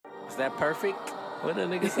that perfect? What the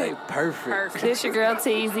nigga say? Perfect. This your girl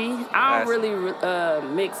Teezy. I don't really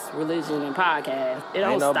mix religion and podcast. It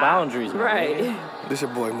don't Ain't no stop. boundaries, man. Right. This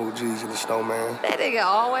your boy Moo G's and the Snowman. That nigga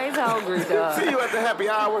always hungry, dog. See you at the happy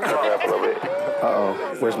hour.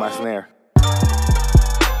 Uh-oh, where's my snare?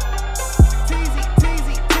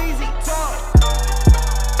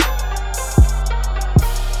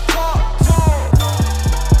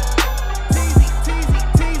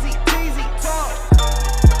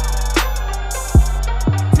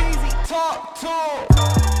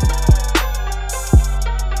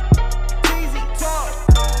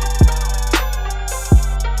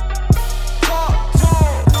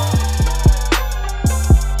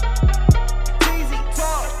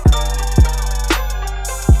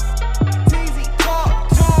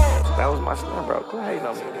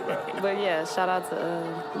 But yeah, shout out to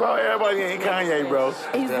Bro, everybody ain't Kanye, bro.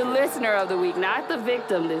 He's the listener of the week, not the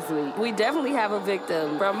victim this week. We definitely have a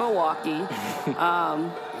victim from Milwaukee.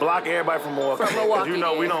 Block everybody from Milwaukee. From Milwaukee, You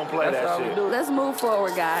know we yeah. don't play That's that all we shit. do. Let's move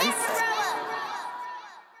forward, guys.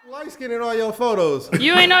 Light skin in all your photos.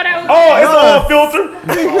 You ain't know that was Oh, it's all filtered.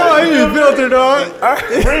 No, he was filtered, dog. Dude,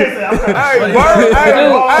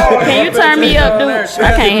 can you turn me up, dude?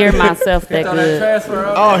 I can't hear myself that good.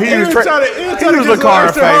 Oh, he was trying to get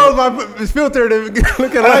LaCar some by his filter to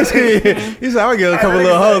look at light skin. He said, "I'm gonna get a couple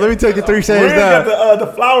little hoes. Let me take it 3 shades Riz down." got the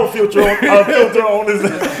flower filter on his.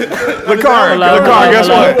 LaCar, guess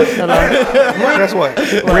what? Guess what?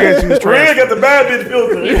 Riz used Riz got the bad bitch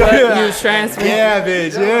filter. You was transferring. Yeah,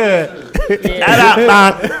 bitch. Yeah.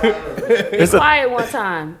 Be quiet one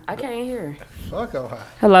time. I can't hear. Fuck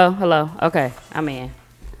Ohio. Hello. Okay, I'm in.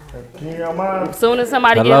 Can you hear mine? As soon as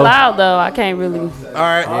somebody Hello? get loud, though, I can't really. All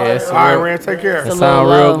right. Yeah, All right, Rand, take care. It's a sound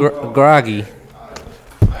little real low. groggy.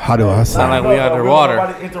 How do I Sound like we underwater.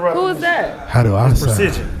 Who is that? How do I sound?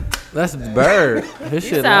 Precision. That's Bird. His You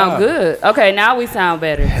shit sound loud. good. Okay, now we sound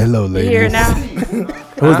better. Hello, You ladies. hear it now?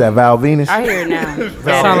 Who's that, Val Venus? I hear it now.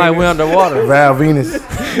 Sound like we underwater. Val Venus.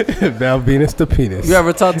 Val Venus the penis. You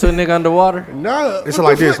ever talk to a nigga underwater? No. It's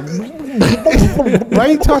like this. Why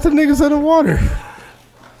you talk to niggas underwater?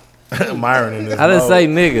 Myron in this. I didn't say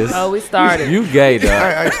niggas. Oh, we started. You gay, dog.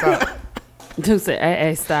 Hey, stop. Dude said,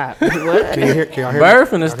 hey, stop. What? Can y'all hear me? Bird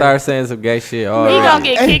finna start saying some gay shit. He Already. gonna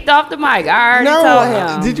get kicked off the mic. I already told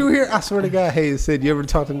him. Did you hear? I swear to God, Hayes said, "You ever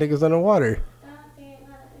talk to niggas underwater?"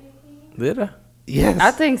 Did I? Yes.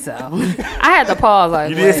 I think so. I had to pause. Like,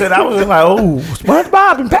 You did say that. I was like, oh,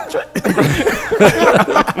 SpongeBob and Patrick.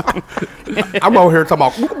 I'm over here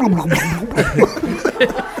talking about.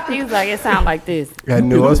 He was like, it sound like this. I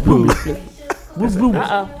knew I was poo. It's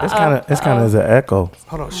kind of as an echo.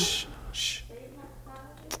 Hold on. Shh.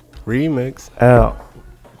 Remix.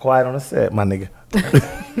 Quiet on the set, my nigga.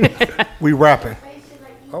 We rapping.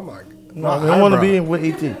 Oh my. No, I don't want to be in with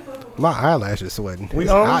ET. My eyelashes sweating. We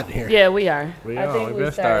It's on? hot in here. Yeah, we are. We I on. think We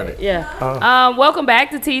we started. Yeah. Welcome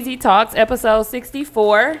back to TZ Talks, episode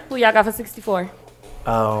 64. Who y'all got for 64?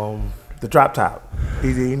 The drop top.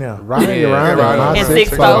 Easy now. Riding Yeah. around Yeah, my And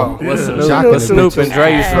 6'4". 6'4". What's Jocking the Snoop and bitches.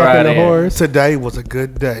 Dre used to Fucking ride the in? horse. Today was a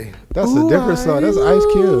good day. That's a different song. That's Ice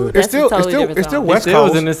Cube. That's a totally different It's still song. West Still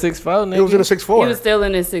was Coast. in the 6'4", nigga. It was in the He 6'4". was still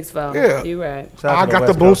in his 6'4". Yeah. You right. I got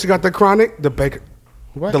the Boosie, got the Chronic, the Baker.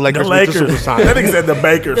 What? The Lakers. The with Lakers. The Supersonic. That nigga said the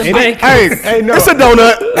Bakers. The That Bakers. Hey, no. it's a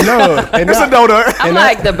donut. No. And It's a donut. I'm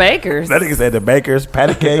like the Bakers. nigga said the Bakers.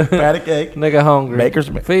 Patty cake. Nigga hungry. Bakers.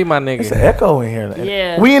 Feed my nigga. It's an echo in here.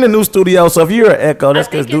 Yeah. We in the new studio, so if you're an echo, I that's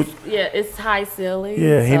because think dude. it's high ceiling.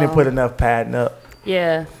 Yeah, he didn't so- put enough padding up.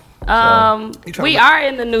 Yeah. tryna We make- are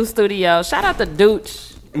in the new studio. Shout out to Dooch.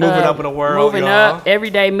 Moving up in the world, Moving y'all. up.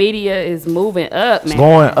 Everyday media is moving up, man.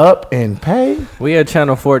 Going up in pay. We at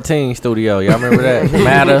Channel 14 studio. Y'all remember that?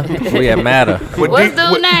 Matter. We at Matter. What's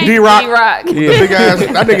dude's name? D-Rock. D-Rock. The big ass.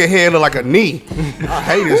 That nigga head look like a knee. I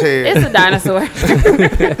hate his head. It's a dinosaur.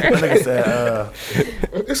 That nigga said,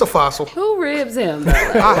 It's a fossil. Who ribs him? Though?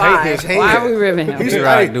 I hate his head. Why are we ribbing him? He's D-Rock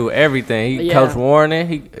like, do everything. He Yeah. coached Warren.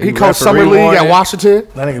 he coached Summer referee League at Warren. Washington.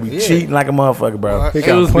 that nigga be cheating like a motherfucker, bro. He It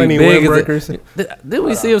got was plenty big as windbreakers. Did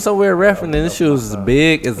we see him somewhere referencing? His shoes was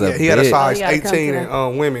big as a Yeah, he had a bitch. size Oh, you gotta 18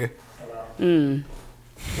 come in women.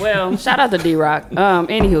 Well, shout out to D-Rock.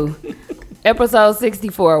 Anywho, episode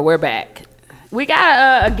 64, we're back. We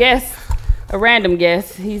got a guest, a random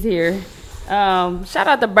guest. He's here. Shout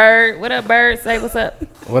out to Bird. What up, Bird? Say what's up.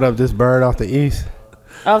 What up, this bird off the east?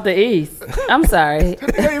 Off the east. I'm sorry.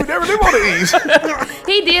 They never live on the east.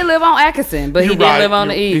 He did live on Atkinson, but he didn't right. live on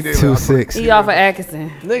the He east. did. 2-6. He off of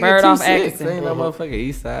Atkinson. Nigga, Bird off 2'6". Atkinson. Ain't no motherfucking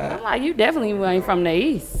east side. I'm like, you definitely ain't from the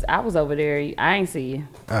east. I was over there. I ain't see you.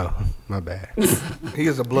 Oh, my bad. He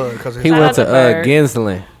is a blood because He Shout went out to to Bird.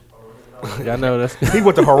 Gensling. Y'all know that's He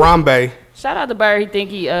went to Harambe. Shout out to Bird. He think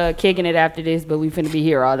he kicking it after this, but we finna be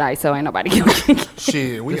here all night, so ain't nobody gonna kick it.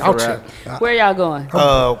 Shit, we out here. Where y'all going?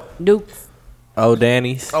 Dukes. Old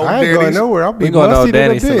Danny's. Oh, I ain't going nowhere. I'll be We going to musty than a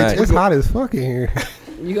Danny's bitch. tonight. It's hot as fuck in here.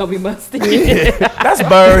 You gonna be musty? That's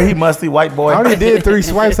Bird. He musty white boy. I already did 3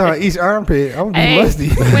 swipes on each armpit. I'm gonna be Hey, musty.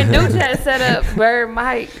 when Duke had set up Bird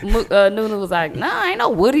Mike, Nunu was like, "Nah, ain't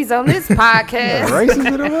no Woodies on this podcast." Racist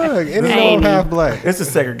in the mug. And it's all Ain't half black. It's a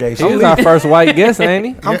segregation. He was our first white guest, ain't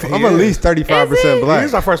he? I'm at least 35% Is he? black.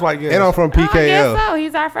 He's our first white guest. And I'm from I guess PKL. so.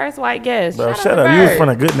 He's our first white guest. Bro, Shout shut out up. to You was Bird. from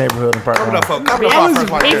a good neighborhood in Park Clap it up Lawn. for our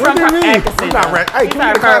first white He's guest. from What do you mean? Atkinson. He's not right. Hey, He's can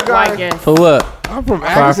our we clap, first white guys? guest. For what? I'm from For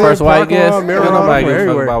our Atkinson, first white Park guest? Lawn, Ain't Miramar, nobody from gives a fuck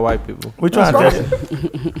everywhere. about white people. We trying to test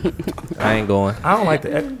it. I ain't going. I don't like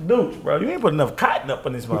the dude, bro. You ain't put enough cotton up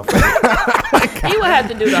in this motherfucker. He would have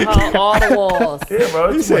to do the whole all the walls. Yeah,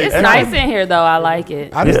 bro. You said It's echo. nice in here though. I like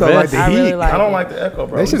it. I just Yeah, don't like the I heat. really like I don't it. like the echo,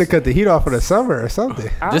 bro. They should have cut the heat off for the summer or something.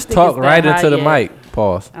 I don't Just think talk it's that right high into the yet. mic.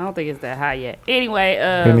 Pause. I don't think it's that high yet. Anyway,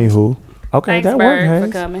 Anywho. Okay, thanks that Bird for worked,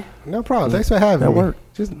 Hayes. coming. No problem. Thanks for having That me.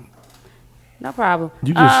 worked. Just No problem.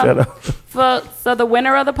 You just shut up. So the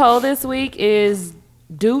winner of the poll this week is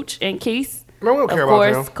Dooch and Keese. Man, we don't Of care about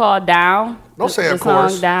course, them. called Down. Don't say the of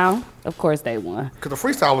course. song Down. Of course they won. Because the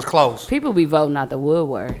freestyle was close. People be voting out the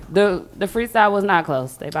woodwork. The freestyle was not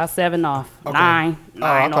close. They about 7 off. Okay. 9 Oh,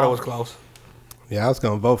 I thought it off. was close. yeah, I was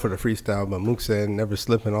gonna vote for the freestyle, but Mook said never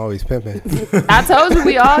slipping, always pimping. I told you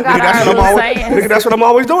we all got Nigga, that's our what I'm little always. sayings. Nigga, that's what I'm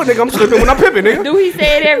always doing. Nigga, I'm slipping when I'm pimping, nigga. Do he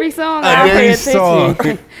say it every song? I don't Every pay song.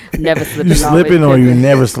 attention. Never slipping. You slipping or always you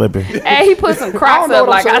never slipping? Hey, he put some Crocs know up.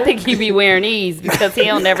 what I'm Like I saying. think he be wearing these because he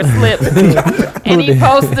don't never slip. And he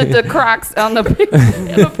posted the Crocs on the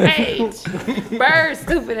page. Bird,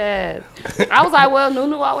 stupid ass. I was like, well,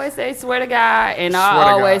 Nunu always say swear to God, and Swear I to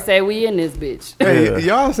always God. say we in this bitch. Hey,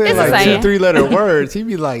 y'all say It's a like saying. 2, 3-letter words. He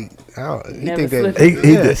be like, I don't, he Never think that. slipping.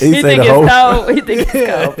 He Yes. say He think the it's whole. cold. He think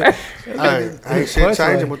it's cold. Bird. I ain't shit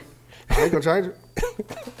changing, but I ain't gonna change it.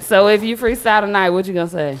 So if you freestyle tonight, what you gonna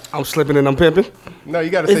say? I'm slipping and I'm pimping. No, you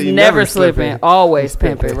gotta say It's you never slipping, always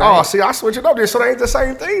pimping, Oh, right? see, I switch it up there, so they ain't the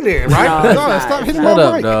same thing then, No, right? it's No, not. stop hitting Shut my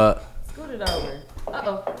up, mic. dog. Scoot it over.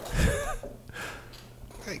 Uh-oh.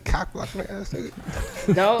 Hey, cock block my ass,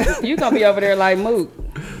 nigga. Don't you gonna be over there like Mook?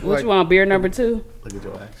 What Like- you want? Beer number 2? Look at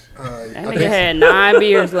your ass. That nigga had 9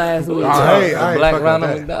 beers last week. Hey, I ain't Black fucking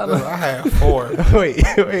Ronald with that. McDonald. I had 4.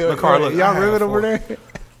 Wait, Carl, look, I y'all have ribbon over 4. there?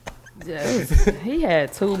 Yes. He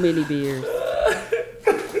had too many beers.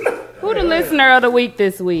 Who the listener of the week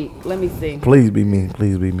this week? Let me see. Please be me.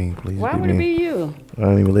 Please be me. Please Why be would it me. be you? I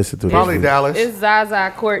don't even listen to Probably this. Dallas. It's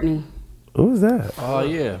Zaza Courtney. Who's that? Oh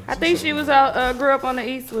yeah. I think she was out, grew up on the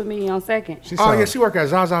east with me on Second. Oh, yeah, she worked at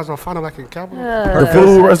Zaza's on Final Back in Capital. The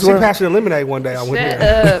food She restaurant? passed the lemonade one day. I went Shut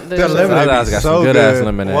there. up. That lemonade Zaza's be got so some good ass good.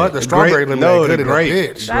 lemonade. What? The strawberry grape- lemonade no, good the as a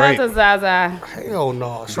grape. bitch. Shout out to Zaza. Hell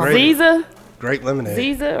no. Strawberry. Ziza? Great lemonade.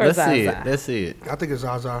 Ziza or Let's Zaza? see it. Let's see it. I think it's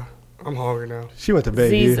Zaza. I'm hungry now. She went to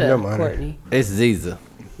Bayview. Ziza Never mind. Courtney. It's Ziza.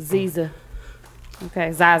 Ziza.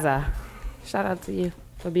 Okay, Zaza. Shout out to you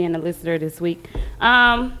for being a listener this week.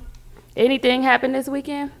 Anything happened this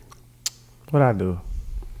weekend? What I do?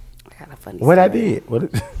 I got a funny What I story. did? What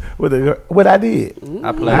I did? I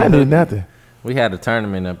I played. did nothing. We had a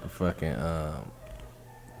tournament up at fucking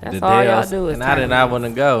That's the all y'all Dells, do is and I did not want to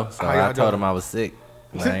go, so How y'all I told doing? him I was sick.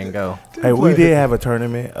 I didn't go. Hey, we did have a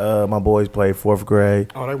tournament. My boys played 4th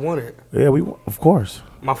grade. Oh, they won it. Yeah, we of course.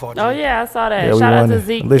 My fault. Oh, G. yeah, I saw that. Yeah, we Shout out won to it.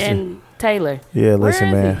 Zeke Listen. and Taylor. Yeah, Where listen,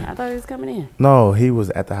 is man. he? I thought he was coming in. No, he was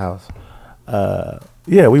at the house.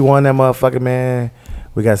 Yeah, we won that motherfucker, man.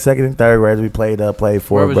 We got 2nd and 3rd graders. We played 4th.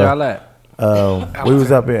 Where was bro. y'all at? We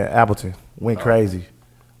was up in Appleton. Went crazy.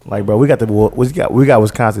 Like, bro, we got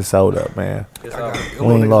Wisconsin sold up, man. It's all-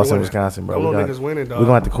 We ain't lost in Wisconsin, bro. Them We little got, niggas winning, dog. we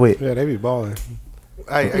gonna have to quit. Yeah, they be balling.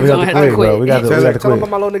 Hey, We hey, got gonna to have quit, to bro. quit. We got to tell quit. them about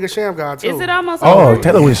my little nigga Sham guy, too. Is it almost Oh, over?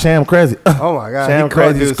 Taylor was sham crazy. Oh my god, Sham he called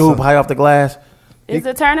crazy dude scoop some- high off the glass. Is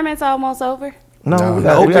the tournament's almost over? No,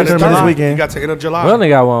 No. we got a tournament this You weekend. got to end of July. We only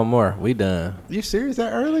got one more. We done. You serious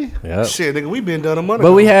that early? Yep. Shit, nigga, we been done a month But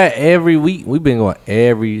ago. we had every week. We've been going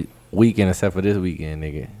every weekend except for this weekend,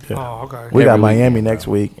 nigga. Oh, okay. We got every Miami weekend, next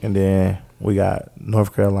week, and then we got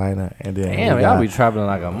North Carolina, and then Damn, we y'all got, be traveling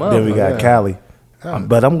like a month. then we got Yeah. Cali.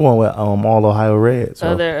 But I'm going with all Ohio Red. So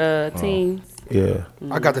Other teams? yeah,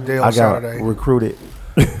 I got the day I on got Saturday. recruited.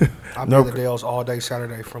 I'll be no- at the Dales all day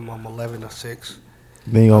Saturday from 11 to 6.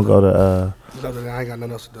 Then you gonna go to Other than that, I ain't got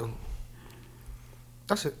nothing else to do.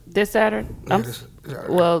 That's it. This Saturday? Yeah, this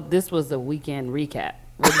Saturday. Well, this was the weekend recap.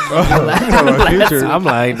 I'm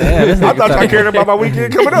like, damn. This I nigga thought y'all talking- cared about my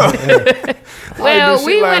weekend coming up. Well, shit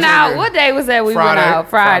we went last out. weekend. What day was that? We went Friday. out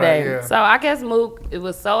Friday. Friday, yeah. So I guess Mook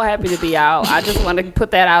was so happy to be out. I just want to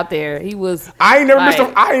put that out there. He was. I ain't never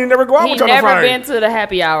like, I ain't never go out He with y'all on never Friday. been to the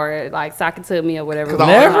happy hour, like Soccer to me or whatever. I-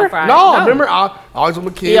 Never. On Friday. No, remember I always with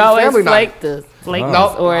my kids. He always family night. flaked us. Flaked No.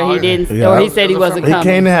 us, or he didn't, Yeah. or he said he wasn't He coming.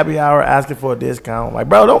 came to happy hour asking for a discount. Like,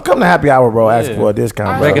 bro, don't come to happy hour, bro, asking for a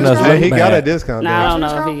discount. bro. Making us Hey, look he got a bad. discount. Nah, I though. don't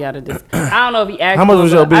know if he got a discount. I don't know if he asked. How much for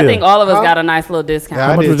was it, your but I bill? think all of us got a nice little discount. Yeah,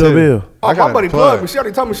 How I much did was your too. bill? Oh, I got my buddy a plug. plugged me. She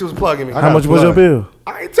already told me she was plugging me. I How got much was your plugged. bill?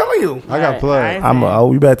 I ain't telling you. I got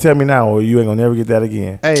plugged. You better tell me now, or you ain't gonna never get that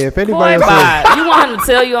again. Hey, if Boy, anybody else bye. You want him to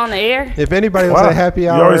tell you on the air? if anybody was Wow. at happy You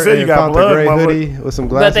hour already said you and got found the blood, gray mother. hoodie with some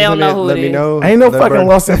glasses they don't in know it, who let it me is. know. Ain't no Let fucking Bert-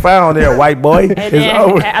 lost and found there, white boy. And It's then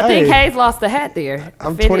over. I think Hey. Hayes lost the hat there.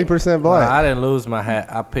 I'm Fitted. 20% Nah, black. I didn't lose my hat.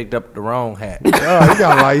 I picked up the wrong hat. Oh, you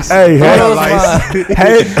got lice. Hey, You got was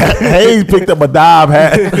lice. Hayes picked up a Dob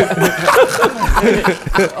hat.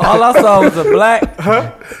 All I saw was a black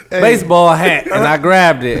baseball hat, and I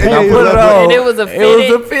grabbed it and I Hey, put it on. And it was a It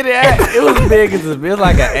was a fitted hat. It was big as a. It was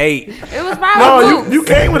like an 8. It was probably No, Mook. you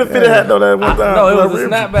came with a fitted hat though that one time. No, it was a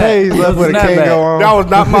snapback. Hey, he's It left was with a snapback. Kango on. That was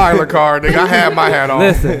not my card, nigga. I had my hat on.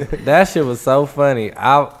 Listen, that shit was so funny.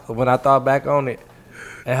 When I thought back on it,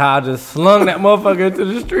 and how I just slung that motherfucker into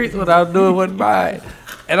the streets without doing what mine.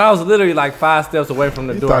 And I was literally like 5 steps away from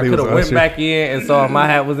the door. thought I he could was have went Usher. back in and saw my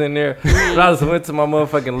hat was in there. But I just went to my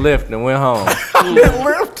motherfucking lift and went home.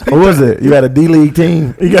 What was it? You had a D League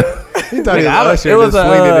team. You got. He thought he was I don't- Usher it and was just a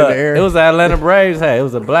swinged it in the air. it was an Atlanta Braves hat. It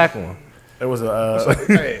was a black one. It was a.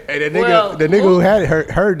 Hey, that nigga, Well, the nigga who had it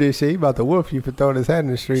heard this shit. He about to whoop you for throwing his hat in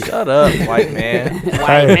the street. Shut up, white man.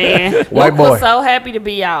 White man. White Mook boy. was so happy to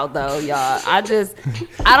be out though, y'all. I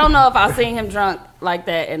don't know if I've seen him drunk like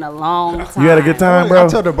that in a long time. You had a good time, bro. I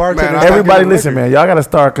told the bartender. Man, I Everybody, getting listen, liquor. man. Y'all gotta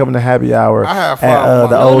start coming to happy hour I had at fun with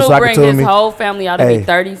the my old Lulu soccer bring to his me. whole family out to Hey. be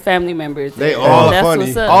 30 family members. They there. all That's funny.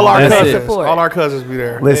 what's up. All our That's cousins, it. Support. all our cousins be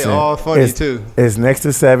there. Listen, all funny, it's, too. It's next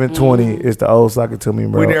to 720. It's the old soccer to me,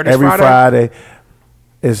 bro. We there this Every Friday? Friday.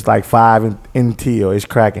 It's like 5 until it's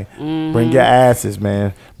cracking. Mm-hmm. Bring your asses,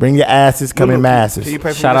 man. Bring your asses. Come in masses. Can you pay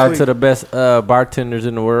for Shout this out week? to the best bartenders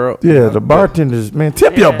in the world. Yeah, the bartenders, man.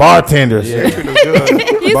 Tip your bartenders. Yeah. Chicken is good.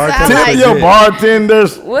 You sound Bartender. Tip like, your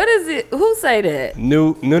bartenders. what is it? Who say that?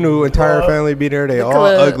 Nunu entire family be there. They all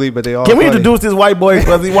club. ugly, but they all Can we funny. introduce this white boy?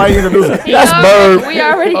 Why you introduce him? He That's already- Bird. We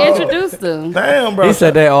already introduced him. Damn, bro. He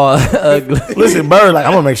said they all ugly. Listen, Bird, like,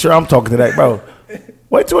 I'm going to make sure I'm talking to that, bro.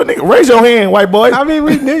 Wait till a nigga. Raise your hand, white boy. I mean,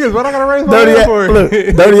 we niggas. What I gotta raise my Dirty, hand ass, for? look,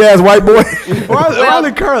 dirty ass white boy. Why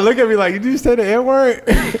the curl look at me like, did you say the N word?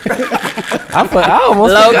 I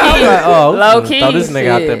almost Low forgot. key. I'm like, oh, Low key. throw this nigga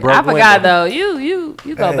out shit. there, broke I forgot window. though.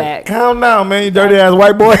 You go back. Calm down, man. You dirty ass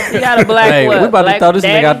white boy. You got a black Hey, what? we about to Black throw this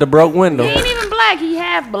daddy? nigga out the broke window. He ain't even black. He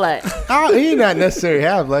half black. He not necessarily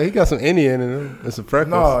half like he got some Indian in him and some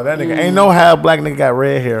freckles. No, that nigga ain't no half black nigga got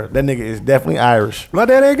red hair. That nigga is definitely Irish. My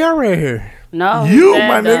dad ain't got red hair. No. You, that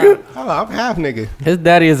my dumb. nigga. Oh, I'm half nigga. His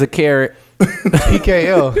daddy is a carrot.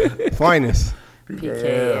 PKL, finest.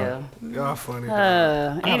 PKL. Y'all funny.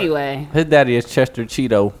 Anyway. His daddy is Chester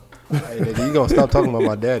Cheeto. Hey, nigga, you gonna stop talking about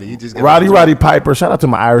my daddy? You just Roddy Piper. Shout out to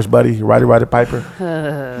my Irish buddy, Roddy Piper.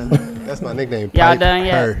 That's my nickname. Y'all Pipe done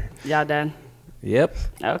yet? her. Y'all done? Yep.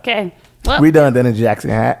 Okay. Well, We done Dennis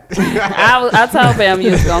Jackson hat. I told him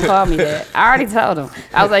you was gonna call me that. I already told him.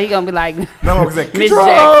 I was like, he gonna be like, No, because Miss control.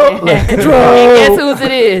 Jackson. Control. And guess whose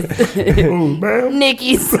it is? Bam.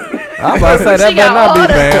 Nikki's. I was about to say that She better got not all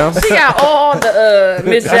be Bam. She got all the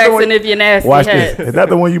Miss That's the one- Jackson if you're nasty Watch hat. this. Is that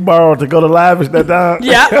the one you borrowed to go to Lavish that time?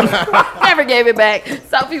 Yep. Never gave it back.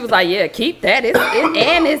 Some people's like, yeah, keep that.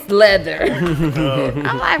 And it's leather.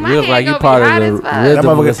 I'm like, my You look hand like you gonna part be hot of as the fuck. rhythm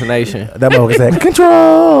motherfucker- hallucination. That motherfucker said,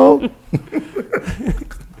 control.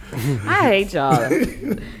 I hate y'all.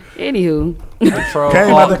 Anywho. Control,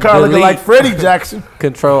 Came out the car looking delete. like Freddie Jackson.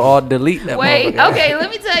 Control, alt, delete that Wait, motherfucker. okay,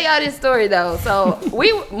 let me tell y'all this story though. So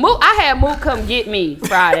I had Mook come get me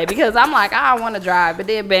Friday because I'm like, I don't want to drive, but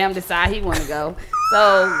then Bam decided he want to go.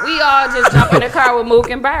 So we all just jump in the car with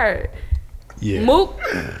Mook and Bird. Yeah. Mook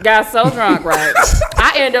got so drunk, right?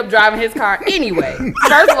 I ended up driving his car anyway.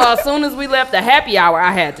 First of all, as soon as we left the happy hour,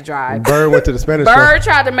 I had to drive. Bird went to the Spanish. Bird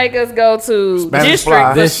tried to make us go to Spanish District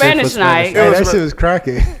Fly. for District for Spanish Spanish night. Hey, that shit was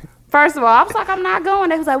cracking. First of all, I was like, I'm not going.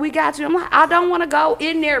 They was like, we got you. I'm like, I don't want to go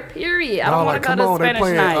in there, period. I don't want to go to Spanish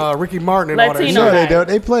playing night. Ricky Martin and all that Latino shit. No, they night. don't.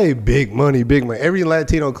 They play big money, big money. Every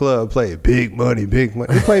Latino club play big money, big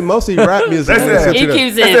money. They play mostly rap music. That's it. He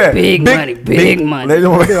keeps saying That's it. big money, big money. They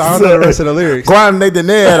don't I don't know the rest of the lyrics. Grande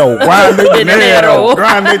dinero, grande dinero,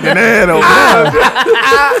 grande dinero.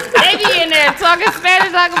 They be in there talking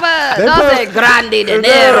Spanish like a buzz. Don't say grande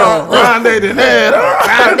dinero. Grande dinero,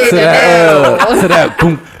 Grande To dinero. that, to that,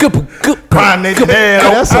 boom, boom, boom. grande dinero.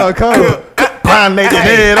 That's how it comes. Grande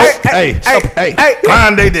dinero. Hey,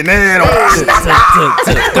 Grande dinero.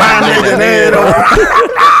 Grande dinero.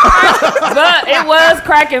 But it was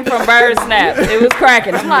cracking from Bird Snap. It was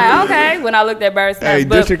cracking. I'm like, okay. When I looked at Bird Snap. hey,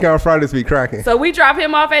 But- District on Fridays be cracking. so we drop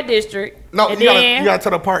him off at District. No, and you then gotta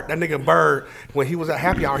tell the part that nigga Bird when he was at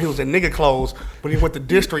happy hour, he was in nigga clothes. When he went to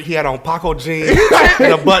District, he had on Paco jeans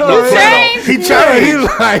and a button-up flannel. He changed. He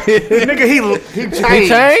like, Nigga, he changed. He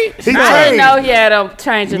changed? He I didn't changed. know he had him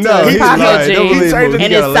changing to No, his he's Paco lying. Don't jeans believe him. And and You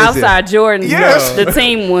his gotta listen. Southside Jordans. Yes. The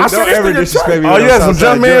team ones. don't ever disrespect me. Oh, with you no had some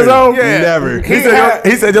Southside Jumpmans Jordans. on? Yeah. Never.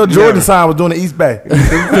 He said your Jordan sign was doing the East Bay.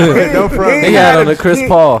 Don't front. He had on the Chris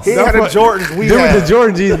Paul. He had a Jordans. We Dude with had. the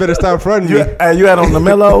Jordan G's better stop fronting me. You had on the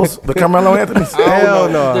Mellows, the Carmelo Anthony's. Hell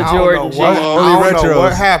no. The I Jordan don't know what, jeans. I don't know retros.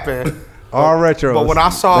 what happened. All retros. But when I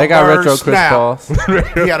saw They got Bird retro Chris snap, Pauls.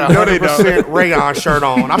 he had a 100% Rayon shirt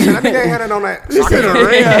on. I said, that nigga ain't had it on that. He said a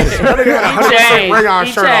Rayon shirt. That nigga had a 100% changed. Rayon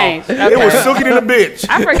He shirt changed. on. Okay. It was silky to the bitch.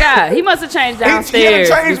 I forgot. He must have changed He had downstairs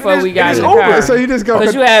changed before we in got his in the Uber. car. So you just go.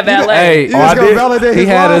 Because you had valet. Hey, You just gonna validate he his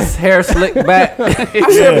had lie? his hair slicked back. I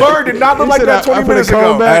said, Bird did not look like said, that I 20 put a minutes comb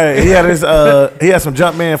ago. back. Hey, he had some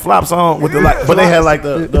Jumpman flops on with the like, but they had like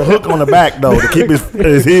the hook on the back though to keep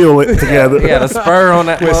his heel together. He had a spur on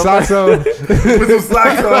that With motherfucker. socks on. With some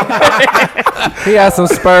socks on. He had some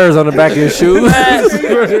spurs on the back of his shoes.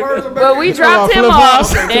 But we dropped him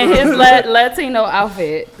flip-flops. off in his Latino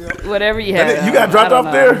outfit. Whatever you had. You got on. dropped I off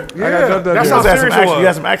don't there. know. I got jumped up That's there. how You had some serious it action. You was.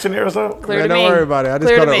 had some action there or something. Clear Man, to don't me. worry about it. I just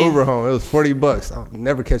Clear got to an me. Uber home. It was $40. I'm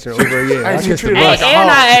never catching an Uber again. I Hey, she kissed the treated bus. like a And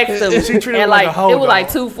hoe. I asked him, She treated him and like a like hoe, it was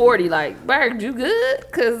like though. $240. Like, Bird, you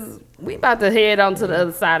good? Cause we about to head on to the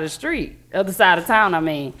other side of the street, other side of town. I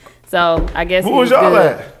mean, so I guess Who he was y'all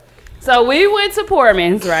good. at? So we went to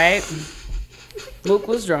Poorman's, right? Mook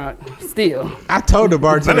was drunk, still. I told the That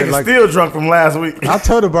bartender, nigga like, still drunk from last week. I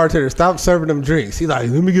told the bartender, stop serving them drinks. He's like,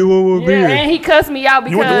 let me get one more Yeah, beer. and he cussed me out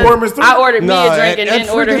You went to Poorman's because too? I ordered me a drink and didn't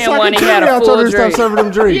order him one. He had a I told full her to stop drink. serving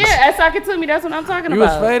them drinks. Yeah, at Sakatumi, that's what I'm talking You was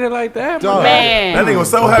about. faded like that, Dog. Man, That nigga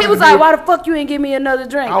was so happy. he was to be like, "Why the fuck you ain't give me another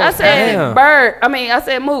drink?" I was said, damn. I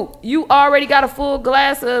said, Mook, you already got a full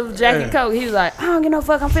glass of Jack and Coke. He was like, I don't give no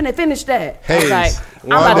fuck. I'm finna finish that. I was Hayes, like, I'm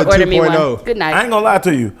Wanda about to order me 2.0. one. Good I night. ain't gonna lie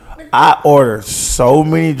to you. I ordered so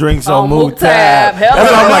many drinks on On Mook Mook Tab. Tab. Hell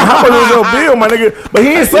That's why I'm yeah. like, how much was your bill, my nigga? But he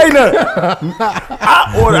ain't say nothing.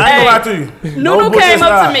 I ordered. I ain't gonna lie to you. Nunu bullshit came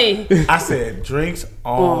up to style. me. I said drinks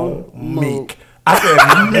on Mook. Meek. I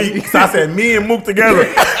said Meek. So I said me and Mook together.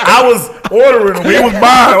 I was ordering them. He was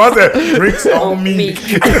buying them. I said drinks on Meek.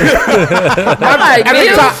 I'm like, At the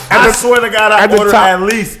Bill? top, I swear to God, I at the ordered top. at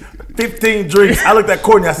least 15 drinks. I looked at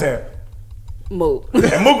Courtney. I said, Mook.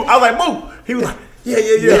 and Mook, I was like, Mook. He was like,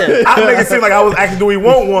 yeah. I make it seem like I was asking, do we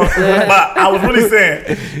want one? But I was really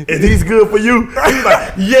saying, is these good for you? He was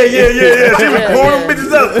like, yeah. She was pouring them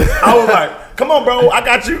bitches up. I was like, come on, bro, I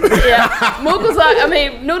got you. Yeah. Mook was like,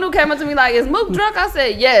 Nunu came up to me like, is Mook drunk? I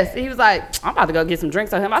said, yes. He was like, I'm about to go get some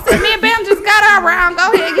drinks on him. I said, me and Bam just got our round.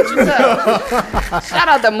 Go ahead and get you some. Shout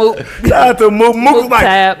out to Mook. Shout out to Mook. Mook was like,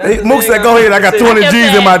 Tab. Mook said, go ahead, I got 200 kept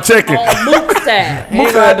G's in my saying, checking. On Mook's tab. He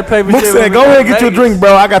ain't gonna have to pay for Mook shit said, when go we ahead go and get to you a Vegas. drink,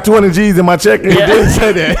 bro. I got 200 G's in my checking. He did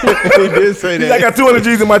say that. He did say He's like, I that. got 200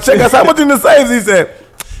 G's in my check. I said, how much in the savings? He said,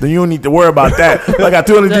 then you don't need to worry about that. I got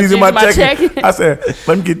 200 G's in my check. I said,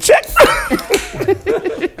 let me get checked.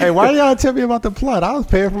 Hey, why y'all tell me about the plot? I was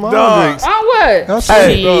paying for my own Dog. drinks. On what? That's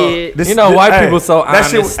Shit. This- You know, white hey, people so that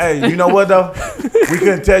shit honest. was- hey, you know what though? We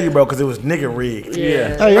couldn't tell you, bro, because it was nigga rigged.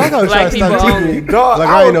 Yeah. Hey, y'all gotta try Black to stop people treating me only. Dog, like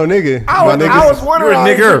I I ain't was- no nigga. I My was niggas. wondering You're a how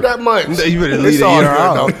you nigger. drink that much. You better It's leave it all in good,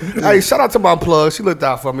 out. though. Hey, shout out to my plug. She looked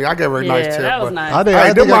out for me. I gave her a nice Yeah, tip. that was but- nice. I think, Hey, I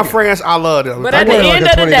them think my I, friends. I love them. But I at the wanted like end a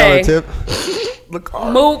of the day, $20 tip. Look,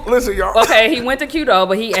 Mook, listen, y'all. okay, he went to Qdoba,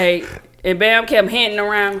 but he ate. And Bam kept hinting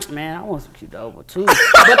around, man, I want some Qdoba too. But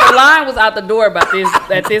the line was out the door at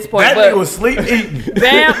this point. That but nigga was sleep eating.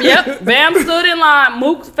 Bam stood in line.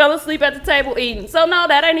 Mook fell asleep at the table eating. So no,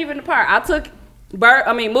 that ain't even the part.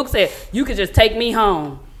 Mook said, you could just take me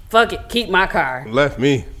home. Fuck it, keep my car. Left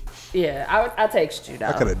me. Yeah, I text you, I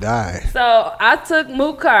dog. could have died. So I took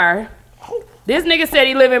Mook's car. This nigga said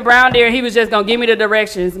he live in Brown Deer and he was just gonna give me the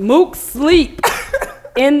directions. Mook sleep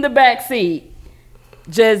in the back seat.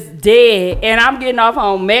 just dead, and I'm getting off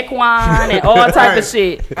on Mequon and all type of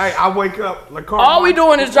shit. Hey, I wake up. LaCara, All we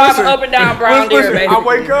doing is driving up and down Brown Deer, baby. I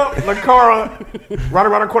wake up. LaCara, right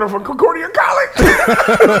around the corner from Concordia College.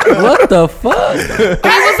 What the fuck? He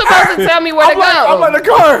was supposed to tell me where to go. I'm like,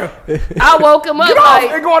 LaCara, I woke him up get off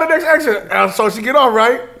like, and go on the next exit. And so she get off,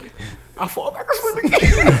 right? I fall back asleep again.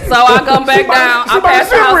 so I come back down. I pass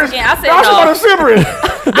the house again. I said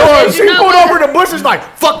no. She you know pulled what? over in the bushes like,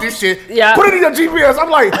 fuck this shit. Yeah. Put it in your GPS.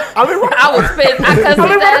 I'm like, I live right I was pissed. I I live cussed his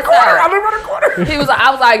right ass the corner. out. I live right the corner.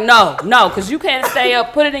 I was like, no, because you can't stay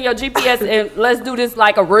up. Put it in your GPS and let's do this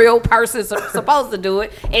like a real person supposed to do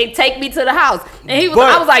it and take me to the house. And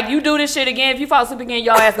I was like, you do this shit again. If you fall asleep again,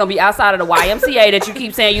 your ass gonna be outside of the YMCA that you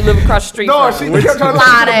keep saying you live across the street No, from. she kept trying to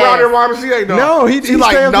Lying take the Brown Deer YMCA. No, he She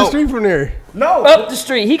like, stay up the no. street from there. No. Up the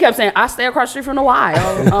street. He kept saying, I stay across the street from the Y.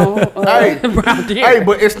 Hey, Brown Deer. hey,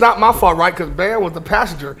 but it's not my fault, right? Because Bam was the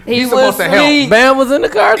passenger. He's supposed to help. asleep. Bam was in the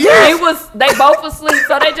car too. Yes. They both asleep.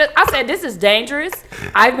 So I said, this is dangerous.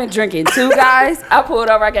 I've been drinking too, guys. I pulled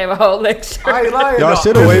over. I gave a whole lecture. I ain't lying. Y'all no.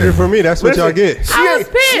 should have waited for me. That's what y'all get. I was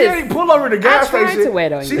She pissed. ain't pull over to the gas tried station. to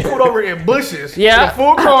wait on She you. pulled over in bushes. Yeah. In a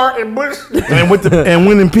full car in bushes. And went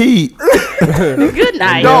and peed. Good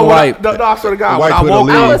night. No, wipe. I swear to God. Wipe When I with a woke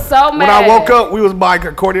lid. I up, was so mad. when I woke up, we was by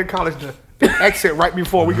Concordia College, the exit right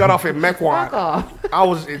before we got off at Fuck Mequon. off. I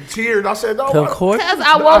was in tears. I said, no. Concord? Because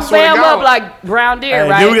I I woke swear to Bam God. up like Brown Deer, Hey,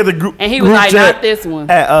 right? then we got the group- and he was group like, chat. not this one.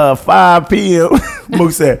 At 5 p.m.,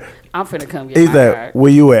 Mook said, I'm finna come get he my said, card.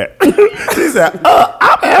 where you at? She said,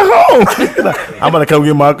 I'm at home. He's like, I'm gonna come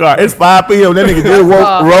get my car. It's 5 p.m. That nigga just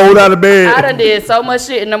rolled out of bed. I done did so much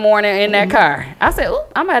shit in the morning in that car. I said, ooh,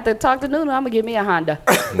 I'm gonna have to talk to Nunu. I'm gonna get me a Honda.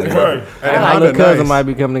 That My Honda little cousin nice. might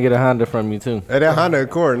be coming to get a Honda from you too. Hey, that Honda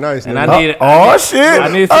Accord, nice. And nigga. I need Oh shit! I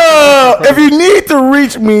need some- If you need to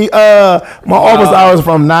reach me, my office hours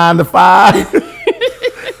from 9 to 5.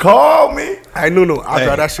 Call me. Hey, Nunu, I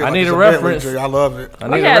drive that shit. I like need it's a Bentley, reference. G. I love it. I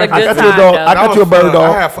We need had a a good reference. I got you a time, dog. though. I got you a bird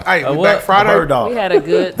dog. Hey, we what? back Friday. Bird dog. We had a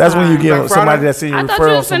good That's when you time. give Friday? somebody that send you I thought you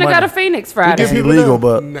referrals was some finna go to money. Phoenix Friday. It's illegal,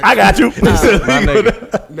 but I got you. My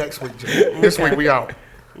nigga. Next week, G. This week we out.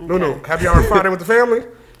 Nunu, happy hour Friday with the family.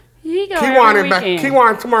 He go Keywan every is back. weekend.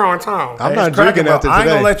 Keywan tomorrow in town. I'm It's not cracking, drinking bro. after I ain't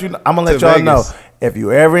today. gonna let you. I'm gonna let To y'all know Vegas. if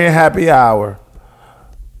you ever in happy hour,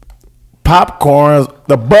 popcorns,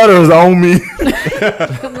 the butter's on me.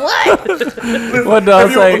 What? What do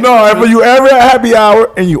I say? If you ever at happy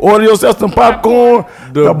hour and you order yourself some popcorn,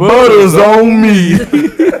 the butter's on me.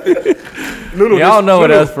 Nunu, Y'all don't know where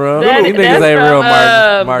that's from. That- These niggas that's ain't real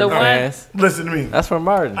from, Martin the one- fans. Listen to me. That's from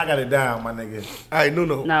Martin. I got it down, my nigga. Hey,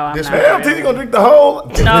 Nunu. No, I'm this not. week- Damn, T, you gonna drink the whole?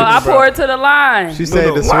 No, I poured to the line. She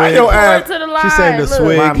saying the Why swig. your Pour ass? it to the line. She saying the Look.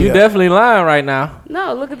 swig. Mind me You up. definitely lying right now.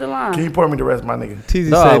 No, look at the line. Can you pour me the rest, my nigga? TZ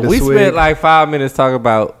No, saying the we swig. spent like 5 minutes talking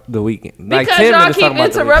about the weekend. Like Because 10 y'all minutes keep talking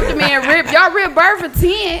about the interrupting me and rip. Y'all rip Bird for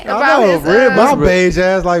 10 I about know, his. Red, my beige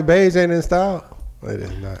ass like beige ain't in style. It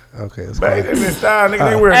is not. Okay, it's Baby, cool. in style, nigga.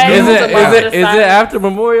 They wear Hey, Is new- it- it after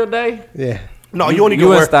Memorial Day? Yeah. No, you only You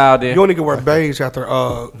can in wear style then. You only can wear beige after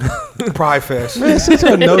Pride Fest. Man, sit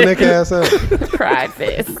your no neck ass up. Pride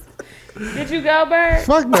Fest. Did you go, Bird?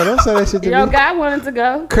 Fuck no, don't say that shit to Your me. guy wanted to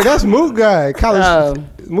go. Cause that's Mook guy. College. Oh.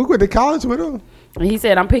 Mook went to college with him. And he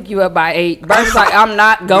said, I'm picking you up by 8. Bird was like, I'm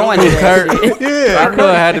not going to Kurt. that shit. Yeah. I know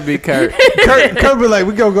it had to be Kurt. Kurt be like,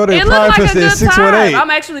 we gonna go to It the Pride looked like a Fest at good 618. time. I'm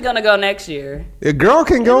actually going to go next year. A girl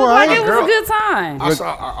can It go looked out. like it was girl. a good time.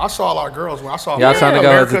 I saw a lot of girls. I saw Y'all trying to go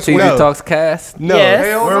as America's the Sweet- TV No. Talks cast No. Yes.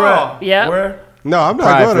 Hell Where no. at? Yeah. Where? No, I'm not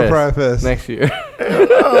Pride going to Fest. Pride Fest. next year.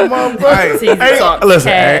 Oh, my brother. TV Talks Listen,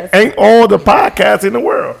 cast. ain't all the podcasts in the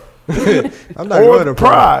world. I'm not Or going to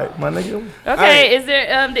Pride. Pride, my nigga. Okay, is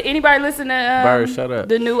there did anybody listen to Bird, shut up.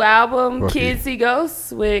 the new album Rookie. Kids See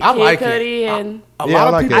Ghosts with I Kid like it. Cudi and A Yeah, I lot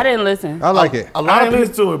of like people. it. I didn't listen. I like it. A lot I of ain't people.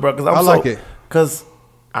 listen to it, bro, because I'm I so. like it. Because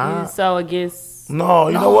So against no,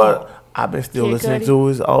 you know what? I've been still Kid listening Cudi? to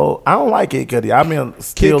his old. I don't like Kid Cudi. I mean,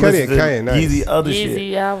 still Cudi listening and to Kanye, nice. Yeezy other shit.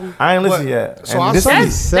 Yeezy album. I ain't listened What? yet. So And I this saw-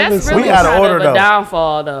 is- That's Seven really We out of kind order, of a though.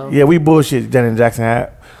 downfall, though. yeah, we bullshit. Janet Jackson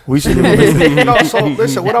hat. We should have listened. No, so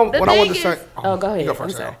listen. What I The what I thing want to say. is- oh, go ahead. You go I'm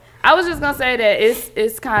first, sorry. Al. I was just gonna say that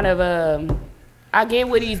it's kind of I get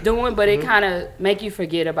what he's doing, but it kind of make you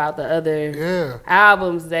forget about the other Yeah.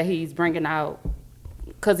 albums that he's bringing out,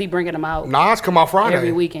 cause he bringing them out Nas come out Friday.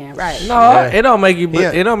 every weekend, right? No, it don't make you.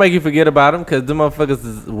 Yeah. It don't make you forget about him because the motherfuckers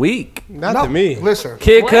is weak. Not No, to me. Listen.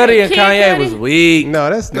 Kid What? Cudi and Kid Kanye Cudi? was weak. No,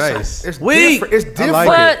 that's nice. It's Weak. different. It's different. like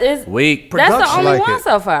But it's Weak. that's the Production. only Like one it.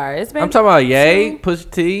 so far. It's been I'm talking about Ye,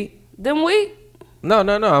 Pusha T. them weak. No.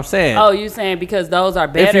 I'm saying Oh, you saying because those are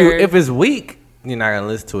if better? if it's weak, you're not gonna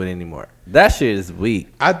listen to it anymore. That shit is weak.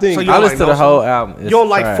 I think So you I don't listen like to the no whole song? album. You don't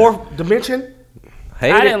like Fourth Dimension?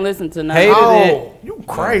 Hated I didn't listen to none. Hated of it. Oh, you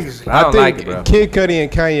crazy. I don't think like it, bro. Kid Cudi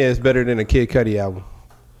and Kanye is better than a Kid Cudi album.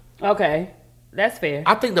 Okay, that's fair.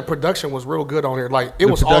 I think the production was real good on here. Like it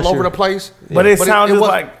was all production- over the place. But it sounded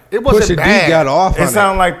like it wasn't Pusha bad. D got off on it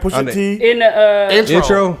sounded like Pusha T. In the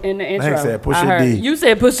Intro. in the intro, Nigga said Pusha I heard. D. You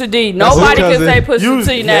said Pusha D. Nobody his can say cousin. Pusha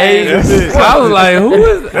T Yeah, name. that's it. I was like, who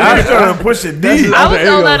is I was trying to push it D. I was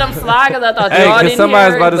gonna let him slide because I thought Hey, y'all because didn't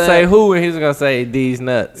somebody's hear about it, to say who, and he's gonna say these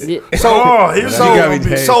nuts. Yeah. Oh, he was So, gotta be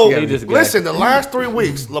paid. so You gotta be- just got- listen, the last 3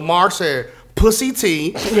 weeks, Lamar said Pussy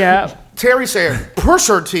T, Yeah. Terry said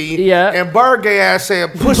Pusher T, Yeah. and Bird gay ass said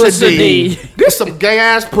Pusha, Pusha D. D. This some gay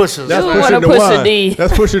ass pushers. That's You Pusha wanna the Pusha one. D.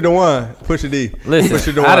 That's Pusha the one. Pusha D. Listen,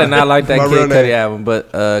 Pusha the I did one. not like that My real Kid name. Cudi album,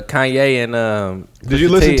 but Kanye and Did you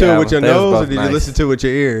Pusha listen T to it album, with your they was nose or both did nice. you listen to it with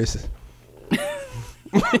your ears?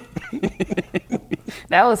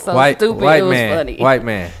 That was so White stupid. white it was man, funny. white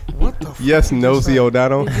man. Yes, Nosy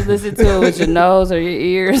O'Donnell. You listen to it with your nose or your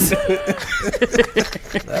ears.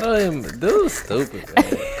 That don't even, dude's stupid.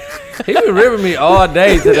 Man. He been ripping me all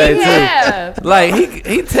day today too. Yeah. Like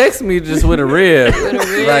he texts me just with a rib,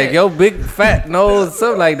 rib. like yo big fat nose,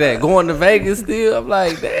 something like that. Going to Vegas still. I'm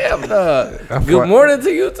like, damn, dog. Good morning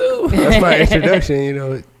to you too. That's my introduction. You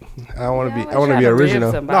know, I want to be. I want to be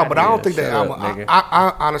original. No, but I don't think that shut up, album. nigga.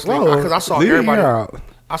 I honestly, Whoa, because I saw leave your everybody. hair out.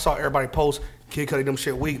 I saw everybody post Kid Cudi them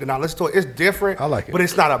shit week, and I listen to it. It's different. I like it. but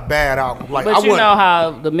it's not a bad album. Like But I you wouldn't- know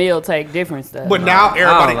how the meal take different stuff. But now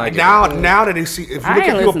everybody, like it. now that they see, if you I look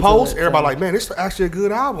ain't at people listen to post, it, everybody so. like, man, this is actually a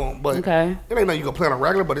good album. But Okay. it ain't nothing you can play on a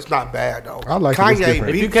regular, but it's not bad though. I like it. It's different.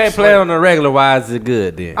 If you beats can't play on the regular, why is it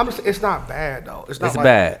good then? I'm just, it's not bad though. It's not It's like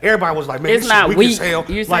bad. everybody was like, man, It's this not shit weak. as hell.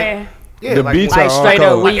 You like, saying? yeah, The like, beats like are straight all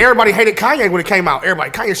up cold. weak. like everybody hated Kanye when it came out.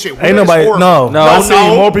 Everybody, Kanye shit. Ain't weird, nobody. it's horrible. No, I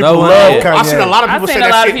seen more people no one love did. Kanye. I seen a lot of I've people seen say a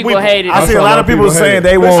that lot of shit people weak. hate it. I seen a lot of people saying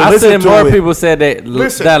they won't I listen seen to more it. people said that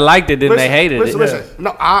Listen, that liked it than listen, they hated listen, it. Listen,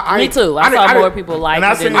 no, I Me ain't- too. I didn't- saw more didn't- people like And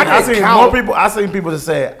I it seen, than I I didn't seen count. more people. I seen people that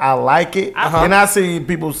said I like it, and I seen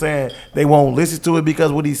people saying they won't listen to it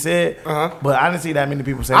because what he said. But I didn't see that many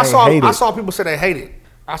people saying I they saw, hate I it. saw people say they hate it.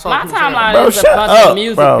 I saw My people say that. timeline Bro, is a shut bunch up, of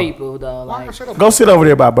music bro. people though. Like Shut up. Go sit over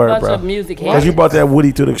there by Bird, bunch bro. of music Because heads. you brought that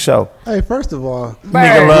Woody to the show. Hey, first of all, Nigga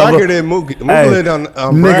blacker lover. than Mookie. Hey, Mookie on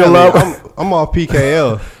nigga Bradley. lover. I'm off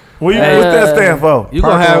PKL. What's that stand for? You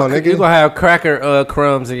gonna Park have on, nigga. you gonna have cracker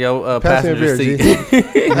crumbs in your Pass me a passenger beer, seat.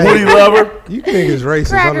 G. Woody lover. You niggas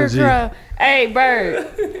racist. I'm Cracker a G. Crumb. Hey,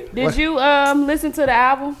 Bird, did you listen to the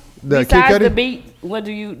album? The Kid Besides Cudi? the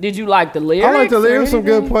beat, did you like the lyrics? I like the or lyrics, some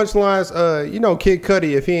good anything? punchlines. You know, Kid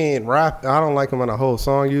Cudi, if he ain't rap, I don't like him on a whole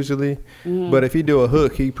song usually. But if he do a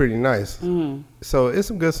hook, he pretty nice. So it's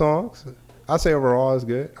some good songs. I say overall it's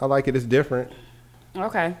good. I like it. It's different.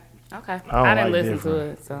 Okay. I don't I didn't like listen different.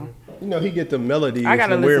 to it, so You know, he get the melodies, I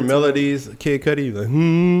gotta some weird listen to it. melodies. Kid Cudi,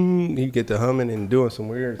 like, he get the humming and doing some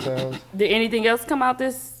weird sounds. did anything else come out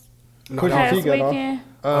this Push past T got off.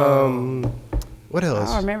 weekend? What I else?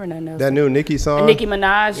 don't remember nothing else. That new Nicki song. Nicki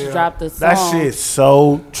Minaj dropped a song. That shit's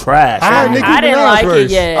so trash. I heard Nicki I didn't Minaj like verse.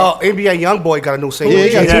 it yet. Oh, NBA YoungBoy got a new single. Yeah,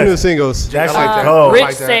 he got Yeah. two new singles. That shit like that. cold. Rich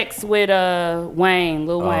like that. Sex with Wayne,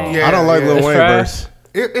 Lil Wayne. Yeah. I don't like Lil It's Wayne trash. verse.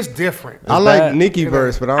 It's different. I like bad. Nicki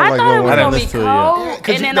verse, but I I don't like thought it Lil was Wayne. gonna be listen to it yet. cold,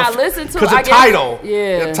 Yeah, and then I listened to it. Because I the guess- title.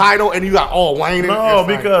 Yeah. The title, and you got all Wayne. No, it's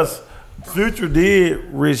like- because Future did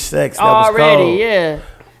Rich Sex. That was Already, cold. yeah.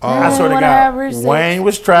 I swear to Wanna have God, Rich Sex? Wayne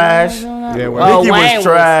was trash. Yeah, Oh, Nicki Wayne was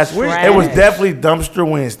trash. was It was trash. definitely Dumpster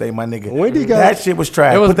Wednesday, my nigga. Wendy got- that shit was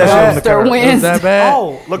trash. It was Put that shit on the Dumpster curb. Wednesday. Was that bad?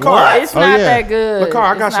 Oh, Lacar. It's Oh, not yeah. that good. Lacar,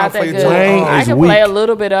 I got It's not something for that you good. too. Wayne I is can play a weak.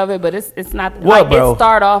 little bit of it, but it's not What, like bro? it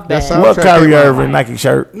start off bad. That sound- What Soundtrack Kyrie came out. Irving Nike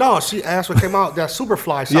shirt? No, she asked what came out. That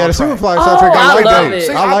Superfly soundtrack. Yeah, the Superfly Oh, soundtrack. I I like love that. it.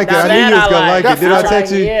 I like Now that. I knew that you was I gonna like like. it. Did I That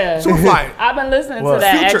text you? yeah. Superfly. I've been listening What? to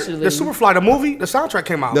that Future, actually. the Superfly, the movie, the soundtrack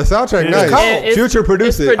came out. The soundtrack, Yeah. nice. It's Future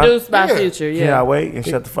produced it's it. produced by Yeah. Future, Can I yeah. wait and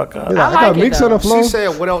shut the fuck up? I like got it, mix on though. the floor. She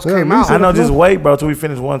said what else Yeah, came me out. too. I know. Just wait, bro, till we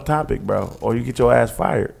finish one topic, bro, or you get your ass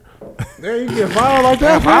fired. There you get fired like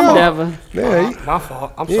that, I'm bro. never. Yeah, you, My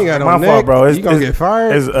fault. I'm you ain't sorry. got no My neck. fault, bro. You gonna get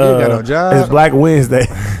fired. It's, you ain't got no job. It's Black Wednesday.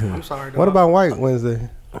 I'm sorry. Dog. What about White Wednesday?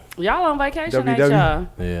 Y'all on vacation, ain't WW. y'all?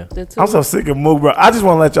 Yeah. The two. I'm so sick of Mook, bro. I just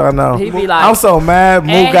want to let y'all know. He be like- I'm so mad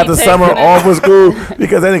Mook And got he the summer texting off of school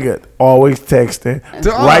because that nigga always texting.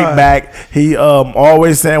 Right back. He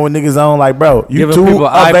always saying when niggas on, like, bro, you Giving too people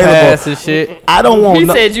available. iPads and shit. I don't want He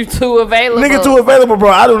no, said you too available. nigga too available, bro.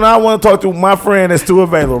 I do not want to talk to my friend that's too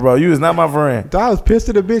available, bro. You is not my friend. I was pissed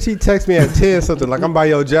at the bitch. He texted me at 10 something like I'm by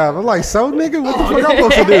your job. I'm like, so nigga, what the fuck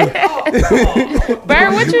I'm supposed to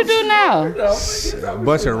Bird, what you do now? do? A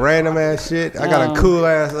bunch of random ass shit. I got a cool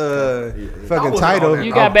ass fucking title.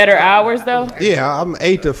 You got better hours though. Yeah, I'm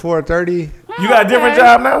 8 to 4:30. You got a different Okay.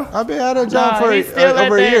 job now? I've been at a job for he's still at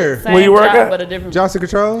over a that year. same Where you work job, at? But a different. Johnson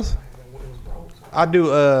Controls. I do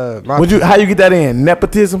How you get that in?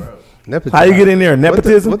 Nepotism? nepotism. How you get in there?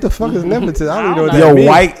 Nepotism? What the fuck is nepotism? I don't even know what I that Your means.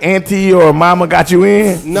 white auntie or mama got you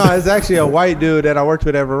in? No, it's actually a white dude that I worked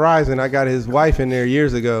with at Verizon. I got his wife in there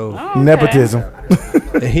years ago, Oh, okay. Nepotism.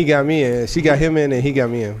 and he got me in. She got him in, and he got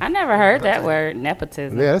me in. I never heard that word,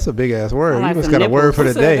 nepotism. Yeah, that's a big ass word. I like You must some got a word nipples. for the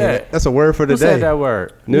Who said day. that? That's a word for the Who said day. that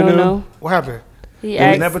word? No. What happened? He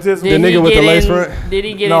asked, nepotism? did The he nigga with get the lace in- front? Did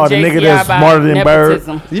he get No, in the nigga JCI that's by smarter than Bird.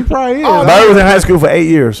 nepotism? You probably is. Bird was in high school for 8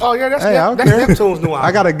 years. Oh yeah, that's Hey, I don't that's care. Neptune's new album.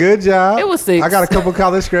 I got a good job. It was 6. I got a couple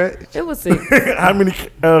college credits. It was 6. How many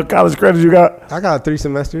college credits you got? I got 3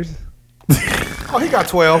 semesters. Oh, he got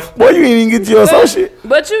 12. Boy, you ain't even get your associate.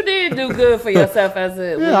 But you did do good for yourself as a.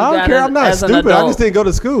 when you Yeah, I don't got care. a- I'm not as an stupid. I adult. just didn't go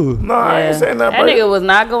to school. No, I ain't saying that, That bro. nigga was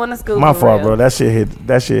not going to school. My for fault, real. bro. That shit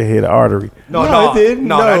hit an artery. No, it didn't.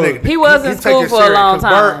 No, No. that nigga. He was in take school it for a serious, long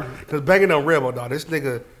 'cause time. Because begging them rebel, dog. This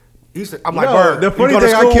nigga. He said, I'm like, No, Bird. the you funny go to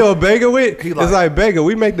thing I school? killed Bega with He is like- like, Bega,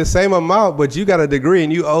 we make the same amount, but you got a degree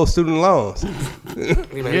and you owe student loans.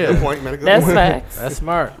 He made a good point. He made a good That's point. facts. That's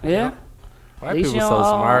smart. Yeah. White least people you so don't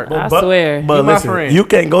own- smart. I swear. But You my listen, friend. you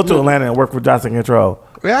can't go to Atlanta and work for Johnson Control.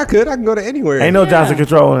 Yeah, I could. I can go to anywhere. Ain't no Johnson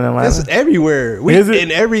Control in It's Atlanta. everywhere. We Is it?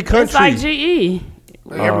 in every country. It's like GE.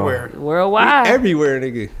 Everywhere. Worldwide. Everywhere,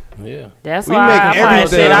 nigga. Yeah. That's we why make I probably everything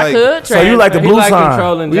said I like- could So you like the transfer. He blue like sign.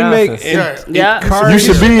 controlling We make Johnson's. Yeah. cars. You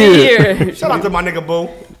should be here. Here. Shout out to my nigga Boo.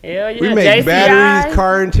 Hell yeah. We make JCI. batteries,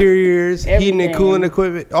 car interiors, heating and Everything. cooling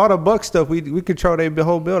equipment, all the Buck stuff. We control their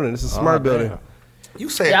whole building. It's a smart Oh, building. damn. You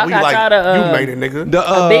said Y'all we got like, y'all to, you made it, nigga. The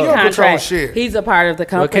A big control contract. shit. He's a part of the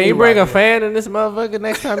company. Well, can you bring a fan in this motherfucker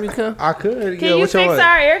next time you come? I could. Can yeah, you what fix y'all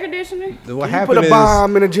our air conditioner? want? What You put happened a is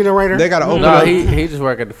bomb in a generator. they gotta open No, up. he just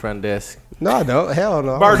work at the front desk. No, I don't. Hell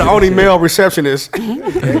no. Bird, the only male receptionist. He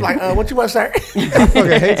like, what you want to say? I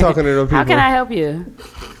fucking hate talking to those people. How can I help you?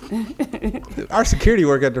 Our security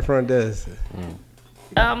work at the front desk.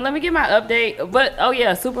 Let me get my update. But oh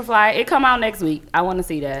yeah, Superfly. It come out next week. I want to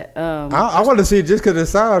see that. I want to see it just because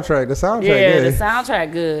the soundtrack. The soundtrack, Yeah, good. the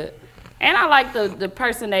soundtrack good. And I like the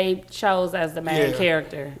person they chose as the main Yeah.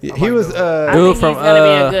 character. He was I Dude think from, he's gonna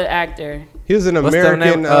be a good actor. he was an What's their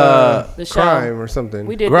American name? The show. crime or something.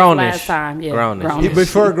 We did Grownish. this last time. Yeah, Grownish. He,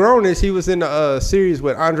 before Grownish, he was in the series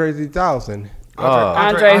with Andre 3000.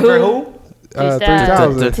 Andre who?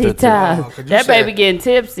 3000. T-Tiles. Oh, 'cause you That said- baby getting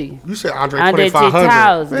tipsy. You said Andre Andre 2500.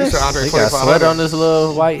 2000. You said Andre He got sweat 2500. on this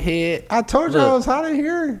little white head. I told you I Look. was hot in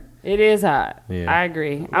here. It is hot. Yeah. I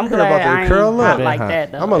agree. I'm hear glad about the I ain't curl hot up. like Been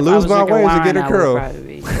that though. I'ma If I lose was my drinking ways to wine, get a I would curl. probably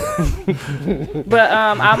be. But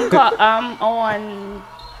I'm on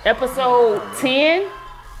episode 10.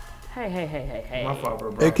 Hey.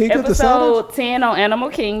 Hey, can you get the soda? Episode 10 on Animal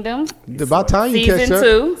Kingdom. About time you catch Season up.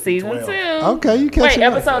 2. Season 2. Okay, you Wait, catching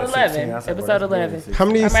up. episode 11. Episode 11. How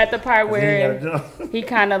many? I'm at the part where he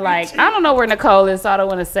kind of like, I don't know where Nicole is, so I don't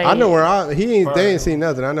want to say I know it. where they ain't seen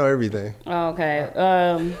nothing. I know everything. Okay.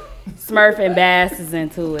 Smurf and Bass is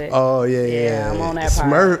into it. Oh yeah. Yeah, I'm on that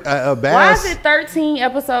part. Smurf, Why Bass. is it 13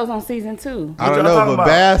 episodes on season 2? I don't y'all know, talking but about?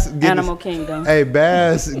 Bass get Animal Kingdom. Hey,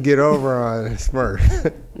 Bass get over on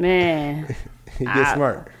Smurf. Man. He gets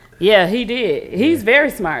smart. Yeah, he did. He's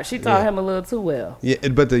very smart. She taught him a little too well. Yeah,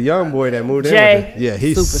 but the young boy that moved in, Jay, with her, yeah,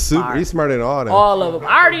 he's super super. smart. He's smarter than all them. All of them.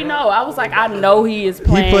 I already know. I was like, I know he is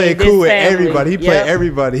playing. He played this cool with family. everybody. He played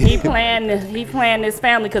everybody. He playing this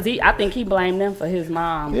family because I think he blamed them for his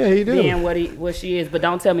mom. Yeah, he do. Being what she is. But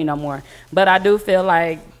don't tell me no more. But I do feel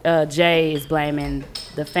like Jay is blaming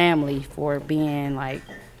the family for being like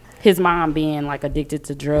his mom being like addicted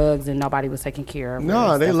to drugs and nobody was taking care of her.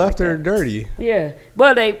 No, and they stuff left like her that. dirty. Yeah,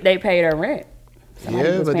 well they paid her rent. Somebody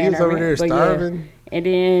Yeah, but he paying was her over there but yeah. starving. And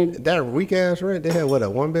then That weak ass rent. They had what, a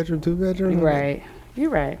 1-bedroom, 2-bedroom? You're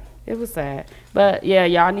right. It was sad. But yeah,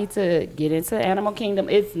 y'all need to get into Animal Kingdom.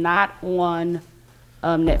 It's not on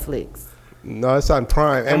Netflix. No, it's on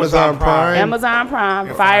Prime. Amazon Prime. Amazon Prime,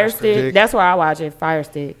 Yeah, Fire Fire Stick. Stick. That's where I watch it. Fire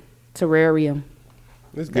Stick, Terrarium,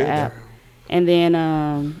 It's the good. app. And then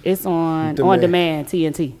it's on demand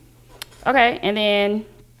TNT. Okay, and then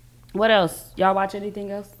what else? Y'all watch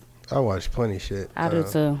anything else? I watch plenty of shit. I do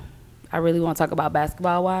too. I really want to talk about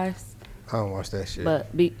Basketball Wives, I don't watch that shit. but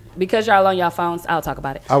because y'all on your phones, I'll talk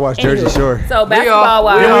about it. I watch Jersey Anywho, Shore. So Basketball We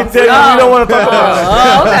Wives. tell you we don't want to talk about it.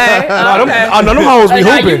 Oh, okay. Okay. I know them hoes be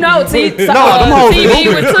Now hooping. you know, them hoes be TV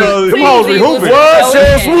hooping. with two. Them hoes be TV hooping. with What? two-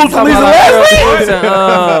 Shan Swoops and Lisa Leslie?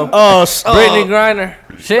 Brittany Griner.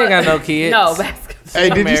 She ain't got no kids. No, basketball. Hey,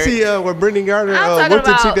 did you married. see when Brittany Gardner I'm talking whooped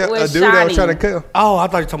the chick about a with dude that was Shani. trying to kill? Oh, I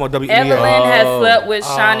thought you were talking about WNBA. Evelyn has slept with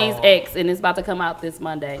Shawnee's ex, and it's about to come out this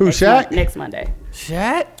Monday. Who, next Shaq? Next Monday.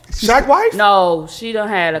 Shaq? Shaq wife? No, she done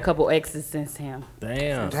had a couple exes since him.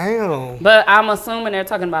 Damn. Damn. But I'm assuming they're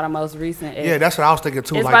talking about her most recent ex. Yeah, that's what I was thinking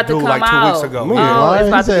too. It's Like, about to dude, come like 2 weeks out. ago. Oh, Why it's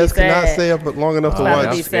about his to be ass cannot sad. stay up long enough to about to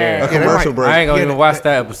watch be a sad. commercial break? I ain't gonna even watch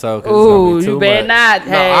that episode. 'Cause it's Ooh, gonna be you too better much. not.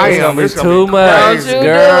 Hey, I It's am. gonna be It's gonna too be much, Don't you do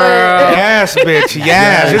girl. Yes, bitch.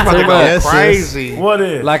 Yes. It's about to Too go much. Yes, sis. crazy. What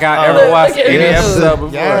is? Like I ever watched Look at any this. episode before.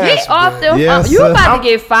 Yes. get off them. Yes, you sir. about to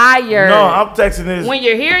get fired. No, I'm texting this. When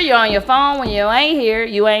you're here, you're on your phone. When you ain't here,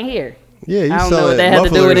 you ain't here. Yeah, you I don't sell know what it. that had to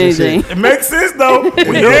do with mufflers and anything. shit. It makes sense though.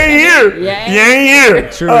 When you ain't here, Yeah. you ain't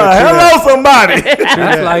here. True, Hello, somebody.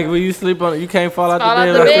 That's like when you sleep on it, you can't fall out Fall the out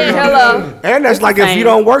bed. the like bed. that. Hello. And that's like if same. you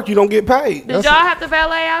don't work, you don't get paid. Did y'all have to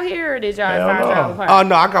valet out here, or did y'all Hell find no. y'all apart? Oh,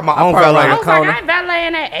 no, I got my own probably valet. I like was like, corner. I ain't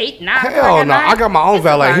valeting at 8, 9 o'clock Hell at no, night. I got my own It's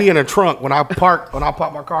valet. fine. He in the trunk. When I park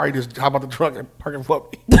my car, he just hop out the trunk and park and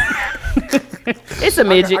fuck me. It's a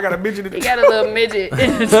midget. I got a midget in He the got a little midget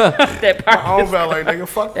that my part. own valet, nigga.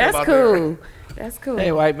 Fuck me That's about that. cool. That's cool.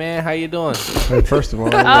 Hey, white man, how you doing? Hey, first of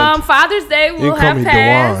all, I'm Father's Day You will can call have me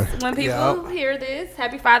passed Dewan. when people hear this.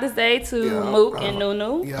 Happy Father's Day to Mook and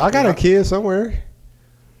Nunu. I got a kid somewhere.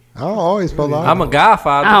 I don't always pull out. I'm a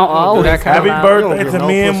godfather. I don't You do always that kind Happy Wow. birthday You to don't give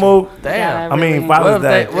me no and pussy. Mook. Damn. I mean, What Father's if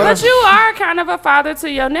Day. they- what But you are kind of a father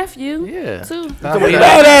to your nephew. Yeah. Too.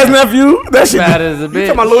 Badass nephew. That shit. Bad as a bitch.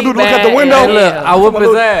 Tell my little dude to look out the Bad. window. Hey, look, I whoop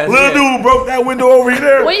his ass. Little dude broke that window over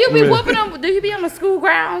there. When you be whooping them, do you be on the school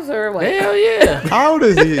grounds or what? Hell yeah. How old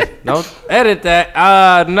is he? Don't edit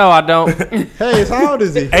that. No, I don't. Hey, how old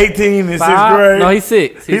is he? 18 in 6th Five? grade. No, he's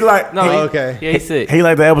 6. He like- no. he- okay. Yeah, he's 6. He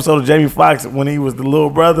like the episode of Jamie Foxx when he was the little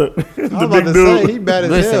brother, I the was about big to dude. say, he bad as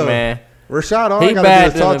Listen, hell. man. Rashad, all He I gotta bad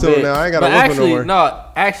do is talk to him now. I ain't gotta But whoop him actually, no more. no,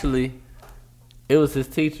 actually, it was his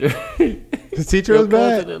teacher. His teacher was Your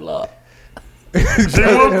bad. cousin-in-law. She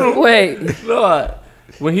whooped him. Wait. Lord,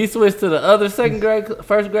 when he switched to the other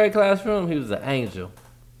first grade classroom, he was an angel.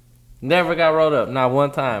 Never got rolled up, not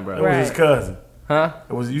one time, bro. It was his Right. cousin. Huh?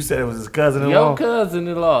 It was, you said it was his cousin-in-law. Your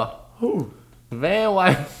cousin-in-law, Who? Van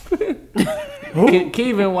Wife,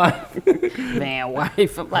 Kevin Wife. Man,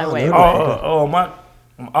 wife. I'm like, wait.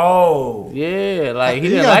 Yeah, like he He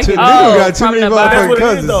didn't got like too, it. nigga got too from many the That's motherfucking what it is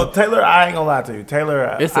cousins. though. Taylor, I ain't gonna lie to you.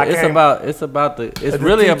 Taylor, It's I it's came- about the The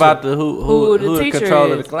really teacher. about the who Who the the teacher control of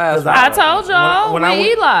the is. class. I told y'all When with I went-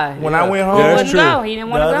 Eli. When I went home, Yeah, He that's wouldn't true. go. He didn't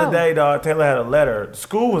the want to other go. day, dog, Taylor had a letter.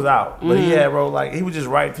 School was out, but he had wrote like he would just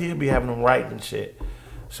write. He'd be having them write and shit.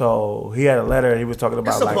 So he had a letter. He was talking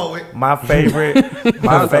about It's a like poet. my favorite,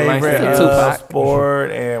 my Sounds like favorite Tupac.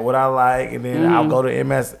 sport and what I like, and then I'll go to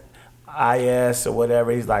MSIS or whatever.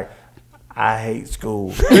 He's like, I hate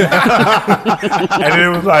school, and then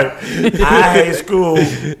it was like, I hate school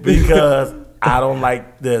because I don't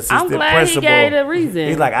like the assistant I'm glad principal. he gave a reason.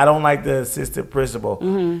 He's like, I don't like the assistant principal.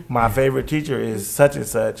 My favorite teacher is such and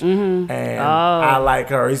such, and I like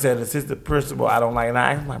her. He said, assistant principal, I don't like. And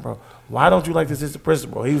I'm like, bro, why don't you like the assistant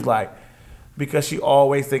principal? He was like, because she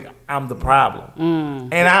always think I'm the problem.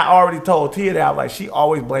 And I already told Tia that I was like, she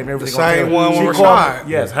always blame everything The on same Taylor. one She with called Rashad.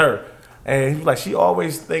 me- Yes, her. And he was like, she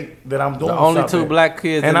always think that I'm doing The only something. two black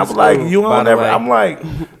kids And in I the was like, school, you by don't the ever. way. I'm like,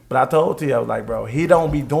 but I told Tia, I was like, bro, he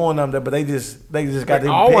don't be doing them, but they just got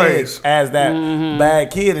them Always. pegged as that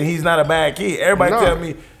bad kid, and he's not a bad kid. Everybody No. tell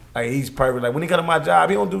me like he's perfect. Like when he come to my job,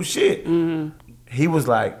 he don't do shit. He was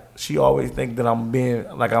like, she always think that I'm being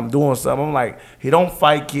like I'm doing something. I'm like, he don't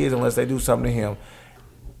fight kids unless they do something to him.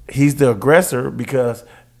 He's the aggressor because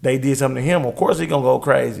they did something to him. Of course he gonna go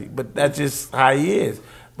crazy, but that's just how he is.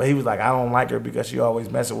 But he was like, I don't like her because she always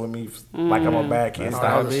messing with me like I'm a bad kid.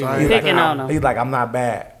 I was the same. He's Picking like, on him. He's like, I'm not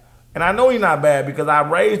bad. And I know he's not bad because I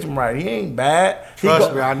raised him right. He ain't bad.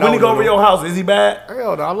 Trust me, I know, When he go over Lulu. your house, is he bad?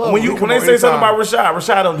 Hell no, I love when him. you He when come they over say something anytime. about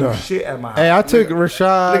Rashad don't do shit at my house. Hey, I took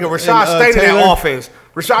Rashad. Nigga, Rashad stayed in Taylor. that office.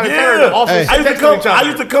 Rashad and Taylor in the Yeah, office. I used to next come. each other. I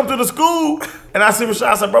used to come to the school, and I see Rashad.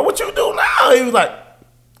 I said, "Bro, what you do now?" He was like,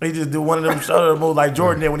 he just do one of them shoulder moves like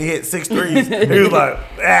Jordan did when he hit 6 threes. He was like,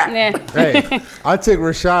 ah. Yeah. Hey, I took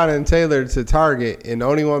Rashad and Taylor to Target, and the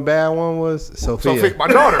only one bad one was Sophia. Sophia, my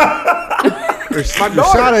daughter.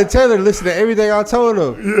 Rashad and Taylor listened to everything I told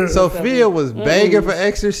them. Sophia was begging for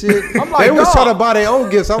extra shit. I'm like, they was dog. trying to buy their own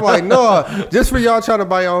gifts. I'm like, no, just for y'all trying to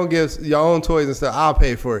buy your own gifts, your own toys and stuff, I'll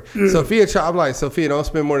pay for it. Sophia, I'm like, Sophia, don't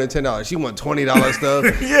spend more than $10. She want $20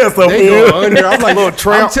 stuff. Yeah, They go Sophia. under. I'm like, Little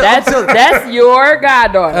tramp. That's your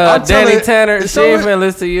goddaughter. I'm Danny telling- Tanner, she so ain't what- finna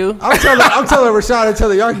listen to you. I'm telling Rashad and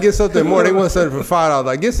Taylor, y'all can get something more. They want something for $5.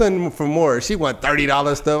 Like, get something for more. She want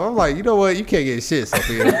 $30 stuff. I'm like, you know what? You can't get shit,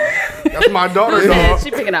 Sophia. That's my daughter, Man, dog.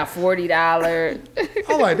 she picking out $40.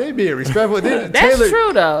 I'm like, they being respectful. That's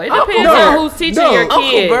true though. It depends on who's teaching your Uncle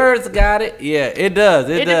kid. Bird's got it. Yeah, it does.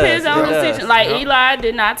 It does. Depends on It who's does. teaching. Like Eli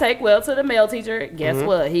did not take well to the male teacher. Guess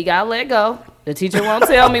what? He got let go. The teacher won't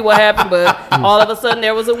tell me what happened, but all of a sudden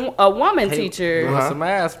there was a woman teacher. With some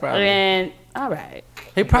ass, probably. And all right,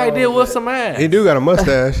 He probably did with some ass. He do got a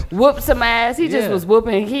mustache. whooped some ass. He just Yeah. was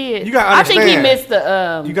whooping kids. You gotta I think he understand. missed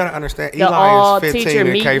the You gotta understand. the Eli all is 15 teacher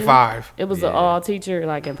in meeting. K5. It was an all teacher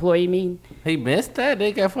like employee meeting. He missed that.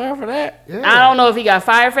 They got fired for that. I don't know if he got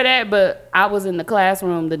fired for that, but I was in the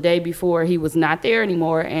classroom the day before he was not there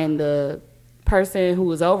anymore, and the person who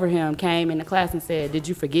was over him came in the class and said, "Did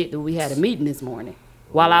you forget that we had a meeting this morning?"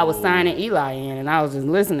 While I was signing Eli in, and I was just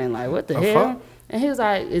listening, like, "What the hell?" fuck? And he was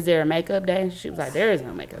like, "Is there a makeup day?" She was like, "There is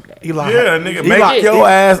no makeup day." Eli. Yeah, nigga, Eli- make your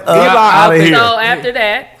ass Eli out of here. So after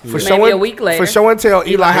that, For maybe a week later, For show and tell,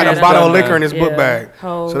 Eli had had a bottle of done liquor that. in his book Yeah. bag.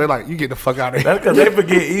 Oh. So they're like, you get the fuck out of here. That's because they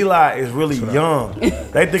forget Eli is really young.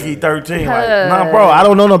 They think he 13. Like, nah, bro, I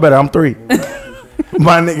don't know no better. I'm 3.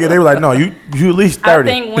 My nigga, they were like, no, you at least 30.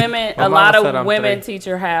 I think women, My a mama lot said of I'm women 3.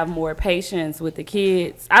 teachers have more patience with the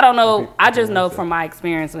kids. I don't know. I just know from my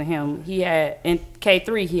experience with him. He had in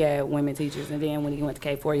K3 he had women teachers, and then when he went to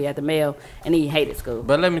K4 he had the male, and he hated school.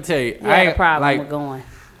 But let me tell you, He I had a ain't problem like with going.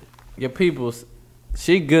 your people's.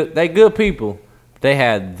 She good. They good people. They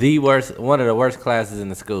had one of the worst classes in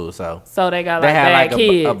the school. So So they got they like had bad like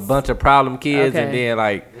kids. a bunch of problem kids, and Okay. then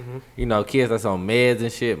like kids that's on meds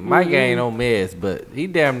and shit. Mike ain't on meds, but he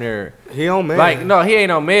damn near. He on man. Like no, he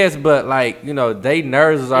ain't on meds, but like they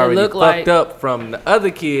nerves was already look fucked like- up from the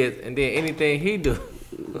other kids, and then anything he do,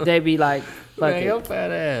 They be like, fuck man, your it.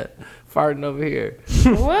 fat ass farting over here.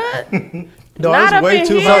 What? No, Not it's up way in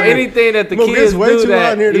too here. So hot. anything that the Look, kids it's way do too hot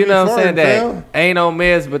that in here to you be know what I'm saying farting, that fam. ain't on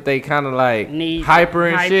meds, but they kind of like Need hyper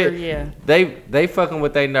and shit. yeah. They fucking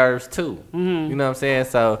with their nerves too. You know what I'm saying?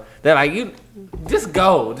 So they're like, you just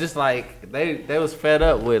go, just like they was fed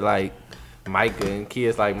up with like Micah and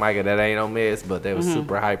kids like Micah that ain't on meds, but they was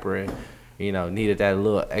super hyper and needed that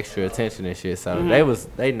little extra attention and shit. So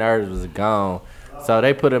they nerves was gone. So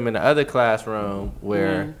they put him in the other classroom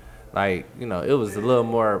where like it was a little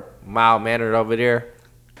more mild mannered over there,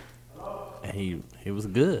 and he was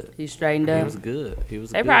good. He straightened He up. was good. He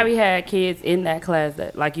was. They good. probably had kids in that class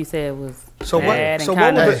that, like you said, was So bad what?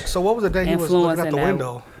 and So what was the day he was looking out influencing the that.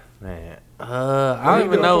 window? Man, I don't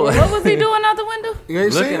even know. What was he doing out the window? You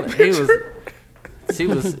ain't seen Looking, it? he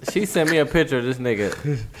was. She sent me a picture of this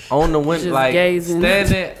nigga on the window, Just like gazing.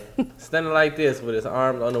 standing like this with his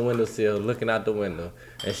arms on the windowsill, looking out the window,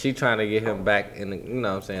 and she trying to get him back in the. You know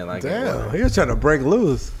what I'm saying? Like, Damn, he was trying to break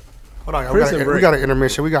loose. Hold on, Prison we break. got an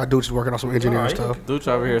intermission. We got Deuce working on some engineering stuff. Dooch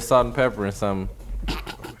over here, salt and pepper and something.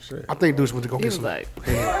 I think Deuce went to go He get was some. like,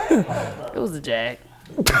 it was a jack.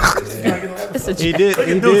 It's a He jack. did.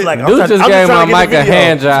 He Dude's did. like, I'm Dooch trying- just I'm gave my trying to get mic the a video.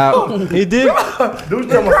 hand job. He did.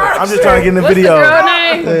 Dude's talking about, I'm just trying to get in the What's the video. girl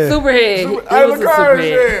name? Superhead. He was a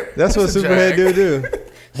superhead. That's what Superhead do.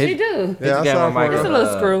 She do. Yeah, I gave saw my him mic It's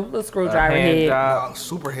a for little screwdriver hand head. job.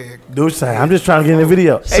 Superhead. Dude's saying, I'm just trying to get in the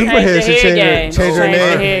video. Superhead should change her Change the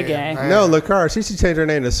name. head game. No, LaCar, she should change her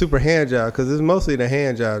name to Super Hand Job because it's mostly the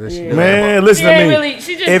hand job that she does. Man, She listen to ain't me. really.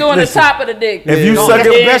 She just If- doing listen, the top of the dick. If you No, suck That's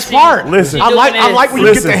the it, best part. Listen. I like when you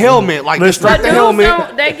get Listen. the helmet. Like Listen. strap But the dudes helmet.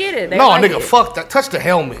 don't. They get it. They No, like nigga, it. fuck that. Touch the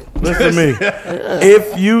helmet. listen to me.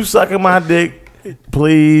 If you sucking my dick,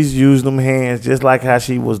 please use them hands just like how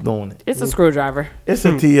she was doing it. It's a screwdriver. It's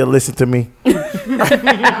a Tia, listen to me.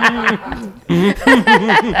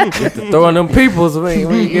 Throwing them peoples when you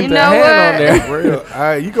get You the know hand what? on there. Real. All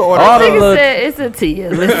right, you can order. All the Nigga look- said it's a Tia.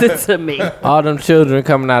 Listen to me. All them children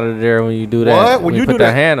coming out of there when you do that. What? When you you put do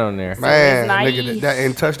that that- hand on there. Man, nice. nigga, that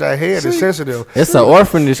and touch that head is sensitive. It's an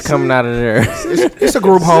orphanage coming out of there. It's a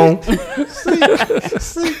group home.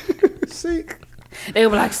 See, They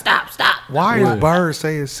were like, stop. Why is Bird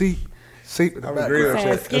saying seat? Seat in the I was back. agreeing with Saying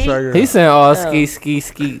you. That's ski? right here. He saying, "Oh, ski, ski,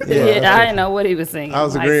 ski." Yeah, I didn't know what he was singing. I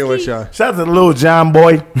was Like, agreeing with ski. y'all. Shout out to the little John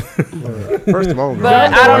boy. First of all, But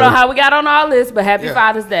I don't know how we got on all this, but happy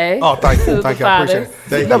Father's Day. Oh, thank you, to thank the you. I appreciate fathers. it.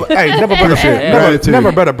 Thank Never, hey, never better, Gratitude.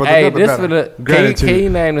 never better, brother. Hey, never this better. for the Gratitude. can you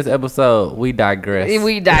name this episode? We digress.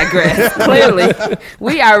 We digress. Clearly,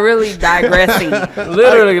 we are really digressing.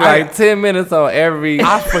 Literally like 10 minutes on every.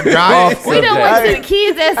 I forgot. We done went to the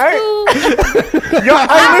kids at school. Yo, hey,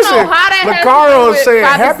 don't listen. know how that has to do Lacaro with said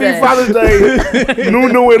Father's Happy Day." Father's Day,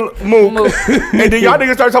 Nunu and Mook. And then y'all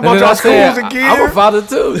niggas start talking about y'all schools and I'm a kids. father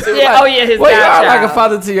too. She was Yeah, like, oh yeah, his Well, you are godchild. like a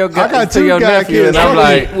father to your I got to two your god nephew, kids. and I'm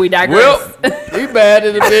like, We digress. well, he bad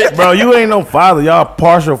in a bit. Bro, you ain't no father. Y'all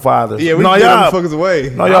partial fathers. Yeah, we no, get them y'all. fuckers away.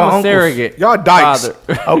 No, I'm y'all a uncles. surrogate. Y'all dykes.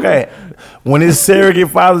 father. Okay. When it's surrogate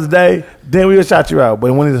Father's Day, then we'll shout you out.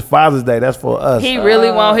 But when it's Father's Day, that's for us. He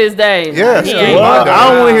really want his day. yeah, He still ain't Well, my day. I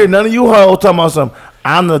don't want to hear none of you hoes talking about something.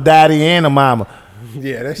 I'm the daddy and the mama.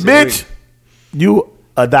 Yeah, that's Bitch, you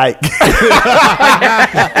a dyke.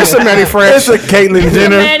 It's a Manny Fresh. It's a Caitlyn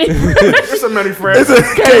Jenner. Manny. It's a Manny Fresh. It's a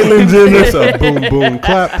Caitlyn Jenner. It's a boom boom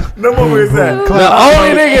clap. No more is that. The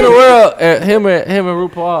only nigga in the world, him and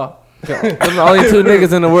RuPaul. Them the only two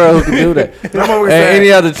niggas in the world who can do that. No more And is that.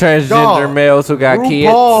 any other transgender Dog, males who got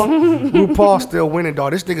kids. RuPaul still winning,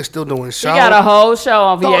 dog. This nigga still doing He shows. got a whole show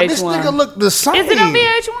on Dog, this nigga VH1. look the same. Is it on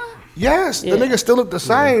VH1? Yes, Yeah. the nigga still look the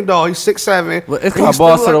same, dog. He's 6'7". But it's He called still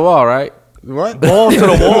Balls to like- the Wall, right? What? Balls to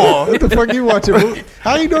the wall. What the fuck you watching, Moo?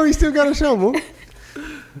 How you know he still got a show, Moo?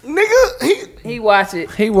 Nigga, He watch it.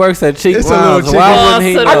 He works at Cheek It's a Browns. little Why chicken. wouldn't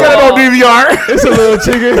he Balls to know? the I got it on wall. DVR. It's a little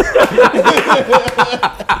chicken.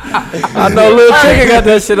 I know Lil Chicken got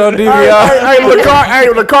that shit on DVR. Hey,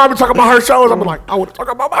 LaCar be talking about her shows. I'm like, I want to talk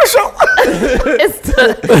about my show. It's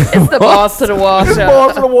the Balls to the Wall show.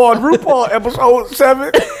 Balls to the wall. RuPaul episode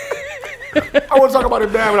 7. I want to talk about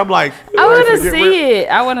it bad, but I'm like, I want to see it.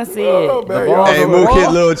 I want to see oh, it. man, Balls y'all- Hey, to the Moo Wall? hit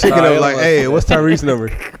little chicken Nah, up he like, don't hey, what's Tyrese's number?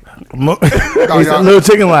 He's a little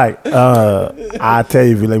chicken like, I'll tell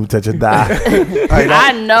you if you let me touch your thigh.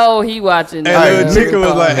 I know he watching. Hey, that. little chicken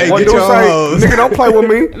was like, hey, What get do your say? hoes. Nigga, don't play with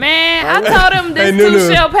me. Man, I told him this Hey, too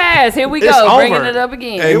Nunu. shall pass. Here we It's go, over. bringing it up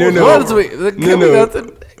again. Hey, Nunu. What is we? Can we No. go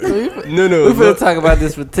to? We No. finna talk about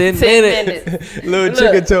this for 10 10 minutes. minutes Little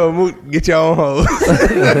chicken told Moo, get your own hoes.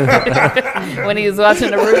 when he was watching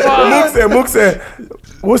the RuPaul. Mook said,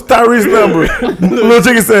 what's Tyrese's number? Little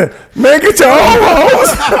chicken said, man, get your own hoes.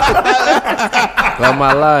 On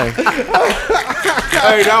my life.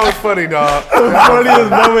 Hey, that was funny, dog. Funniest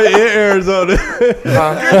moment in Arizona. Get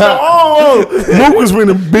your own hoes. Mook was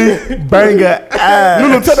winning big banger ass.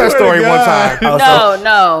 Lulu, tell that story one God. time.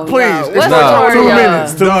 No, Please, no. it's What no. story? 2 y'all?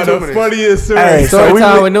 minutes. Dog, the minutes. funniest story. Hey, Story so we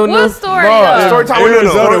time li- with Nunu. What story? Bro, y'all? story time with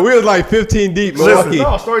Arizona, Nuno. we was like 15 deep, Listen, Milwaukee.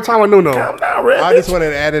 No, story time with Nuno. Calm down, Red. I just wanted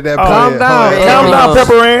to add that. Calm down. Calm Yeah. down,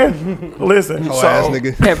 Pepper Ann. Listen, Oh, ass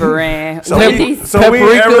nigga. Pepper Ann. So Wendy's.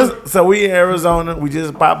 we in Arizona. We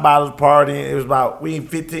just popped bottles partying. It was about we in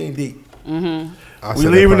 15 deep. I We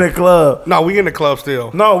said leaving that the club. No, we in the club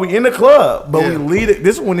still. No, we in the club, but Yeah. we leave it.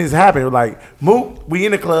 This is when this happened. Like Mook, we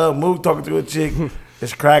in the club. Mook talking to a chick.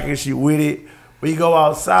 It's cracking. She with it. We go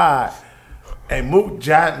outside, and Mook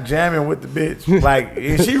jamming with the bitch. Like,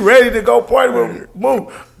 and she ready to go party with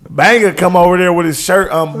Mook. Banger come over there with his shirt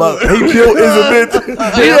unbuttoned. He built as a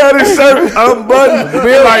bitch. He had his shirt unbuttoned,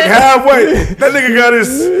 like halfway. That nigga got his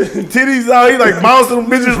titties out. He like bouncing them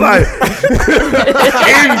bitches like,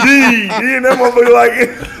 indeed. He and that motherfucker like,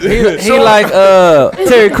 He like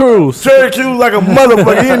Terry Crews. Cherokee like a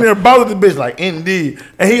motherfucker. He in there bouncing the bitch like, indeed.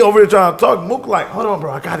 And he over there trying to talk. Mook like, hold on,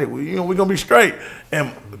 bro, I got it. We gonna be straight.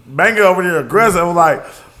 And Banger over there aggressive, like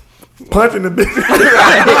punching the bitch.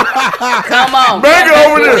 Come on. Banger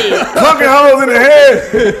over there, clunking hoes in the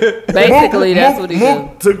head. Basically, that's what he do.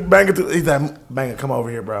 Mook took Banger to. He's like, Banger, come over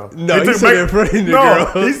here, bro. No, he took said in front of the No,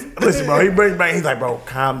 girl. listen, bro. He brings Banger. He's like, bro,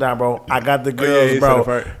 calm down, bro. I got the yeah, girls, he said bro. it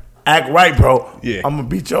first. Act right, bro. Yeah. I'm gonna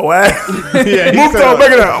beat your ass. Yeah, he Mook said told it.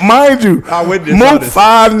 Banger that. Mind you, I witnessed all Mook this.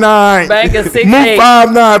 5'9". Banger 6'8". Mook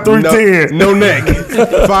 5'9", 310. No neck.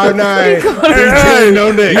 5'9", 310, Hey,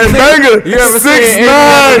 no neck. And Banger, You ever seen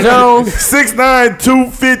Indiana Jones? 6'9",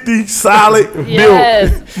 250, solid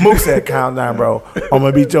Yes. build. Mook said, calm down, bro. I'm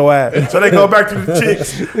gonna beat your ass. So they go back to the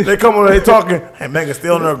chicks. They come over, they talking, and Banger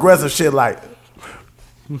still on the aggressive shit like,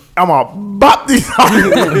 I'm gonna bop these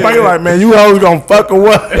hoes. Banger like, man, you hoes gonna fuck or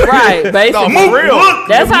what? Right, basically. Mook, look,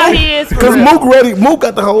 That's how he is for Cause real. Mook ready. Mook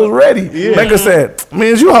got the hoes ready. Banger said,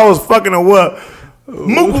 man, you hoes fucking or what?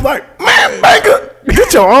 Mook was like, man, Banger,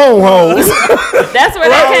 get your own hoes. That's where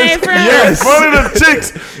that came from. Yes. One of the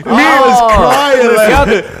chicks. Me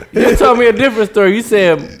Y'all- You told me a different story. You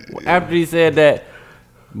said after he said that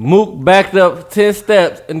Mook backed up 10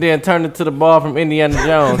 steps and then turned into the ball from Indiana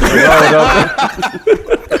Jones. And rolled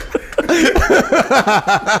over.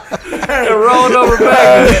 And rolled over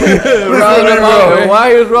back. Rolled him over. While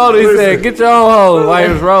he was rolling, he said, "Get your own hole." While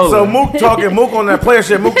he was rolling. So Mook on that player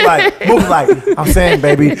shit. Mook like, I'm saying,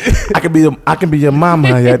 baby, I can be your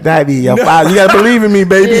mama, your daddy, your father. You gotta believe in me,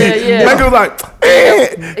 baby. Yeah, yeah. Banger was like,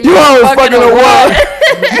 man, you always fucking a what?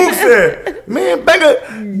 Mook said, "Man,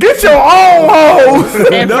 Becca, get your own hoes."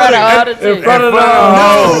 In front of all the chicks. In front of the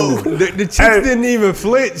No, the chicks didn't even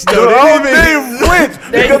flinch. The Though. whole They didn't even thing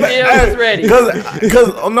flinched. They still was ready.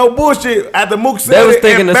 Because no bullshit. After Mook said They was it,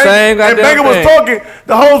 thinking and the same and goddamn Becca was thing. talking.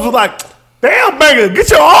 The hoes was like, "Damn, Becca, get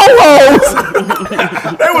your own hoes."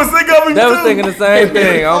 They was thinking of him They too. was thinking the same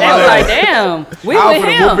thing. Oh They my was like, God. damn, we I with was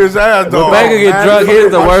gonna whoop him. his ass, When dog. Becca get Man, drunk, this he's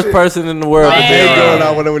is the my worst shit. person in the world. to Man. be They around.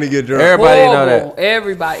 going out when he get drunk. Everybody know Horrible. that.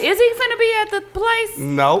 Everybody. Is he finna be at the place?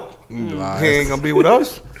 Nope. He ain't gonna be with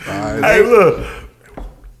us. Hey, look.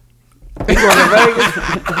 He going to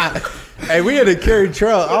Vegas. Hey, we had to carry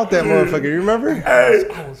Trail out that motherfucker. You remember? Hey.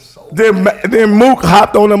 Then Mook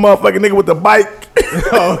hopped on the motherfucking nigga with the bike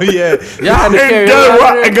Oh yeah. Y'all had to carry and him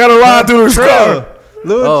out there? got a ride through the store.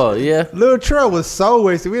 Oh, yeah. Little Trail was so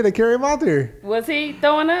wasted. We had to carry him out there. Was he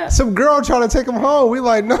throwing up? Some girl trying to take him home. We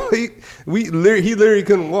like, no, he literally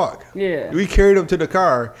couldn't walk. Yeah. We carried him to the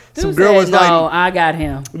car. Some Dude girl said, was no, like, I got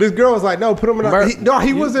him. this girl was like, no, put him in. Bro,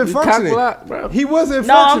 He wasn't you functioning. cock-block, bro. He wasn't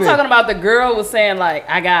No, I'm functioning. talking about the girl was saying like,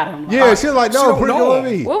 I got him. Yeah, she was like, no, don't put him know. on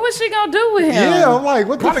me. What was she gonna do with him? Yeah, I'm like,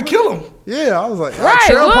 what the Trying to kill him. Yeah, I was like, Right,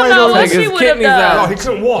 Cheryl we'll probably know don't what Take she his would have kidneys No, out. he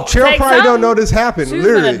couldn't walk. Cheryl Take probably don't something. know this happened. She was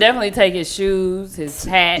Literally. gonna definitely take his shoes, his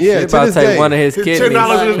hat. Yeah, He to about this to take day. one of his His kidneys.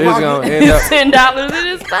 $10 in his He was pocket. going to end up. $10 in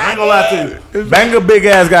his I pocket. ain't gonna lie to you. Banga big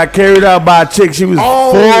ass got carried out by a chick. She was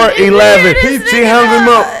 4'11". He She hung him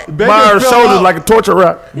up Becca by her fell shoulders out. like a torture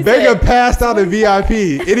rack. Vega passed out in VIP,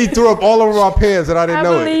 and he threw up all over my pants, and I didn't I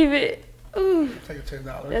know it. believe it. Ooh, Take a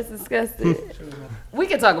 $10. that's disgusting. We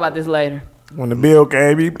can talk about this later. When the bill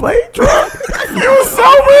came, he played drunk. He was so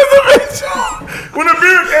miserable. When the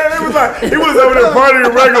bill came, he was over there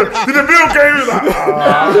partying regular. Then the bill came, he was like,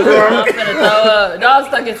 I'm finna throw up. Dog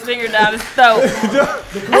stuck his finger down his throat.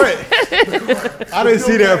 What? I didn't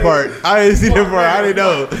see that part. I didn't see that part. I didn't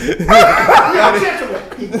know.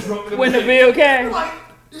 When the bill came.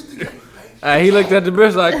 He looked at the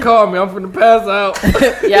bitch like, call me, I'm finna pass out.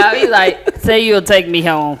 Yeah, he like, say you'll take me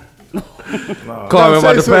home. Call me, I'm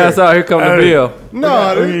about to say pass swear. out. Here come the Hey. bill.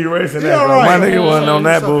 No, we ain't erasing Yeah, that, bro. right. My nigga wasn't on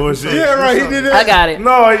that bullshit. yeah, right. He did I that. got it.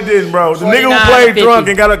 No, he didn't, bro. The nigga 49 who played 50. drunk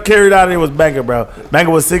and got carried out of there was Banga, bro.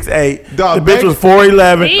 Banga was 6'8". Dog, The bitch Banga- was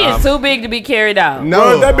 4'11". He is too big to be carried out. No,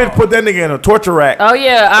 Bro, that bitch put that nigga in a torture rack. Oh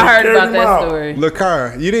yeah, I heard carried about him that out. story.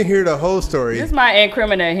 Lakar, you didn't hear the whole story. This might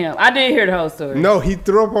incriminate him. I did hear the whole story. No, he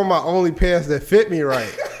threw up on my only pants that fit me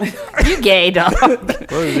right. You gay dog. What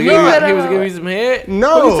was he, You giving, better- he was giving you some head? No.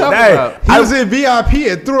 What are you talking Hey, about? He was in VIP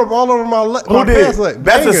and threw up all over my Who my did? pants. Like,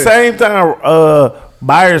 That's the Banger. same time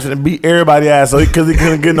Byers and beat everybody ass because he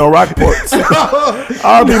couldn't get no Rockports.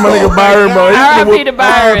 R.I.P. my nigga Byron, bro. He finna R.I.P. whoop- to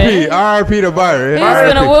Byron. R.I.P. to Byron. He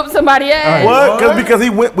was gonna whoop somebody ass. What? Because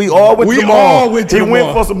we all went We to the mall. all went to he the went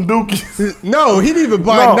mall. for some dookies. No, he didn't even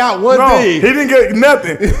buy not one thing. He didn't get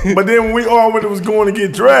nothing. But then when we all went, was going to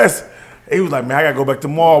get dressed, he was like, man, I gotta go back to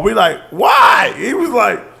the mall. We like, why? He was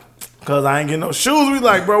like, cause I ain't getting no shoes. We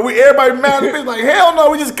like, bro, everybody mad at me. Like, hell no,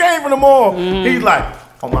 we just came from the mall. He's like,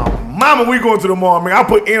 oh my mama, we going to the mall, man. I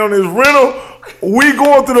put in on this rental. We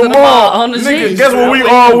going to the mall. on the Nigga, Jeep. guess where we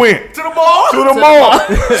all went? To the mall. To the mall.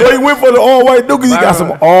 So he went for the all white dookies. He got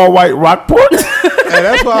some all white Rockports. And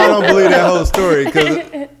that's why I don't believe that whole story.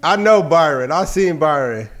 Because I know Byron. I seen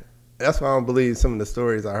Byron. That's why I don't believe some of the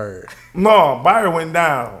stories I heard. No, Byron went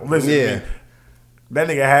down. Listen, Yeah. man, that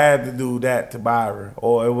nigga had to do that to Byron,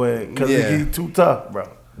 or it went because Yeah. he too tough, bro.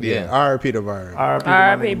 Yeah. R.I.P. to Byron. R.I.P. my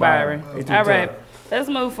R.I.P. nigga Byron. He too All right. tough. Let's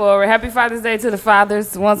move forward. Happy Father's Day to the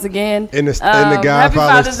fathers once again. And the Happy Godfathers.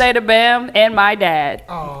 Father's Day to Bam and my dad.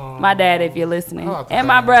 My dad, if you're listening. And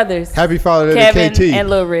my brothers. Happy Father's Day Kevin to KT. and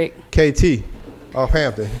Lil Rick. KT. Off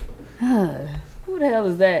Hampton. Who the hell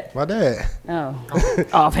is that? My dad. Oh,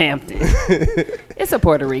 off Hampton. It's a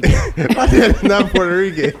Puerto Rican. My dad is not Puerto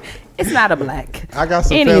Rican. It's not a black. I got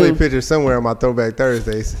some Anywho. family pictures somewhere on my Throwback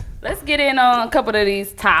Thursdays. Let's get in on a couple of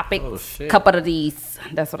these topics. Oh, shit. Couple of these.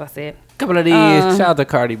 That's what I said. Couple of these. Shout out to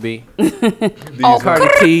Cardi B. Oh, Cardi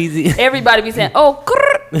Keezy. everybody be saying, "Oh,"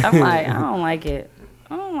 I'm like, I don't like it.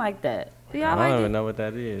 I don't like that. Do y'all I like don't it? even know what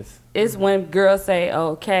that is. It's when girls say,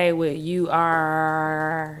 "Okay," with you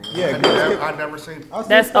are. Yeah, I never seen.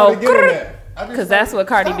 That's because that's what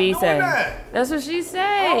Cardi B say. that. That's what she say.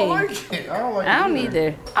 I don't like it. I don't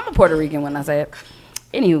either. I'm a Puerto Rican when I say it.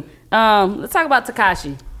 Anywho, let's talk about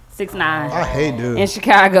Tekashi 6ix9ine I hate dude. in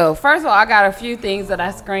Chicago. First of all, I got a few things that I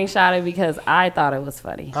screenshotted because I thought it was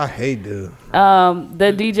funny. I hate dude.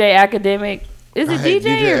 The DJ Academic. Is I it hate DJ,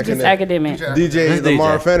 DJ or just Academic? DJ That's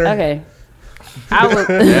Lamar DJ. Fenner. Okay. I was.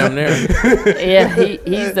 Damn near. Yeah,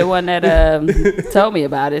 he's the one that told me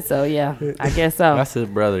about it. So yeah, I guess so. That's his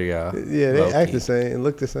brother, y'all. Yeah, they Low-key. act the same,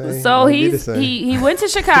 look the same. So they be the same. he went to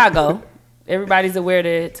Chicago. Everybody's aware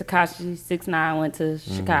that Tekashi 6ix9ine went to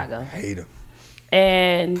Chicago. hate him.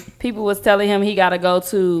 And people was telling him he got to go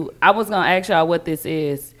to. I was gonna ask y'all what this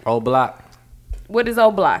is. Old Block. What is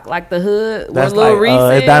old block? Like the hood? That's where Lil Reese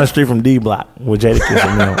it's is? down the street from D Block with Jadakiss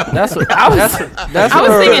and them. That's what I was- that's I was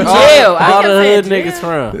where thinking jail. I All kept the saying hood jail.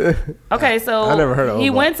 niggas from. Okay, so I never heard of he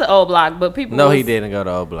Old Block. went to old block, but people. No, was, he didn't go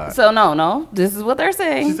to Old Block. So no. This is what they're She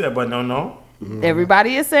saying. said, but no.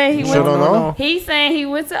 Everybody is saying he Sure went. don't know. He's saying he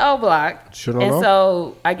went to old block. Sure don't and know.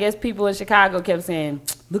 so I guess people in Chicago kept saying,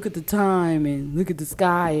 "Look at the time and look at the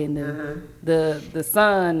sky and the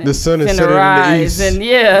sun. And The sun is finna setting in the rise east. and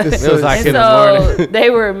yeah." The It was like And in the so morning.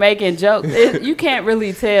 they were making jokes. You can't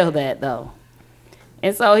really tell that though.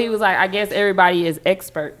 And so he was like, I guess everybody is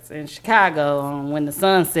experts in Chicago on when the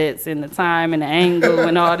sun sets and the time and the angle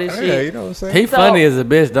and all this Yeah, shit. you know what I'm saying? He So- funny as a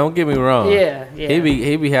bitch. Don't get me wrong. Yeah. He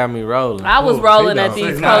be having me rolling. I was Oh, rolling he at don't. these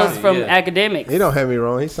He's posts not. from Yeah. academics. He don't have me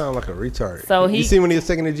wrong. He sound like a retard. So you he- see when he was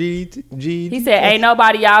taking the GED? He said, "Ain't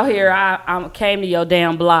nobody out here. I came to your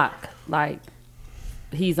damn block. Like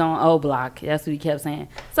he's on O Block." That's what he kept saying.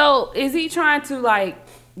 So is he trying to like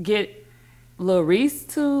get Lil Reese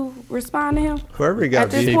to respond to him? Whoever he got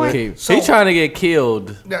At this beef point- with. So- he trying to get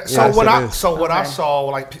killed. Yeah, so Yes, what it I is. so what I Okay. saw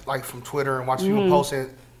like from Twitter and watching people posting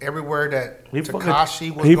everywhere that He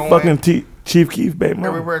Tekashi was he going. fucking Chief Keef, baby mama.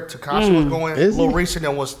 Everywhere Tekashi was going, Is he? Lil Reese and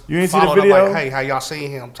them was You ain't see the following him video? like, hey, how y'all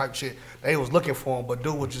seen him type shit. They was looking for him, but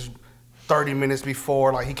dude was just 30 minutes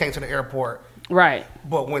before, like he came to the airport. Right.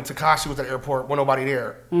 But when Tekashi was at the airport, wasn't nobody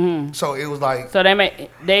there. So it was like, So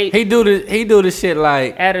He do the shit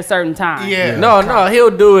like at a certain time. yeah. no,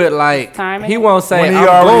 he'll do it like Timing? he won't say When he I'm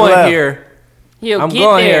already going left. here. He'll I'm get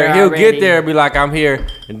going there. here. He'll already. get there and be like I'm here,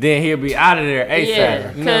 and then he'll be out of there ASAP.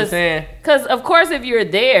 Yeah, you know what I'm saying? Because of course, if you're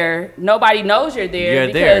there, nobody knows you're there You're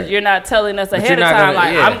because there. you're not telling us ahead you're of not time. gonna-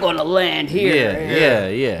 Like yeah. I'm gonna land here.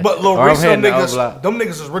 Yeah. But Lil Or I'm Reese, them heading to O Block. niggas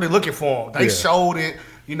was really looking for him. They Yeah. showed it.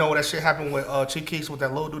 You know that shit happened with Chief Keef with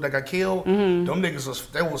that little dude that got killed. Them niggas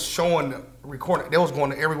was showing the recording. They was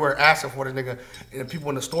going everywhere asking for this nigga. And the people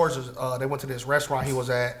in the stores, they went to this restaurant he was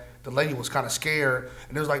at. The lady was kind of scared,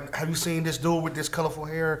 and they was like, "Have you seen this dude with this colorful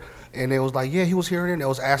hair?" And they was like, "Yeah, he was here." And they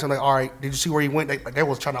was asking like, "All right, did you see where he went?" They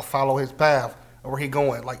was trying to follow his path or where he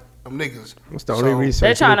going. Like them niggas. That's the only So- They're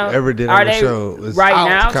research trying we to. ever did are on the they show. Was right out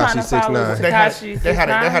now Tekashi trying to follow 6ix9ine. They had, Tekashi they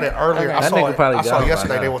had it earlier. Okay. I That saw nigga it. probably I saw gone it by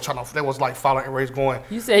yesterday. now. They was they was like following where he's going.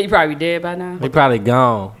 You said he probably dead by now. He probably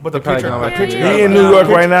gone. But the He probably picture- gone the like picture- that. He in New York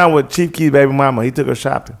right now with Chief Keef, baby mama. He took her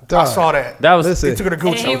shopping. I saw that. That was Listen. He took her to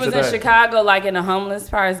And Gucci. he was in Chicago, like in a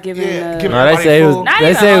homeless park, giving. Yeah, uh, giving- No, they say it was. Not They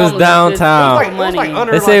even say it was homeless, just downtown. like- money.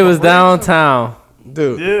 under They say it like was a bridge. downtown.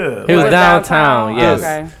 Dude. Yeah. He was was downtown. Yes.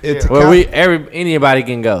 Okay. It's Where anybody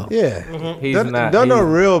can go. Yeah. He's Don't not. know he's-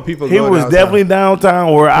 real people He going was outside. definitely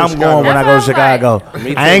downtown where I'm Chicago. going when I go to That's what I Chicago. was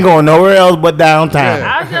Me I too. ain't going nowhere else but downtown.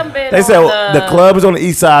 Yeah. I've done been They on said the club is on the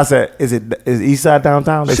east side. I said, is east side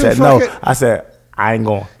downtown? They Shoot, said no. fuck it. I said, I ain't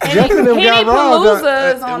going. Jeff and them got robbed Palooza's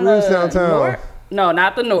at on Roots the downtown. north. No,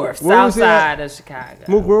 not the north. Where South was he at? side of Chicago.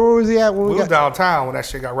 Mook, where was he at when We we was got? downtown when that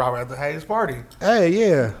shit got robbed at the Hayes party. Hey,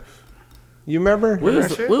 yeah. You remember? We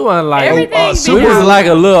was shit? we wasn't like Everything we be was down- like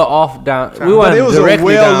a little off down. We But wasn't it was a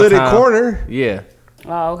directly well-lit downtown. corner. Yeah,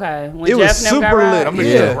 Oh, okay. When It was Jeff and them got super robbed? lit. Them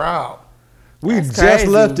niggas Yeah. got robbed. We That's just crazy.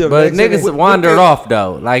 left them. but next niggas day. wandered off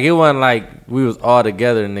though. Like it wasn't like we was all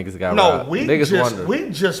together and niggas got No, robbed. we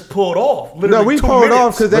Niggas just pulled off. No, Literally we 2 pulled minutes.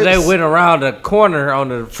 off because But they went around the corner on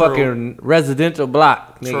the True. fucking residential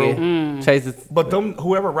block, nigga. Mm. Chases. But them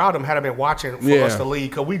whoever robbed them had to been watching for Yeah. us to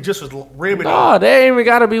leave because we just was ribbing No, them. they ain't even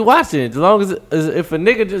gotta be watching. As long as if a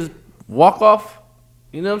nigga just walk off,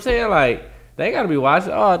 you know what I'm saying? Like they ain't gotta be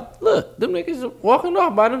watching. Oh, look, them niggas are walking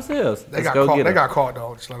off by themselves. They Let's got go caught. get They 'em. got caught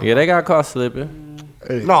though. Just let them Yeah, know. they got caught slipping.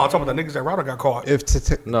 No, I'm talking about the niggas that robbed them got caught.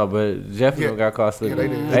 if No, but Jeff and them got caught slipping. they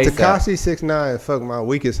did. If ASAP. Tekashi 6ix9ine fuck my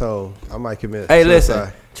weakest hole, I might commit. Hey, listen,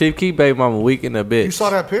 suicide. Chief Keef baby mama weak in the bitch. You saw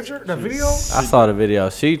that picture, that video? I saw the video.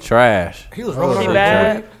 She trash. He was rolling She on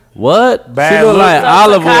bad? the What? Bad she look look. like So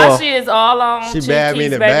olive oil. Tekashi is all on She Chief bad Keef's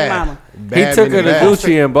meaning baby bad. mama. He Bad took her meaning to bad.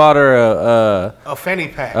 Gucci and bought her a fanny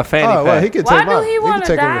pack. a fanny Oh, pack. well, he could Why take do my. he could wanna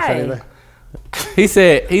take her to die? fanny pack. He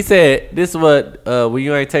said this is what when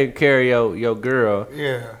you ain't taking care of your girl,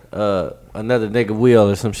 Yeah. another nigga will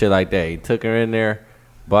or some shit like that. He took her in there,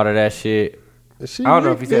 bought her that shit. She I don't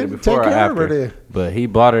know if he said it good. before or Take care of her after, then. but he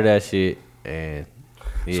bought her that shit and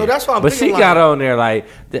Yeah. So that's why I'm But thinking, she got on there like,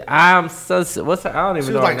 I'm so. What's her, I don't even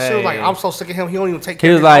She know was her like, she was like, name. I'm so sick of him. He don't even take He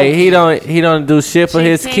care was of like, his own kids. he don't do shit for Cheap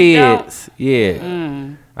his Keef, kids. Yeah.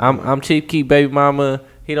 Mm. I'm Cheap Keef baby mama.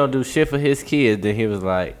 He don't do shit for his kids. Then he was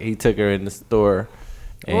like, he took her in the store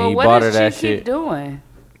and Well, he what bought her does that she keep shit. doing?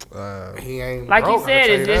 He ain't Like broke, you I said, can it's tell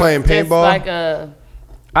you just, that. Playing just paintball? like a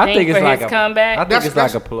I thing think it's for like his a comeback. I think That's- it's like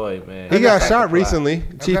a that's- ploy, man. He got That's shot like a recently.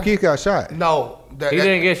 Chief Keef got shot. No, He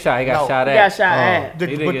didn't get shot. He got No. shot He at. got shot at. Did,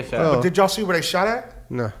 He didn't but, get shot. but did y'all see where they shot at?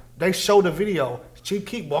 No. They showed the video. Chief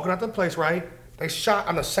Keef walking out the place, right? They shot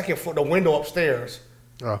on the second floor, the window upstairs.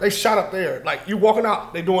 Oh. They shot up there. Like, you walking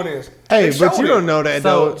out, they doing this. Hey, They but showed you it. don't know that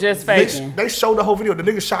So, though. Just They, faking. they showed the whole video. The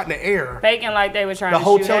nigga shot in the air. Faking like they were trying The to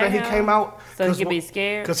hotel shoot that at he him, came out. so he could be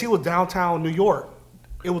scared. Because he was downtown New York.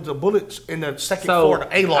 It was the bullets in the second So floor,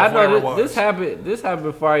 the A-Loft, I whatever it know was. this happened. This happened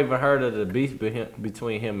before I even heard of the beef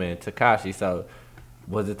between him and Tekashi. So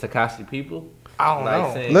was it Tekashi people? I don't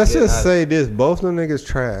know. saying Let's that just I- say this: both them niggas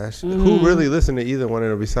trash. Who really listened to either one of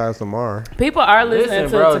them besides Lamar? People are listening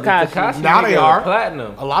Listen, bro. to the Tekashi. Tekashi Now they nigga are.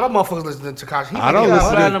 platinum. A lot of motherfuckers listen to Tekashi. I don't He got listen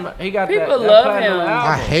to- platinum. He got People that love platinum him. I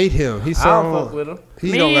album. hate him. He I don't sound. fuck with him.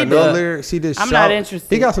 He Me don't got no either. lyrics. He just I'm shout. not interested.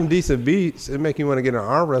 He got some decent beats. It make you want to get an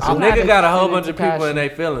arm wrestle. I'm not Nigga got a whole interested bunch in of people Tekashi. in their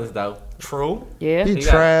feelings though. True. Yeah, He He got-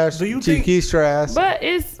 trash. Do you Chief think- Keef's trash. but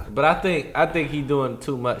it's But I think he doing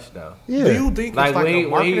too much though. Yeah. Do you think Like it's like when a he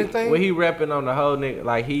marketing thing? when he repping on the whole nigga,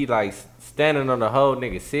 like he like standing on the whole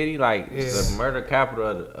nigga city, like Yeah. the murder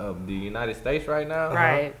capital of the United States right now.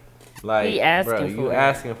 right. Like He asking bro, for you it.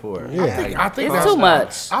 asking for it. Yeah. I think It's that's too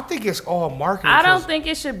much. I think it's all marketing. I don't 'cause- think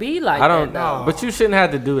it should be like I don't that. know, No. but you shouldn't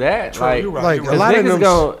have to do that. True, like, you right. like, you a right. lot of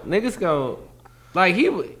niggas gon' like he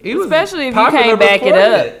was Especially if you popular can't back it before up.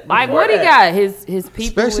 that. Like Before what he that. got, his people.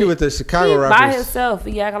 Especially with the Chicago he by rappers. himself.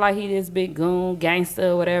 He acting like he this big goon,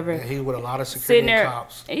 gangster, whatever. And he with a lot of security Sitting there,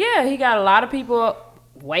 cops. yeah, he got a lot of people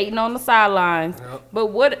waiting on the sidelines. Yep. But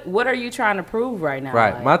what are you trying to prove right now?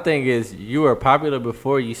 Right. Like, My thing is, you were popular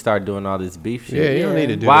before you start doing all this beef shit. Yeah, you don't Yeah. need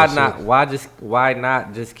to do Why that not? shit. Why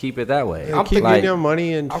not just keep it that way? Yeah, keep like, getting your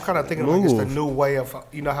money and I'm kind of thinking move. like it's the new way of,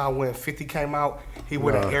 you know how when 50 came out, he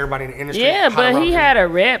went at everybody in the industry. yeah, how but to he rock had a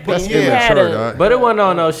rep. That's and he immature, had a. dog. but it wasn't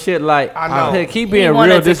on no shit like I know. Hey, keep He being real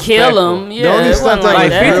wanted to disrespectful. kill him. Yeah, only it stuff wasn't that Like like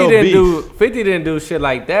that. 50 real didn't beef. do 50 didn't do shit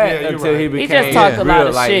like that Yeah, you're until he right. He became just talked a real, lot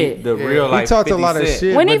of like, shit. The Yeah. real He like he talked a 50 lot of Cent.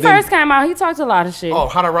 shit. When he but then- first came out, he talked a lot of shit. Oh,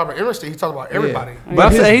 how to Robert Emerson? He talked about everybody. But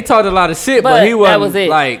I'm his- saying he talked a lot of shit, But but he that wasn't was it.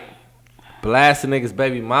 like blasting niggas,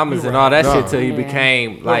 baby mamas, You and all that right. shit till he Yeah.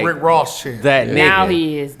 became Like like Rick Ross shit. that nigga. Now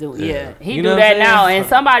he is doing. Yeah, he You do know what that I'm now. saying? And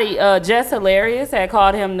somebody, Jess Hilarious, had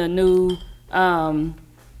called him the new.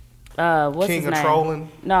 What's King his of name? trolling.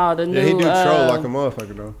 No, the new. Yeah, he do troll like a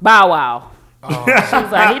motherfucker though. Bow Wow. She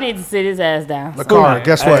was like, he needs to sit his ass down. Car,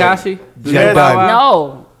 guess what? Tekashi? Yeah, Bow done. Wow?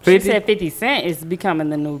 No, she 50? said 50 Cent is becoming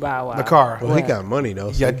the new Bow Wow. The car. Well, he got money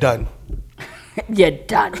though. So. Yeah, done. You're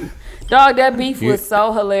done. Dog, that beef was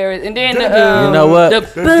so hilarious. And then the, You know what?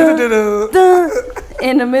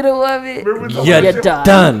 in the middle of it, You're you're done.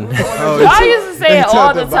 done. Y'all used to say it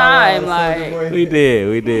all the time. Like, we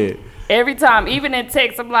did. every time, even in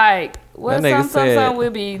text, I'm like, what That nigga said- some,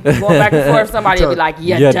 we'll be going back and forth. Somebody will be like,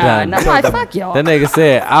 you're, You're done. done. I'm like, fuck y'all. That nigga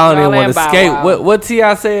said, I don't Y'all even want and to Bow skate. Wow. What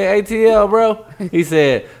T.I. said, ATL, bro? He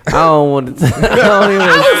said, I don't want to. I don't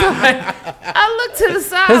even. I looked to the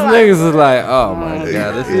side. His like, niggas was like, oh my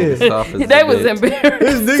God, this nigga soft as they a was bitch. embarrassed.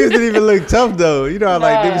 His niggas didn't even look tough though. You know how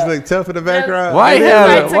like Nah. niggas look tough in the background. Why he It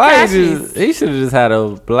had was a, like why Tekashi's. he should have just had a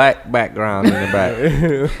black background in the back.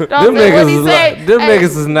 Dog them said, what niggas he was say? like, them Hey,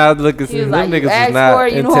 niggas is not looking. he was Them like, niggas you is asked not for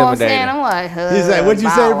it, you know what I'm saying? intimidating. I'm like, He's like, what'd you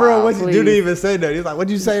say, Bow bro? Wow, What you please. didn't even say that. He's like, what'd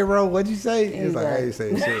you say, bro? What'd you say? He's like, I ain't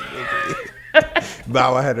saying shit.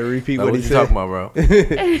 Bow, I had to repeat Like, what what he you said. talking about, bro?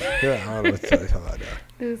 Yeah, I don't know what you're talking about now.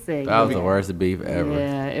 Who said That was you? the worst beef ever.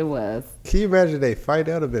 Yeah, it was. Can you imagine they fight?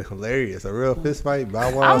 That would have been hilarious. A real fist fight.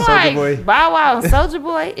 Bow Wow, I'm Soulja like, Boy. Bow Wow and Soldier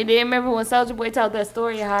Boy. And then remember when Soldier Boy told that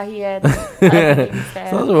story how he had and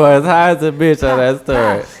Soldier Boy is high as a bitch on that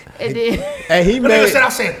story. then Hey, he The nigga made. said, I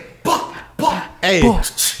said, bah, bah. Hey,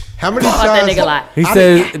 how many fuck that times? nigga like. He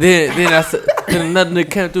said, then I said, then another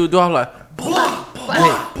nigga came through the door. I'm like,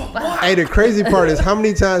 Hey, the crazy part is how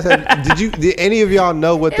many times did any of y'all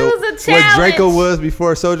know what It was a what challenge. Draco was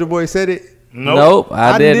before Soulja Boy said it? nope,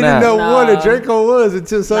 I did didn't not. know No. what a Draco was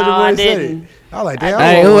until Soulja No, Boy I said didn't. it. I was like, damn.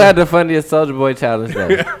 Hey, who had the funniest Soldier Boy challenge though?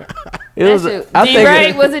 It was, I think,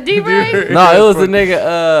 D-Ray? Was it D-Ray? no, it was the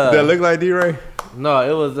nigga. that look like D-Ray? No,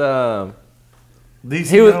 it was DC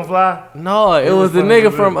He was- Young Fly. no, it It was was the funny nigga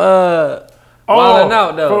to from me. Wildin'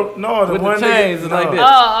 Out though. No, the with one the chains nigga, like no. this.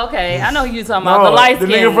 Oh, okay. I know who you talking about. The light the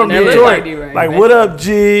skin nigga from that look Detroit. D-Ray. Like, what up,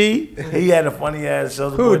 G? He had a funny ass show.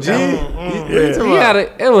 Who, G? He had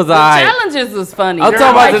it was The alright. challenges was funny. I'm talking I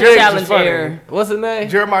about like the the niggas challenge funny. era. What's his name?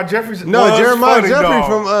 Jeremiah Jeffries. No, was Jeremiah funny, Jeffrey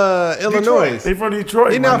dog. from Illinois. He from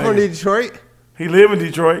Detroit. He my not from nigga. Detroit. He live in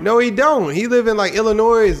Detroit. No, he don't. He live in like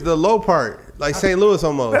Illinois, the low part, like St. Louis That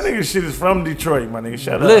almost. nigga shit is from Detroit, my nigga.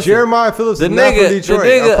 Shut up. Listen, Jeremiah Phillips the is not from Detroit.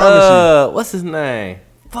 I promise what's his name?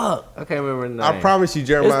 Fuck, I can't remember his you. name. I promise you,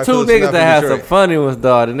 Jeremiah There's two Phillips is niggas not that from have Detroit. some funny ones,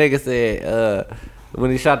 dog. The nigga said when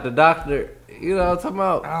he shot the doctor, you know what I'm talking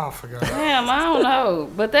about? I forgot. Damn, I don't know.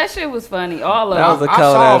 But that shit was funny. All That of was it. a I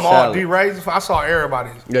cold saw ass them all. shot. D-Rays. I saw everybody.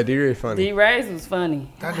 Yeah, D-Ray funny. D-Rays was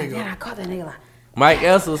funny. That nigga. Yeah, I caught that nigga like, Mike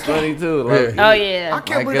Epps was funny too. Like, oh yeah. I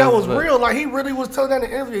can't Mike believe that Epps was real. Like, he really was telling that in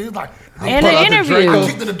the interview. He was like, In the out the interview. Draco. I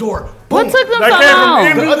kicked to the door. What Boom. took them That so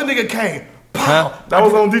came from long? The other nigga came. Pow. That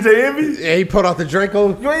was on DJ Envy. Yeah, he put out the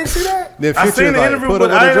Draco. You ain't see that? Then I Future seen the like, interview, put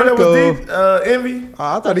but up I with didn't know the that Draco. was Envy.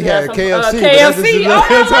 I thought he Yeah, had some, KFC. KFC. but that's just the Oh, last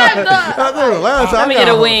what time. the- I thought the last Let time me I get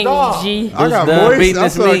a got- wing, dog. G. I got done moist. beating I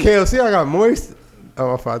this saw meat. KFC. I got moist.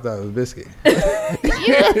 Oh, I thought that was biscuit.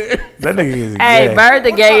 That nigga is Hey, gay. Bird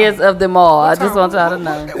the gayest of them all. I just want y'all to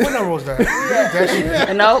know. What number was that? That shit.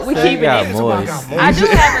 You know, we keeping got it. moist. I do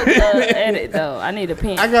have a edit though. I need a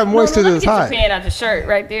pen. I got moist no, to let me this get hot. your pen out your shirt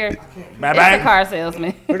right there. Bye It's a bye. car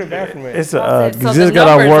salesman. Where the bathroom at? It's So a the just got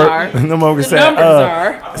off numbers work. are- The motherfucker The said numbers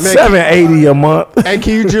are. $780 a month. Hey,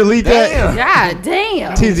 can you delete that? God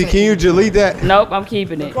damn. TZ, can you delete that? Nope, I'm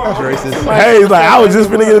keeping it. That's racist. Hey, he's like, I was just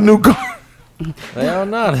finna get a new car. Hell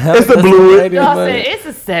no. It's the blue. Y'all said it's a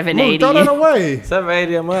Move, 780. throw that away.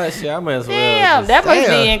 $780 a month. Shit, I might as well. Damn, just- that must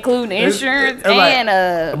Damn. be including insurance it's like-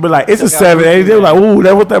 and But like, it's a 780. They were like, ooh,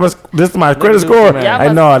 that was this is my credit score. Yeah,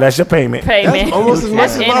 Like, no, that's your payment. payment. That's almost as much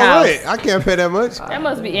That's as my in-house. rent. I can't pay that much. That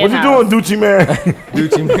must be What you in-house. doing, Doochie man?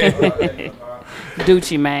 Gucci man.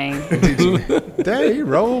 Gucci man. Dang, he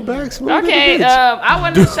rolled back smooth. Okay, as a bitch. I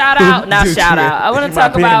want to shout out. Not Gucci shout man. out. I want to Keep my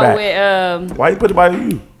talk pen about back. with Why you put it by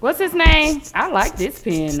you? what's his name? I like this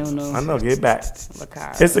pen. No. I know, get back.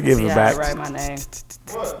 Lakai. It's a give it Yeah, back. I write my name.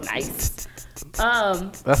 Nice.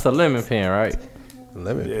 That's a lemon pen, right?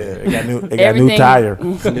 Lemon. Yeah, it got new Everything- tire.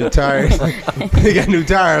 New tires. He got new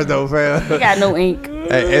tires though, fam. He got no ink.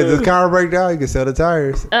 Hey, if the car break down, you can sell the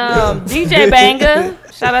tires. DJ Banga.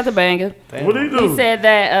 Shout out to Banga. What do you do? He said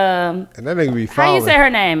that. And that nigga be How you falling. say her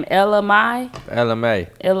name? Elamai. LMA.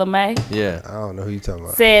 Elamai. Yeah. I don't know who you talking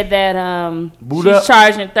about. Said that Boot she's up.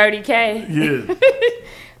 charging $30K, Yeah.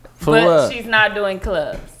 For but what? she's not doing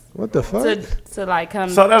clubs What the fuck? to like come.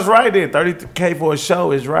 So that's right then. $30K for a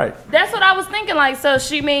show is right. That's what I was thinking. Like, so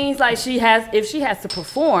she means like if she has to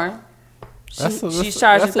perform, she's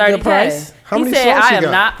charging that's a good $30K. price. How He many said, songs "I she am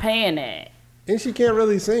got?" not paying that." And she can't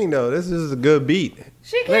really sing though. This is a good beat.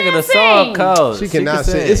 She Nigga, can't the sing. song cold. She cannot can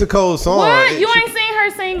sing. It's a cold song. What? It- You she- ain't seen her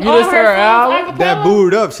sing You all listen to her her songs album? acapella? that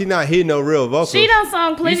booed up. She not hitting no real vocals. She done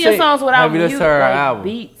sung plenty You of say- songs without have you listened to her like, album?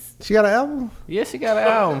 beats. She got an album. Yeah, she got an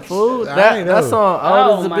album, fool. I That ain't that know. song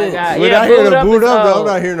Oh old as a my bitch. God. Without Yeah, hearing Boot the Up boot is up, though, I'm old.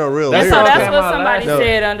 not hearing no real That's So all lyrics. that's came what out somebody last-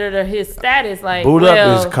 said under his status. Like, Boot Up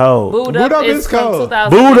well, is cold. Boot Boot Up Up is is from cold.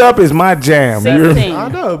 2016. Boot up is my jam. You hear me? 16. I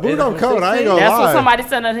know, boot up It's cold. I ain't gonna That's lie. what somebody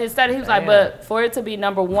said on his status. He was like, but for it to be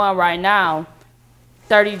number one right now,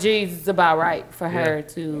 30 G's is about right for her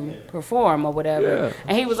to perform or whatever. Yeah.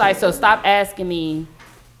 And he was like, so stop asking me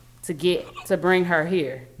to bring her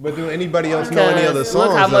here. But do anybody else know any other Because songs?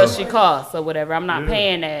 look how though? much she costs or whatever. I'm not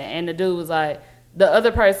paying that. And the dude was like, the other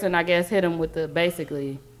person, I guess, hit him with the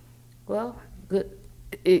basically, well, good.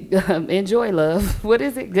 Enjoy love. What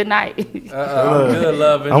is it? Good night. I'm good,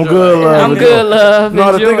 love. I'm enjoy. good, love. I'm good, love. No,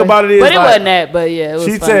 the enjoy. thing about it is, but it like, wasn't that. But yeah, it was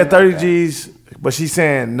She funny. said 30 G's, but she's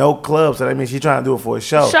saying no clubs. So that means she's trying to do it for a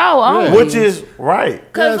show. show only. Which is right. Yeah,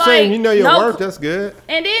 Cause I'm saying like, you know your no- work. That's good.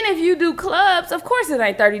 And then if you do clubs, of course it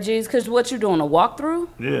ain't 30 G's. Cause what you doing, a walkthrough?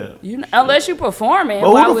 Yeah. Unless you performing.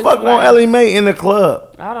 But why who the would fuck you, want like- Ellie Mae in the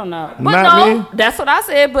club? I don't know. But Not no, me. that's what I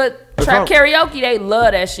said. But trap I'm- karaoke, they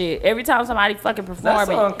love that shit. Every time somebody fucking That perform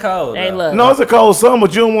song it, cold. they though. love No, it. it's a cold song,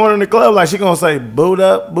 but you don't want her in the club. Like she gonna say boot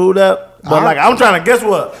up, boot up. But like I'm trying to guess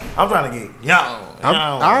what? I'm trying to get young.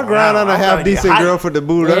 I'll grind on a half decent girl for the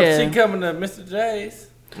boot up. Yeah. She coming to Mr. J's.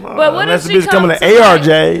 But what Unless if the she bitch come coming to like-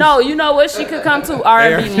 ARJ. No, you know what? She could come to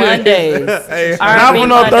R&B Mondays. Hey, Not R&B for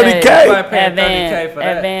no 30K. Somebody paying At Van, 30K for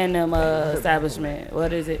at that. Van establishment.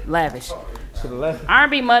 What is it? Lavish.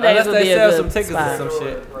 R&B Mondays Unless would they be a sell good some tickets spot. or some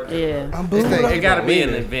shit. Yeah, It gotta be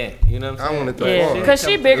an event. You know what I'm I saying? want to yeah. perform. Cause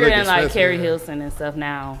she bigger Look than like expensive. Carrie Hilson and stuff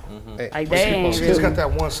now. Hey, Like they ain't She just really. got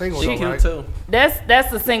that one single, She though, cute right? too.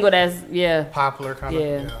 That's the single. That's yeah, Popular kind of.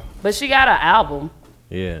 yeah. But she got an album.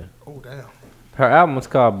 Yeah. Oh damn. Her album was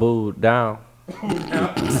called Boo Down.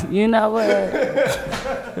 You know what?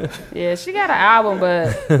 Yeah, she got an album,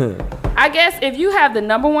 but I guess if you have the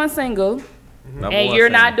 #1 single and you're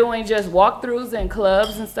not doing just walkthroughs and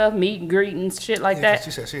clubs and stuff, meet and greet and shit like that, she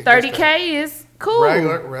said 30K is cool.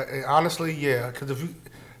 Regular, honestly, yeah. Because if you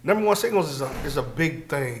 #1 singles is a big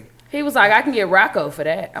thing. He was like, I can get Rocco for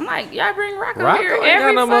that. I'm like, y'all bring Rocco, Rocco here ain't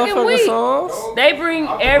every got no fucking motherfucking week. songs. They bring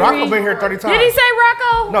every. Rocco been here 30 times. Did he say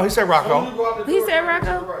Rocco? No, he said Rocco. He said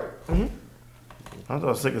Rocco. I'm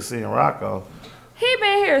so sick of seeing Rocco. He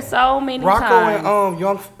been here so many Rocco times. and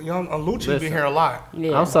young Lucci Listen. been here a lot.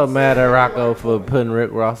 Yeah. I'm so mad at Rocco for putting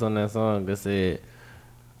Rick Ross on that song that said,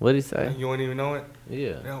 what'd he say? You don't even know it. Yeah.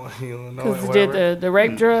 You don't know Because it. he did whatever. the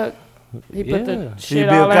rape drug. He put Yeah. the See, shit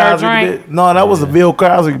Bill all in her Cosby drink. did- No, that was a Bill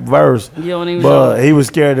Cosby verse. You don't even know. But he was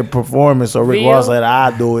scared to perform it, so Rick Bill? Ross said,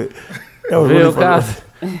 "I do it." That was Bill really funny.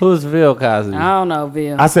 Cosby. Who's Bill Cosby? I don't know,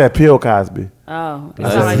 Bill. I said Bill Cosby. Oh, it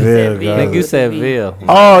That's sounded like you Bill said Cosby. Bill. I think you with said the V. Bill.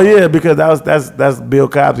 Oh yeah, because that's Bill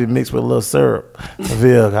Cosby mixed with a little syrup.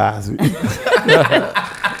 Bill Cosby.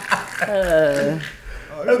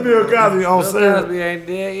 That's Bill Cosby on syrup. Cosby ain't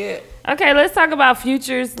dead yet. Okay, let's talk about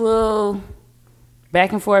Future's little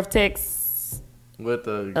back and forth texts. With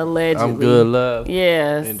the Allegedly. I'm good love.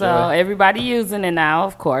 Yeah, Enjoy. so everybody using it now,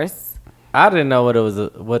 of course. I didn't know what it was,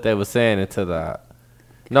 what they were saying until the.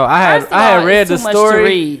 No, I First of had all, read it's the too much to story,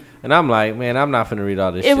 read. and I'm like, man, I'm not finna read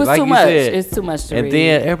all this. It shit. was like too you much. said. It's too much to And read.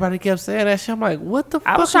 then everybody kept saying that shit. I'm like, what the fuck?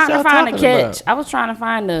 I was is trying to y'all find the talking catch. about? I was trying to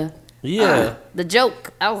find Yeah, the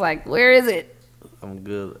joke. I was like, where is it? I'm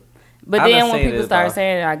good. But I done then when seen people it started about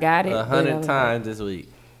saying it, I got it. 100 times this week.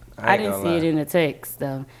 I ain't didn't gonna see it lie. in the text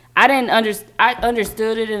though. I didn't I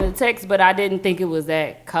understood it in the text, but I didn't think it was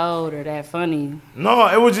that cold or that funny. No,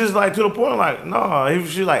 it was just like to the point. Like, no,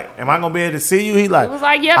 she like, am I gonna be able to see you? He like, It was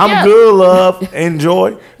like, yep, I'm yep. good, love,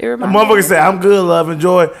 enjoy. It The reminded me motherfucker of said, I'm good, love,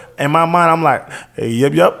 enjoy. In my mind, I'm like, hey,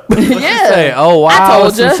 yep. Yeah. Say, oh wow, I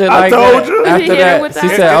told some ya. shit I like told that. you. He After hit her that, with she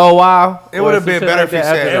that. said, oh wow. It would've Or been some better shit if he like that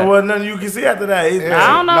said- after There that. wasn't nothing you can see after that. I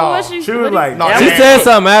don't know No, what she she was what like, No, that She was- said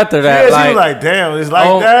something after that. Yeah, she was like, damn, it's like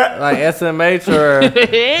oh, that. like SMH or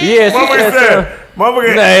yeah. She Motherfucker said, said,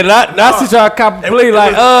 motherfucker. Hey, not she trying to cop a plea it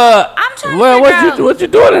like, was- I'm trying to well, figure what out. you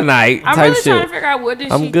doing tonight? I'm type really shit. trying to figure out what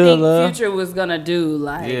did I'm she good, think love. Future was gonna do,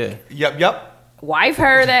 like Yeah. Yep. wife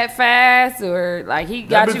her that fast, or like he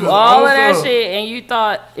got bitch you was all of that awesome. shit, and you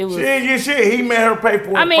thought it was. She didn't get shit. He made her pay for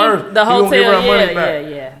it I mean, first. the He gonna give her hotel, her money back.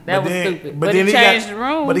 yeah. That But was then- stupid. But But then he he changed got, the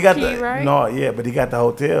room. But he got key, the right? no, yeah. But he got the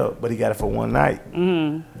hotel. But he got it for one night.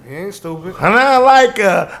 He ain't stupid. And I like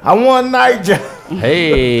a one night job.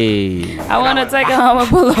 Hey. I want to take her home and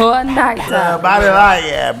pull her a nighttime. Body like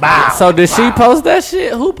yeah, bow. So did she post that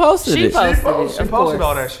shit? Who posted She it? posted it, She of posted course.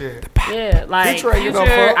 all that shit. Yeah, like Future ain't Future, gonna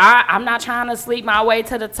fuck. I'm not trying to sleep my way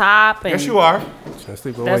to the top. And Yes, you are.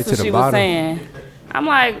 Sleep away That's to what the she was bottom. saying. I'm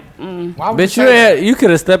like, Why would Bitch, you you say had, you could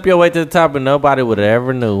have stepped your way to the top and nobody would have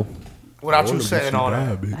ever knew. that without you saying all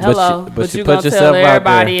that? hello, but but you you put gonna yourself tell out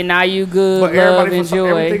everybody, there. and now you good, But love, everybody for enjoy.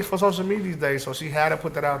 everything's for social media these days, so she had to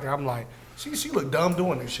put that out there. I'm like, she looked dumb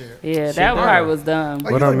doing this shit. Yeah, that part was dumb.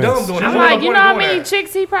 Like, What you I look dumb missed? doing I'm this. like, you know how Doing many that.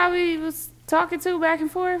 chicks he probably was talking to back and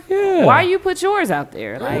forth? Yeah. Why you put yours out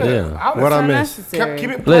there? Like, Yeah. I What I was missed? unnecessary. keep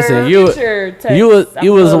it Listen, playing. you Future you was text,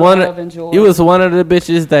 you was I'm one love, of enjoy. you was one of the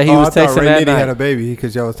bitches that he Oh, was I thought texting Ray that Nitty had a night. baby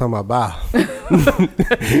because y'all was talking about bow.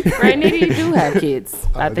 Ray Nitty do have kids,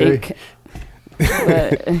 I do think.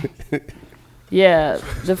 But yeah,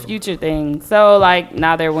 the Future thing. So like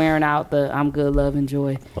now they're wearing out the "I'm good, love,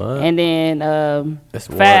 enjoy," What? and then That's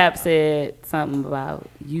Fab said something about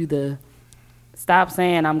you the stop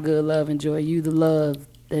saying "I'm good, love, enjoy." You the love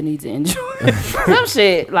that need to enjoy some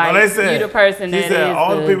shit like No, they said, you the person he that said is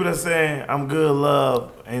all the people that saying I'm good,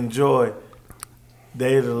 love, enjoy.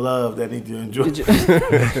 They the love that need to enjoy.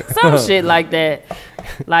 some shit like that.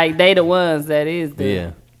 Like they the ones that is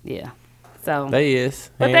the yeah. So They is.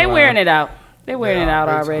 but they wearing it out. They wearing it out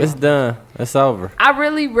already. It's done. It's over. I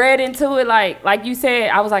really read into it like you said.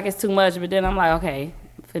 I was like, it's too much, but then I'm like, okay,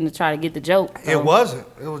 finna try to get the joke. So, It wasn't.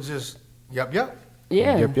 It was just yep. Yeah.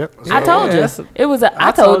 Yep. I told Yeah, you. that's a- It was a.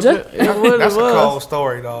 I told you. It was. That's it a was. cold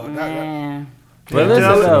story, dog. Man, But listen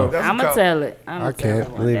though. That's a I'ma cold- tell it. I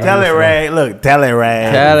can't believe it. Tell it, Ray. Look, tell it, Ray.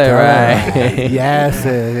 Got it right. Yes,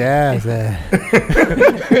 yes.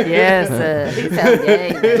 Yes, he sound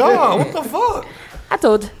gay. Dog, what the fuck? I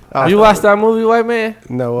told you. You watched that movie, White Man?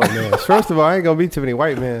 No, what man? First of all, I ain't gonna be too many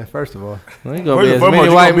white men. First of all, We ain't gonna be as First of all, many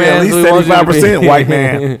you white gonna be at men as least we want you to 75% be. white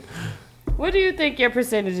man. What do you think your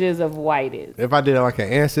percentages of white is? if I did like an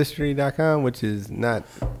ancestry.com, which is not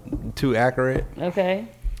too accurate, Okay.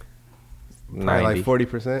 probably like 90.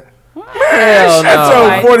 40%. Hell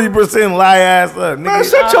Shut no. your 40% lie ass up, Man, nigga.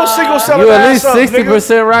 shut your single selling You at ass least up,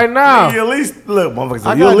 60% right now. You at least look, motherfucker.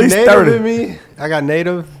 I You at got least native 30. in me. I got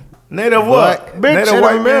native. Native Black, what? Native Native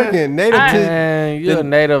white American, man. native to Man, you're a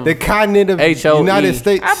native. the continent of H-O-E. United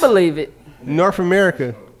States, I believe it. North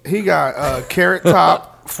America. He got Carrot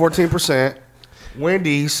Top 14%.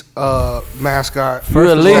 Wendy's mascot You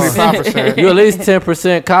at least 25%. you at least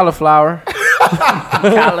 10% cauliflower.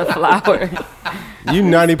 Cauliflower. You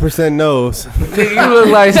 90% nose. You look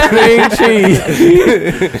like string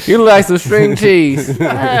cheese. You look like some string cheese.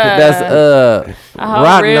 That's A whole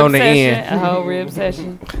rotten rib on the session. end. A whole rib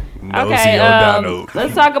session. No, Okay, Giordano.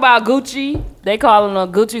 let's talk about Gucci. They call him a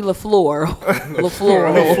Gucci LaFleur.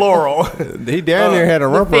 LaFleur. Floral. He down there had a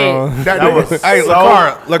rumper fit. on. That was Hey, so-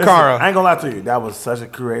 Lacara. Listen, Lacara. I ain't gonna lie to you. That was such a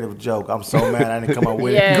creative joke. I'm so mad I didn't come up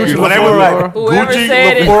with Yeah. it. Gucci When they were like Whoever Gucci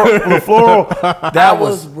said it. LaFleur, I that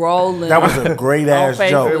was was rolling. that was a great ass On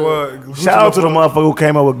joke. Facebook. Shout out to the motherfucker who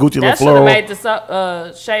came up with Gucci That should have LaFleur. made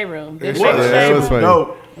the shade room. Did was. the Yeah, shade that was room? funny.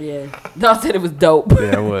 No, Yeah. No, I said it was dope.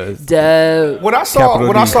 Yeah, it was. Dope. When I saw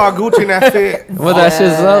Capital Gucci in that fit, what that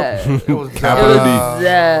shit's up. it was Capital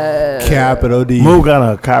D. Dope. Capital D. Moog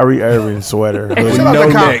got a Kyrie Irving sweater. With Shout out no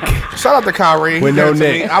to neck. Shout out to Kyrie. With He no did it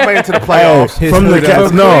to neck. me. I made it to the Hey, playoffs. His from the hood Cavs,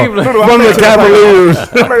 up. no, from the Cavaliers.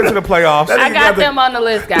 I made it to the playoffs. I got them on the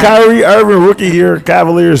list, guys. Kyrie Irving rookie here,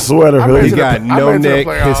 Cavaliers sweater. I made hoodie. He to the- got I no made it to the neck.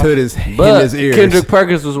 playoffs. His hood is in But his ears. Kendrick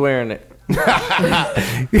Perkins was wearing it. We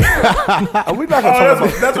not gonna talk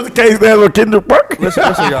about. That's what the case stands with Kendrick Perkins.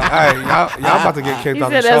 Listen, y'all. Hey, y'all about to get kicked He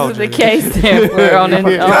off said the that's show. what the Jiggy. case stand for on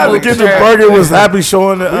the Kendrick Perkins was happy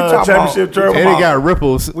showing the talking championship about- trophy. and it got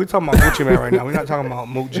ripples. We talking about Gucci Man right now. We're not talking about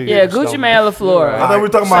Mook G. Yeah, Gucci Man LaFleur. I thought we were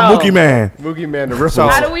talking about So- Mookie Man. Mookie Man, the ripples.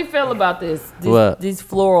 How do we feel about this? What? These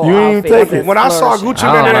floral You ain't outfits. take it. When I saw flourish. Gucci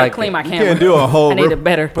I Man don't in like that, Clean my You camera. can't do a whole I need it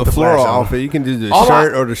better. a floral flash on. outfit. You can do the All I-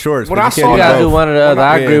 shirt or the shorts. when but I you saw can't You do gotta both. do one or the other.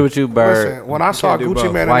 I Yeah. agree with you, Bird. listen, when I saw can't do Gucci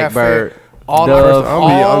both. Man in White that Bird. fit, all Dove.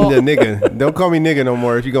 I'm the nigga. Don't call me nigga no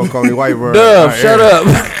more if you gonna call me white bird. Dub, Alright, shut up.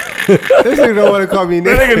 This nigga don't want to call me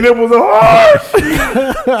That nigga. nigga nipples are hard.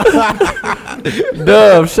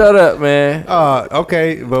 Dub, shut up, man.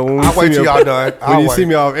 Okay, but when we I'll see wait me till off- y'all done. when you I'll see wait.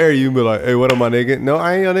 me off air, you be like, "Hey, what am I nigga?" No,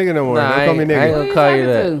 I ain't your nigga no more. Nah, Don't call me I ain't nigga. gonna call you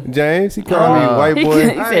that. Talking James, he called me white to? boy.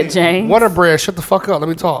 He said James. Water bread, shut the fuck up. Let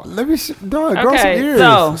me talk. Let me, dog, grow some Okay, ears.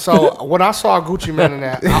 so So when I saw Gucci Man in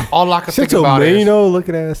that, all I could Shut think your about is Mano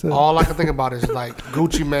looking ass up. all I could think about is like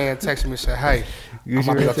Gucci Man texted me and said, "Hey, I'm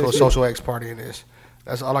about to go to a social X party in this."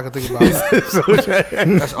 That's all I could think about.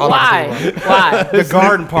 That's all I why? could think Why? about. The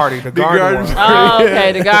garden party, the garden garden one. Oh,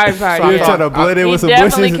 okay, the garden party. You're yeah. trying to blend in He with some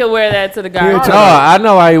definitely bushes. could wear that to the garden. trying Oh, party. I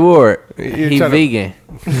know why he wore it. You're He trying to- vegan.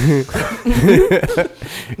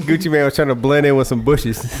 Gucci Man was trying to blend in with some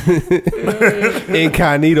bushes.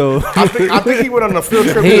 Incognito. I think he went on a field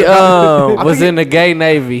trip. He to the, was in the gay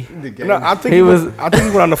navy. no, I think he he was- was. I think he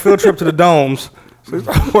went on a field trip to the domes. So he's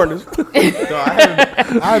probably wearing this.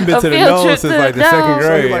 I haven't been A to the field dome trip since to like the the second dome.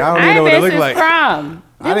 grade. I don't I even know ain't what it been looked since like. prom.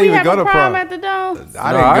 I Did didn't we even have go a to prom prom. at the dome?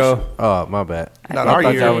 I didn't go. Oh, my bad. Not I our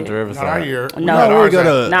thought year. y'all went to Not our Riverside. year. We No. had No, we ours go at-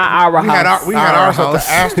 to Not our We had house. we had ours at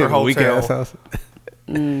the Astor Weak ass Hotel. house.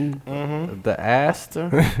 The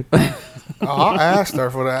Astor. Oh, I asked her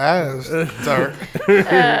for the Astor,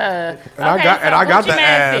 Okay, and I so got Gucci the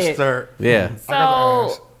Man fit. Astor. Yeah.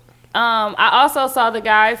 So, I also saw the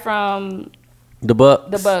guy from The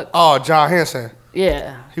Bucks. the Bucks. Oh, John Henson.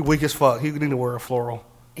 Yeah. He weak as fuck. He need to wear a floral.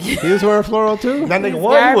 He was wearing floral too. That nigga He's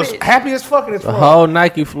what? He was garbage. happy as fuck in his The floral. whole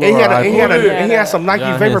Nike floor. And Yeah. he had some Nike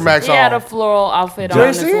John Vapor Henson. Max He had a on. floral outfit on Did you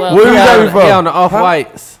as see it? well. Where you He got on, it from? he on the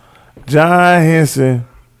off-whites. John Henson.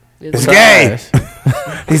 It's gay.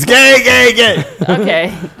 He's gay.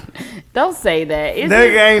 Okay. Don't say that. It's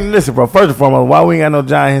Nigga ain't listen, bro. First and foremost, why we ain't got no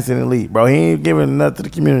John Henson elite, bro? He ain't giving nothing to the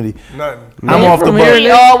community. Nothing. I'm off the from Bucks. he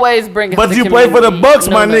always bring it But to you the play for the community. Bucks,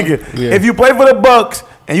 my No. nigga. Yeah. If you play for the Bucks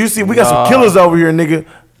and you see we got some killers over here, nigga,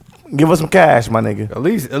 give us some cash, my nigga. At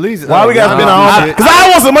least. Why we got to spend our own? Because I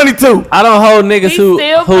want some money too. I don't hold niggas He who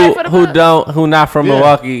still play for the Bucks? who not from Yeah.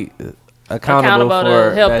 Milwaukee accountable Accountable for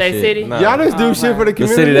to help that they shit. city? No. Y'all just do shit for the The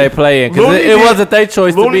community. city they play in, because Looney it did- wasn't their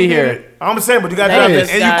choice to Looney be did here. it. I'm saying, but you got to They drop it,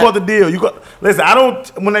 just and you got- caught the deal. You got listen. I don't.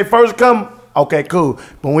 When they first come, okay, cool.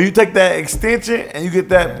 But when you take that extension and you get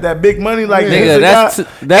that big money like Nigga, this, that's got,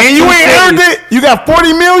 t- that's and you two ain't earned cities. it, you got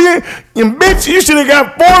 40 million, and bitch, you should have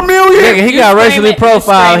got 4 million. Nigga, he You got screaming- racially you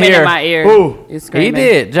profiled screaming in here. my ear. Who? You He screaming.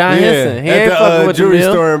 did, John Henson. He at ain't the fucking with the jewelry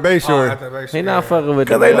mill. store in Bayshore. He not fucking with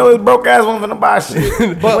the Because they know mill. his broke ass wasn't finna buy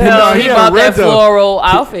shit. But Well, he had bought a that rent, though. floral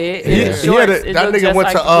outfit. he in had shorts. a- It that looked nigga just went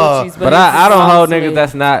like to, Gucci's, But it's I don't long hold sleeve. niggas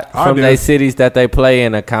that's not I from do. their cities that they play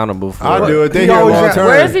in accountable for. I'll do it. They He here always long had- term.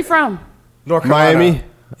 Where is he from? North Carolina. Miami.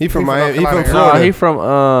 He from He from Miami. He North from Carolina. No, Florida. he from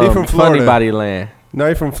from Florida. Funny Body Land. No,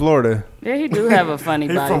 he from Florida. Yeah, he do have a funny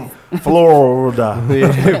He body. from Florida.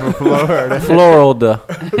 Yeah, he from Florida.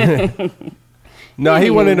 Florida. No, he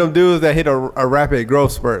one of them dudes that hit a rapid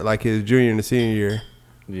growth spurt like his junior and senior year.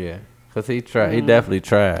 Yeah, cause he definitely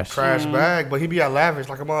trash. Trash bag, but he be at lavish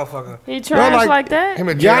like a motherfucker. He trash like that? Him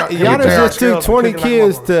and Giannis just took Shells 20 kicking like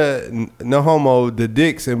kids motherfuckers. to no homo the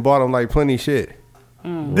dicks and bought them like plenty shit.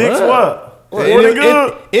 Dicks what? And, Sporting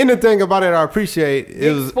good? and the thing about it I appreciate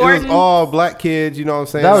it was Sporting? all black kids, you know what I'm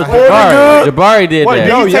saying? That was Like, Jabari. Jabari did What, that.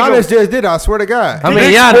 yo, He take Giannis just did it, I swear to God. I mean,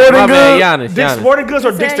 Dick's Giannis. Sporting My man, Goods? Giannis. Dick's Giannis. Sporting Goods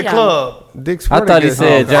or He Dick's said the Club? Dick's I thought he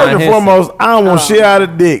said John First and Henson. foremost, I don't want shit out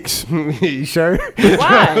of dicks. You sure?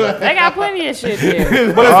 Why? They got plenty of shit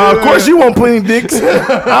there. Of course you want plenty dicks. I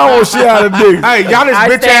don't want shit out of dicks. Hey, Giannis I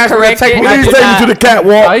bitch stand ass gonna take corrected. me. I Please did take not. me to the Oh,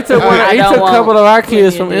 catwalk. he took I he don't took a want couple of our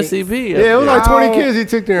kids from plenty of dicks. NCB. Yeah, it was like 20 No. kids he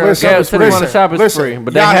took there. Listen, Yeah, took them on a shopping listen, spree,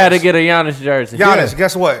 but they had to get a Giannis jersey. Giannis,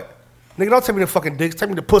 guess what? Nigga, don't take me to fucking dicks. Take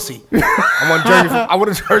me to pussy. I want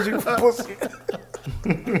a jersey for pussy.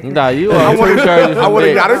 Nah, you I want want a jersey I from would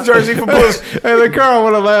have Dick. got a jersey for pussy. Hey, the car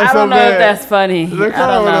would have laughed I so don't know bad. if that's funny. The I car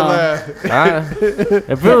don't would have know. laughed. If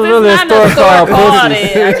it was really a It's store not called a store called Pussy.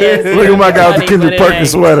 it, I guess. Look at my guy with the Funny, Kendrick but it Perkins ain't.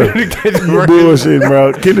 sweater. You bullshit,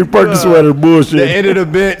 bro. Kendrick Perkins sweater, The bullshit. end of the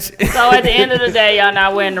bench. So at the end of the day, y'all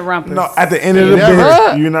not wearing the rumpers. No, at the end of the Never.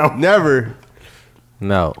 bench, you know. Never.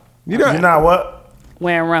 No. You know, You're not what?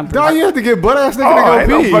 Wearing rumpers. dog, you have to get butt ass nigga Oh, ain't to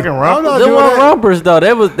no go pee. fucking rump. I'm not Them doing weren't that. rumpers though.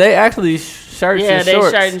 They actually shirts Yeah, and they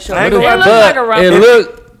shorts. shirt and shorts. I ain't It gonna looks lie, like a rumper. It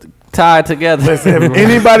looked tied together. Listen, if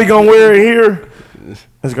anybody gonna wear it here,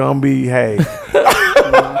 it's gonna be Hayes.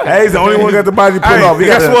 Hayes the only one got the body put Hey, off. He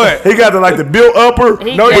got guess what? He got the like the built upper.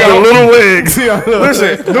 He No, he got did. the little legs.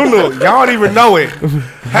 Listen, Nunu, y'all don't even know it.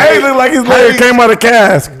 Hayes look like his leg came out of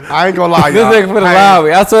cask. I ain't gonna lie, This y'all. nigga for the Hey,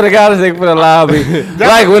 lobby. I swear to God, this nigga for the lobby.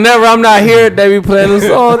 Like whenever I'm not here, they be playing the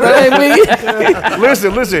song. That ain't me.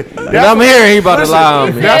 Listen. And I'm here, he about to lie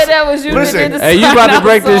on me. Yeah, that was you Listen, that did the Hey, you about to sign-off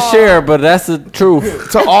break this song. share, but that's the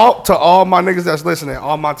truth. To all my niggas that's listening,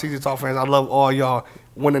 all my TJ Talk fans, I love all y'all.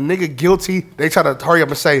 When a nigga guilty, they try to hurry up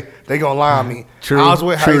and say they gonna lie on me. True, I was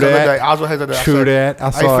with true Hayes the other that. day. I was with Hayes the other day. True said, that. I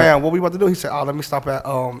Hey saw it. fam, what we about to do? He said, let me stop at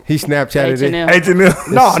He Snapchatted it. H&M. H&M.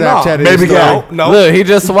 No, Snapchatted baby his guy. story. no. Look, he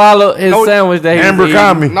just swallowed his No, sandwich that he Amber was eating.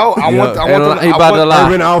 Commie. No, I want And them. he about to lie.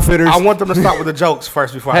 Urban Outfitters. I want them to stop with the jokes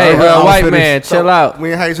first before Hey, I white Outfitters. man, chill out.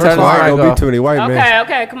 Me and Hayes Turn in his the car. mic Ain't gonna off. be too many white men.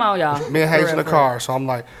 Okay, come on, y'all. Me and Hayes For in the real, car. So I'm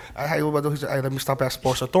like, hey, what about to do? He said, hey, let me stop at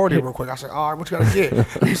Sports Authority real quick. I said, all right, what you gotta get?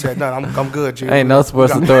 He said, no, I'm good, G. Ain't no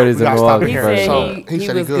Sports Authorities we in gotta stop Milwaukee. He here. first. said So he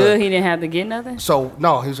said was good. He didn't have to get nothing. So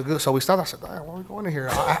no, he was a good. So we stopped. I said, "Damn, where we going in here?"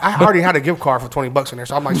 I already had a gift card for $20 in there,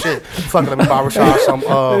 so I'm like, "Shit, fuck it, let me buy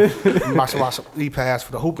Rashad some e-pass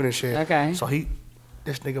for the hooping and shit." Okay. So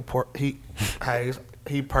this nigga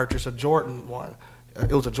he purchased a Jordan one.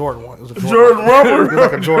 It was a Jordan one. It was a Jordan romper? It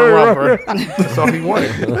was like a Jordan romper. That's all he wanted.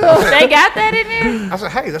 They got that in there. I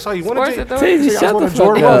said, "Hey, that's all you Sports wanted." Authority. He said, I Shut want the a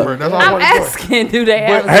Jordan fuck up. romper. That's all I I'm wanted. to do. asking, do they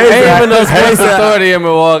have? Hey, Ain't said- even no Hey, Sports said- Authority in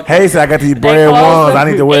Milwaukee. Hayes said, I got these bread closed ones. them.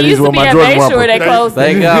 I need to wear It these used to with be my at Jordan Bayshore. romper. They closed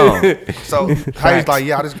They them. gone. So Hayes like,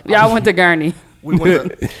 "Yeah, I just Y'all went to Gurney. We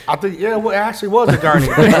went to, I think, yeah, well, it actually was a Gurney,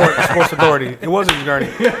 the Sports Authority. It wasn't a Gurney.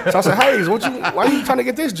 So I said, Hayes, why are you trying to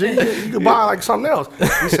get this, G? You could buy like something else.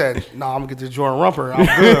 He said, no, I'm going to get this Jordan romper.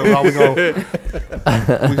 I'm good.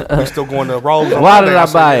 We still going to Rose. on Why Monday. did I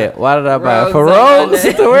said, buy yeah. it? Why did I buy it? For Rose Rose?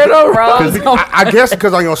 on To wear those? Rose on- I guess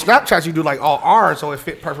because on your Snapchat, you do like all orange, so it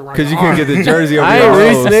fit perfect right Because you on couldn't get the jersey over I your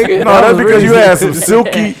ain't nose. Reese, nigga. No, I that's was because you Reese. had some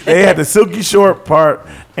silky. They had the silky short part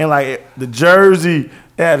and like the jersey.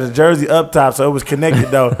 They had the jersey up top, so it was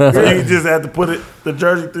connected though. So you just had to put the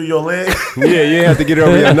jersey through your leg. Yeah, you didn't have to get it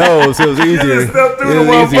over your nose. It was easier. Step through It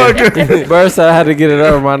the was easier. motherfucker. First, I had to get it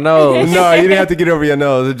over my nose. No, you didn't have to get it over your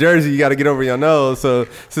nose. The jersey, you got to get over your nose. So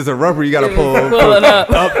since a rumper, you got to pull Pulling up.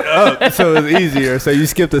 up. So it's easier. So you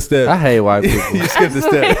skipped a I step. hate white people. You skipped a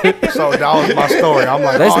step. So that was my story. I'm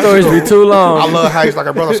like, They oh, stories it's be too long. I love Hayes like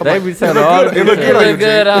a brother. So They I'm be like, telling all the it look good on you, Look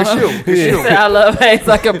good G. on It's him. you. It's He you. said, I love Hayes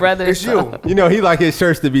like a brother. It's you. You know, he like his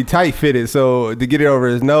shirts to be tight fitted. So to get it over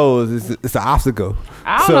his nose, it's an obstacle.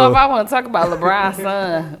 I don't So- know if I want to talk about LeBron's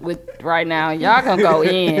son with right now. Y'all gonna go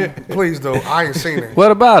in. Please do. I ain't seen it.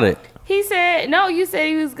 What about it? He said, no, you said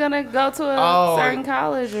he was gonna go to a Oh, certain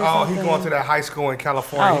college or Oh, something. he going to that high school in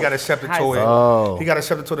California. Oh, He got accepted high to it. school. Oh. He got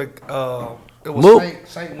accepted to the. It was Moop.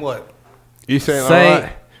 Saint what? East St. Saint-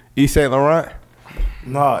 Laurent. East St. Laurent.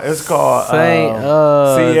 No, it's called Saint,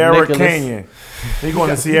 Sierra Nicholas. Canyon. He going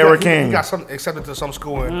to Sierra He Canyon. got accepted to some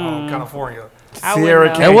school in California. I Sierra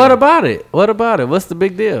wouldn't know. Canyon. And what about it? What about it? What's the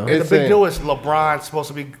big deal? And the big deal is LeBron's supposed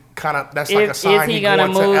to be that's like a sign he he gonna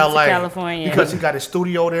going move to to LA California? because he got his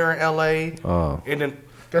studio there in LA. Oh. And then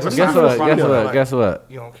that's a Guess sign what? for Guess LA. what? Guess what?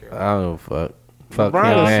 You don't care. I don't fuck. Fuck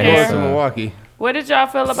Brian him, was man. care. going to Son. Milwaukee. What did y'all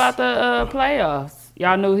feel about the playoffs?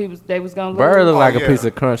 Y'all knew they was gonna lose. Bird look like yeah. a piece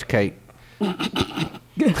of crunch cake.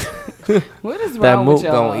 What is That wrong Mook with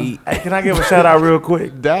y'all? gonna eat. Hey, can I give a shout out real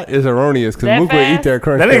quick? That is erroneous because That Mook would eat fast? that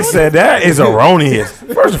crunch. That nigga cake. said that is erroneous.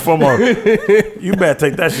 First and foremost, you better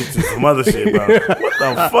take that shit to some other shit, bro. What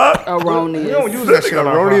the fuck? Erroneous. We don't use that shit on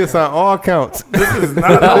our Erroneous podcast. on all counts. This is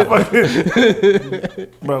not a fucking.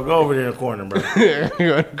 Bro, go over there in the corner, bro.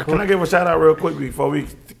 Can I give a shout out real quick before we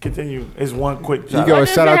continue? It's one quick You shout go out. What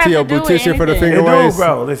does shout it out to have your to do with beautician for the anything? finger Hey, dude, waves.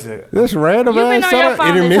 bro, listen. This random You've been ass on your shout out. phone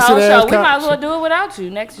this Intermission whole ass show. We might as well count. do it without you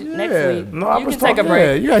next Yeah. week. No, I you was can take a talking- break.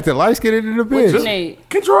 Yeah, you got to light skin into the What you bitch. need?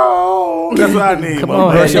 Control. That's what I need. Come my on,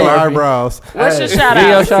 brother. Brush your Hey, eyebrows. What's your Hey, shout give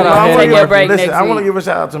your out? shout out, I Hey, wanna Take give your a- break listen, next I want to week. give a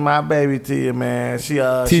shout out to my baby Tia, man. She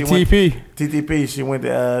went TTP. TTP. She went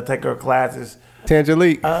to take her classes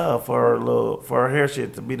Tangelique. for her hair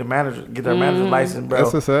shit to be the manager, get her manager license, bro.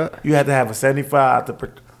 That's what's up. You had to have a 75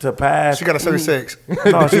 to pass. She got a 76. No,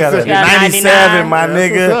 she got a She got 97, 99. my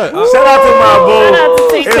nigga. what's up. Shout out to my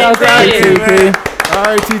boo. Shout out to TTP. All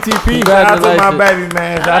right, TTP. Shout out to my Congratulations. baby,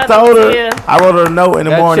 man. Shout I out to told her. Tia. I wrote her a note in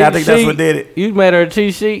the That morning. I cheat think that's sheet, what did it. You made her a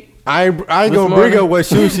cheat sheet. I ain't This gonna bring morning. up what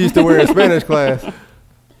shoes she used to wear in Spanish class.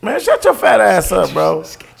 Man, shut your fat ass up, bro.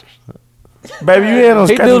 Baby, you ain't on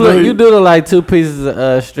He schedule. do look, you do look like two pieces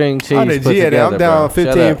of string cheese I'm the put G at it. together, I'm down bro.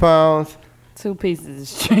 Shut 15 up. pounds. 2 pieces of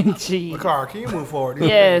string cheese. Car, can you move forward?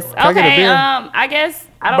 Yes. I get a Okay. beer? I guess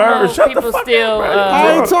I don't Bird, know. shut the People fuck still. up, bro.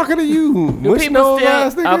 I ain't talking to you. Do Mush people nose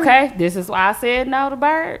ass still? nigga. Okay. This is why I said no to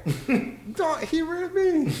Bird. Don't he read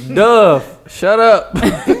me? Dove, shut up.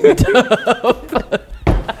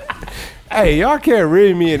 Hey, y'all can't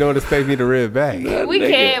read me and don't expect me to read back. We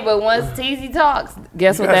can, but once TZ talks,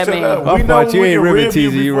 guess what that Shut means? up. My We know fault, you we ain't can ribbon rib you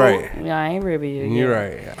teasing. You before. right. Yeah, I ain't ribbing you. You're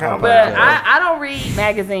yet. right. But I don't read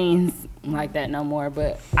magazines like that no more.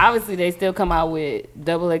 But obviously, they still come out with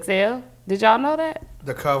XXL. Did y'all know that?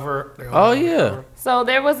 The cover. Oh yeah. So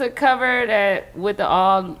there was a cover that with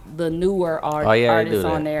all the newer Oh, yeah, they do artists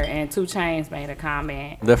that. on there, and 2 Chainz made a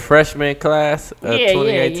comment. The freshman class of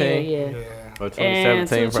 2018 yeah. or And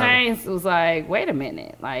 2017. 2 probably. Chainz was like, "Wait a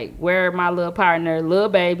minute, like where my little partner, Lil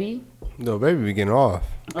Baby, No, baby, be getting off.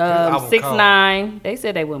 album 6ix9ine? They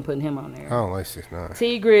said they wouldn't put him on I there. don't like 6ix9ine.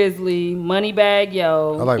 T Grizzly, Moneybag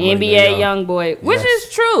Yo, I like NBA Moneybagg Yo. YoungBoy, which Yes.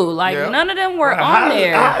 is true. Like Yeah. none of them were How on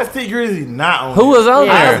there. is T Grizzly not on Who was on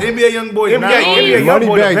Yeah. How is there? NBA Young Boy not on NBA there? Young Boy,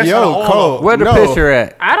 the Moneybag best Yo, out of all cold. of them. Where the No. picture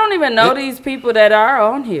at? I don't even know these people that are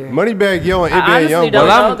on here. Moneybag Yo and I NBA honestly Young don't Boy.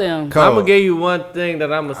 know them. Cold. I'm gonna give you one thing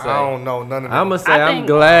that I'm gonna say. I don't know none of them. I'm gonna say I I'm think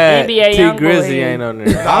glad NBA T Youngboy Grizzly is- ain't on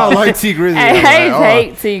there. I don't like T Grizzly. Hey, I'm hate, like,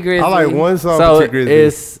 hate T Grizzly. I like one song So for T Grizzly.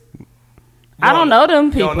 it's I don't know them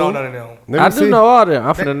You people. don't know none of them. Let me I do see. know all them.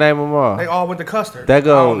 I'm finna name them all. They all went to Custer. That I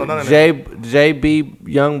don't know go none of them. JB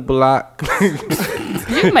Young Block.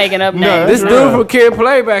 You making up No, names. This That's dude real. from Kid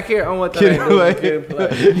Play back here on what Kid they do. Play. Kid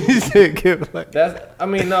Play. You said Kid Play. That's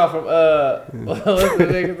no from what's the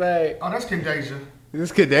nigga name? Oh, that's Kim Deja.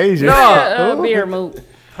 This Kid Asia. No. Beer Moot.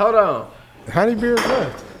 Hold on. How many beers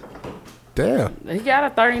left? Damn. He got a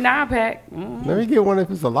 39 pack. Mm. Let me get one if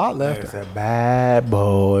there's a lot left. It's a bad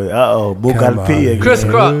boy. Uh-oh. Boo Come got a pee on. again. Chris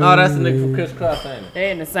Cross. Oh, that's the nigga from Chris Cross, ain't it?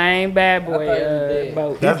 They in the same bad boy I thought you was dead.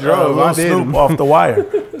 boat. That's drove, I Lil didn't. Snoop off the wire.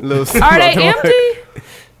 Little Are they empty?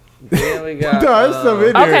 Then we got. No, there's some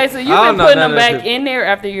in there. Okay, so I you've don't been know putting none them of back them. in there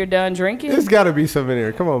after you're done drinking? There's got to be some in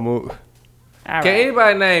there. Come on, Moot. All Can right.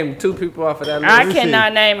 anybody name 2 people off of that list? I me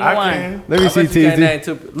cannot name I one. can. Let me I see bet you can't TZ. name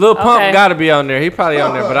 2 people. Lil Pump Okay. gotta be on there. He probably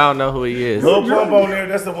on there, but I don't know who he is. Lil Pump on there.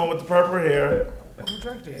 That's the one with the purple hair.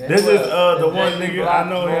 This is the one nigga. I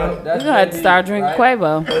know him. We're going to have to start drinking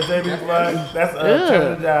Quavo. That's JB Black. That's Ugh.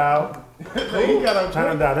 China Dow.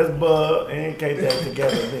 China Dow. That's Bud and KJ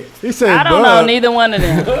together. Bitch. He said I don't Bud. know neither one of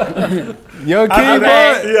them. Young I King said Bud.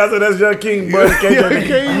 that, yeah, I said that's Young King Bud and KJ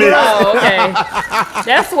King mixed. Oh, okay.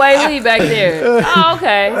 That's Sway Lee back there. Oh,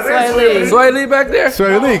 okay. Sway Lee. Sway Lee back there?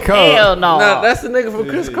 Sway Lee cold. Hell no. Nah, that's the nigga from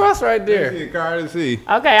Chris Cross right there. Yeah, Cardi C.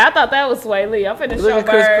 Okay, I thought that was Sway Lee. I'm finna Look show at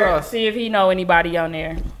Chris Bird, Cross. see if he know anybody on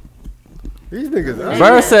there. These niggas.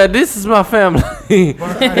 Bird said, "This is my family."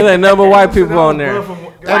 There ain't number white people on there.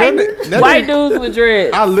 White dudes with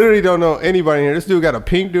dreads. I literally don't know anybody in here. This dude got a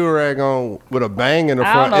pink do rag on with a bang in the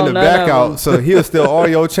I front don't and the know back none of out, them. so he'll steal all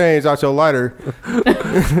your change out your lighter,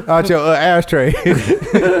 out your ashtray.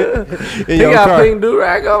 in He your got car. pink do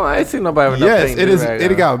rag on. I ain't seen nobody with no Yes, pink it is. do-rag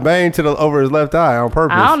It on. got banged to the over his left eye on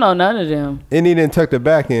purpose. I don't know none of them. And he didn't tuck the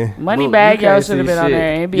back in. Moneybag you Yo can't should have see been on shit.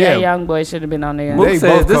 there. NBA Yeah. Young Boy should have been on there. Mook They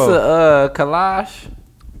says both this cold. a collage.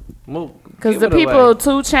 Because the people 2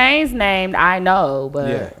 Chainz named, I know, but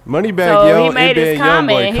Yeah, Moneybagg so Yo, he made NBA his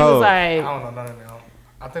comment. Youngboy, He was Cole. I like, don't know none of them.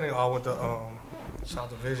 I think they all went to South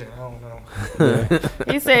Division. I don't know.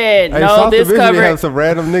 he said, Hey, no, South this Division, they cover. have some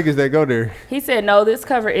random niggas that go there. He said, no, this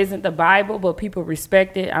cover isn't the Bible, but people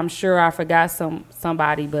respect it. I'm sure I forgot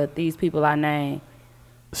somebody, but these people I named.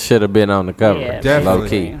 Should have been on the cover. Yeah, Definitely. Low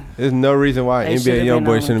key. There's no reason why They should've NBA been on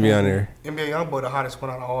Youngboy the shouldn't be on cover. there. NBA Youngboy, the hottest one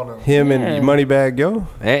out of all of them. Him Yeah. and Moneybagg Yo.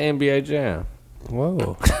 And NBA Jam.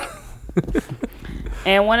 Whoa.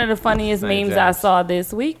 And one of the funniest St. memes I James. saw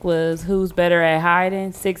this week was who's better at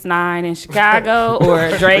hiding, 6ix9ine in Chicago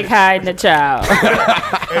or Drake hiding a child?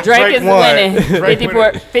 Drake is won. winning, Drake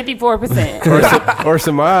 54%. Or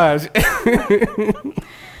Samaj.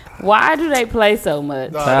 Why do they play so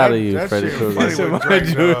much? Nah, Tired that- of you, that Freddy shit Krueger. funny with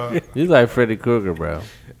Drake, dog. You like Freddy Krueger, bro.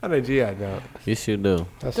 I know G.I. don't. Yes, you do.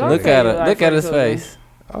 That's Don't Look say at you it. like Look at his Freddy face.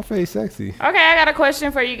 I'll face sexy. Okay, I got a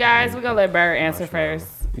question for you guys. We're going to let Bird answer first.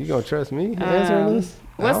 You gonna trust me answering this?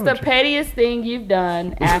 What's I the don't pettiest thing you've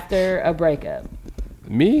done after a breakup?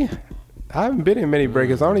 Me? I haven't been in many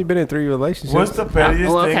breakups. I've only been in 3 relationships. What's the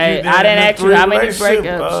pettiest Well, thing okay, you did I didn't in a ask you how many relationship?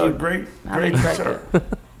 breakups you- Great, how many great, breakups?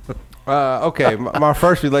 sir. Okay, my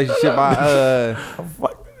first relationship, I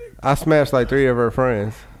smashed like 3 of her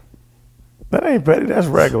friends. That ain't petty. That's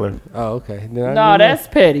regular. Oh, okay. Then I No, knew that's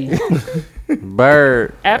petty.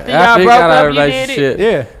 Bird. After y'all he broke got out up, of you did it? that.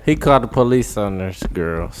 Yeah. he called the police on those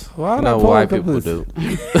girls. Why You would I know call white the people police?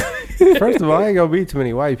 do. First of all, I ain't gonna be too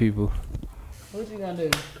many white people. What you gonna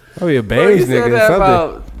do? I'll be a Bro, you beige said nigga or that something.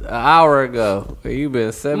 about an hour ago. You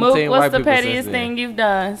been 17 Mook, white what's the people since pettiest then. thing you've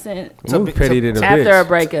done since Mook petty than a after a bitch.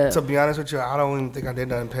 breakup? To be honest with you, I don't even think I did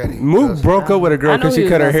nothing petty. Mook because- broke up with a girl I knew because he she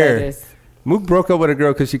was cut her gonna say hair. this. Mook broke up with a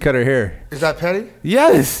girl because she cut her hair. Is that petty?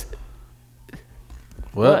 Yes.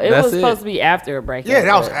 Well, Well, it that's was supposed to be after a breakup.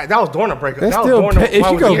 Yeah, but that was during a breakup. That's That was still during the pe- if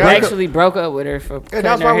while you we go was You break together. actually broke up with her for Yeah, cutting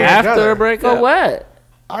that's her why we hair. After together. a breakup. For what?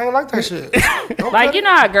 I ain't like that shit. Don't Like, cut you it.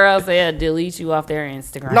 know how girls, they'll delete you off their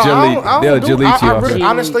Instagram. No, They'll delete you off really, there.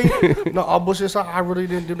 honestly, no, all bullshit aside, I really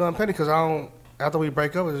didn't do nothing petty because I don't. After we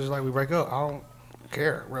break up, it's just like we break up. I don't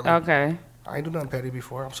care really. Okay. I ain't do nothing petty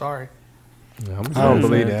before. I'm sorry. I'm I don't saying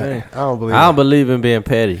believe the same thing. that. I don't believe I don't that. believe in being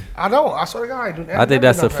petty. I don't. I swear to God, I do. I think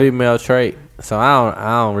that's a female trait. So I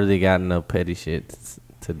don't really got no petty shit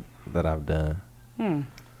that I've done.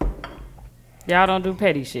 Y'all don't do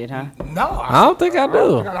petty shit, huh? No, I don't think I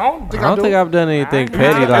do. I don't think I don't do. think I've done anything I-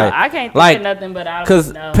 petty. I- Like I can't think like, of nothing but I don't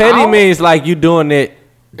Cause know. petty I don't- means like you doing it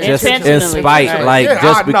just in Intentionally, spite, right. like Yeah,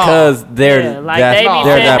 just I know. because they're Yeah, like that, they be they're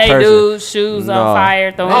setting that they person. dudes' shoes No. on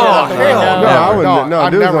fire, throwing it Oh, out the hell window. No, I wouldn't. No, I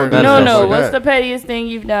dudes never don't do done No, stuff no. like What's that. the pettiest thing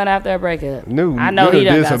you've done after a breakup? No, I know you he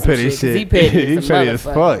done did got some petty shit. He petty He as a petty as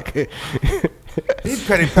motherfucker. fuck. He's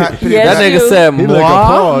petty. Petty. Yes, That nigga you. said, He looked "Moi."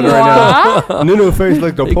 appalled right Mwah. now. Nunu's face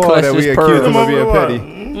looked appalled clutched that we his accused him pearls. of being petty.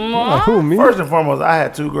 Mwah. Like, who, me? First and foremost, I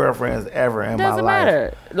had 2 girlfriends ever in my Doesn't life.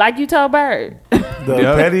 matter. Like you told Bird. The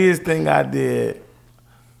Yeah. pettiest thing I did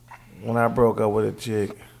when I broke up with a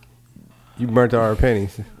chick, You burnt all our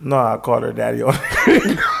pennies. no, I called her daddy on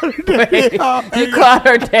You called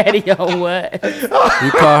her daddy on what?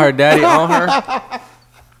 You call her daddy on her?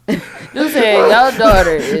 You said your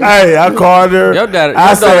daughter is. Hey, I called her. Your daughter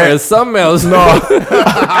I said, is something else. no.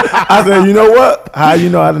 I said, you know what? How you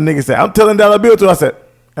know how the nigga said? I'm telling Dollar Bill too. I said,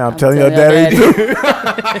 and I'm telling your daddy too.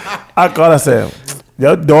 I called. I said,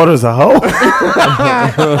 your daughter's a hoe.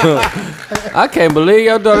 I can't believe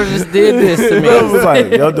your daughter just did this to I me. was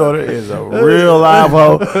like, your daughter is a real live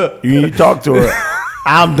hoe. You need to talk to her.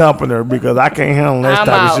 I'm dumping her because I can't handle that I'm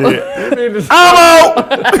type out. of shit. I'm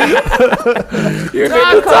out.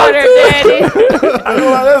 I called her daddy. I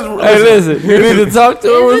know how that's. Hey, listen, you need to talk to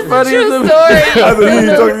her. What's It's a funny true is story. I said, you need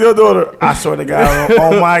to talk to your daughter. I swear to God,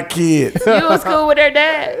 on my kids. You was cool with her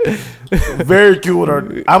dad. Very cool with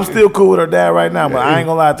her. I'm still cool with her dad right now, but I ain't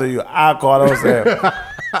gonna lie to you. I called her and said,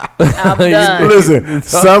 I'm done. listen,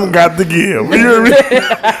 something got to give. You hear me?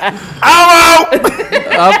 I'm out.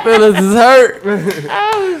 our feelings is hurt.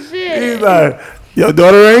 Oh shit. He's like, your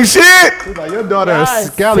daughter ain't shit. Like, your daughter a Y'all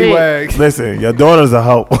scallywag. Listen, your daughter's a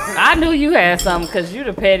hoe. I knew you had something because you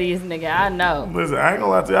the pettiest nigga I know. Listen, I ain't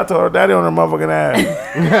gonna lie to you. I told her daddy on her motherfucking ass.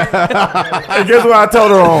 And guess what I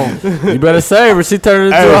told her on? You better save her. She turned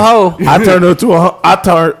into Hey, a hoe. I turned her to a. I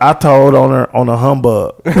told on her on a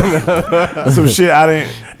humbug. Some shit I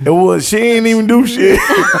didn't. It was she ain't even do shit.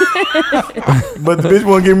 But the bitch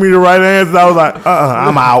won't give me the right answer. I was like,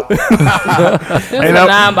 I'm out. And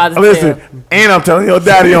I'm about to listen, tell. and I'm telling your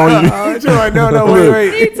daddy on you. Oh, you're like, no,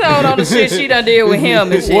 wait. He told on the shit she done did with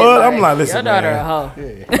him and shit. What? I'm like, listen, your daughter man. a hoe.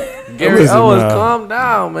 Gary Listen, Owens, nah. calm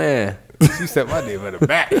down, man. She said my name in the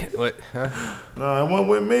back. What? Huh? No, it went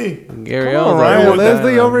with me. Gary All Owens. right, like,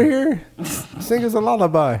 Leslie over here. Sing us a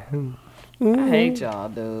lullaby. I hate y'all,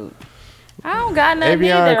 dude. I don't got nothing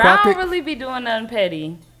Avion either. I Crockett? don't really be doing nothing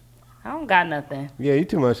petty. I don't got nothing. Yeah, you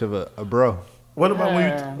too much of a bro. What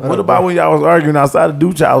about when y'all was arguing outside the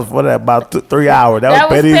Dooch house for that about 3 hours? That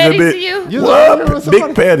was petty as a petty bitch. to you? You was arguing with What? Big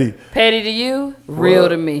somebody? petty. Petty to you? Real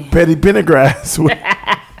to me. Petty Pendergrass.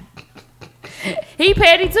 He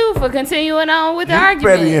petty too for continuing on with the Petty and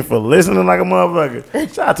argument. for listening like a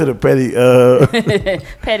motherfucker. Shout out to the petty.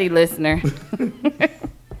 Petty listener.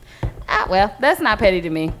 Well, that's not petty to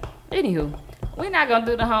me. Anywho, we're not gonna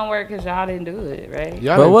do the homework because y'all didn't do it, right?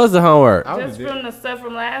 Y'all But didn't- what's the homework? I would Just do from the stuff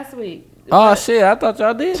from last week. Oh shit! I thought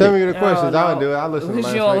y'all did. Tell it. me the questions. Oh, I would no. do it. I listened to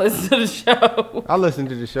Because you don't last week. listen to the show. I listened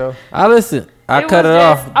to the show. I listened. I It cut it was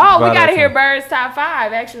off. just- Oh, we by gotta that hear time. Bird's top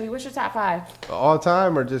 5. Actually, what's your top 5 All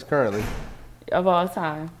time or just currently? of all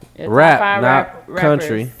time? Your top Rap, 5 not rappers.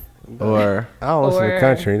 country, or I don't listen to Or-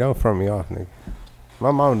 country. Don't front me off, nigga.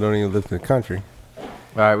 My mom don't even listen to country. all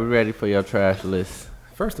right. We ready for your trash list?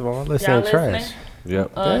 First of all, listen Y'all to trash. listening?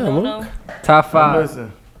 Yep. Damn, no, Luke. no. Top 5.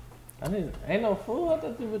 Listen. I didn't. Ain't no food. I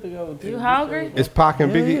thought you were to go. You hungry? It's Pac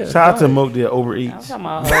and Biggie. Shout out to Mook that I'm overeats. talking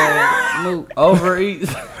about Mook. Overeat.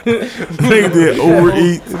 Nigga did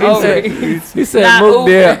overeat. Overeats. He said Not Mook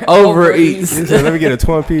there Uber. overeats. He said, let me get a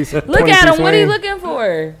 20 piece. Look at him. What are you looking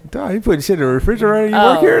for? Dog, you put shit in the refrigerator. You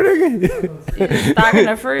Oh. work here, nigga? You just stocking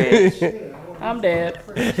the fridge. I'm dead.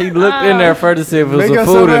 He looked in there first to see if it was Make some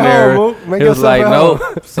yourself food in at there. home, Mook. Make He was yourself like, at nope.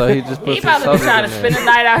 home. So he just put He some probably been soda trying in to there. spend the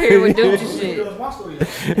night out here with Doochie shit.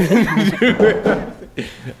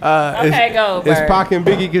 Okay, go, Is Bird. Pac and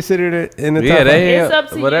Biggie considered it in the Yeah, top? they It's up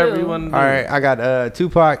to whatever you. you want to do. All right, I got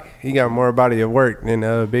Tupac. He got more body of work than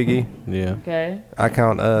Biggie. Yeah. Okay. I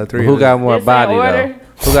count 3. Who of got them. more It's in body order?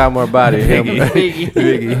 though? Who got more body? Him. Biggie.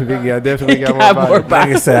 Biggie. I definitely got, got more more body.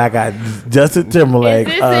 body. Nigga said I got Justin Timberlake,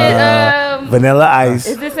 Is this Vanilla Ice.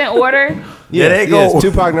 Is this in order? Yeah, there you Yes, go.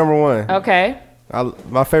 Tupac number 1. Okay.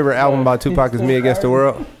 My favorite album by Tupac is Me Against the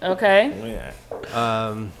World. Okay.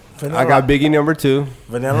 I got Biggie number 2.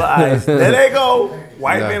 Vanilla Ice. There they go.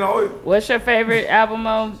 White No. man always. What's your favorite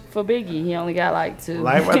album for Biggie? He only got like 2.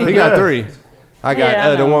 Life after He got death. 3. I got Yeah,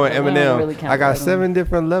 I the know. one with We don't Eminem. really count I got that one. 7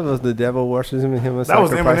 different levels. The devil worships him and him. That was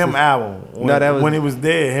Eminem album. When, No, that was- when he was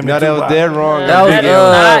dead. Him No, and that was Tupac. dead wrong. That was,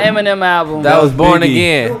 That's not Eminem album. That was Born Biggie.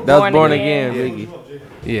 Again. That was Born Born Again. Again. Biggie.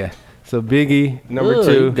 Yeah. So Biggie number Ugh,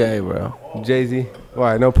 2. you gay, bro. Jay-Z.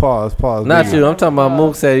 Why? No pause. Pause. Not Biggie. you. I'm talking about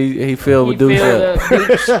Mook said he filled He with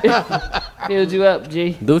douche up. filled you up,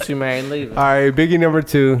 G. Doochie man leaving. All right, Biggie number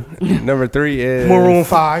 2. Number 3 is Maroon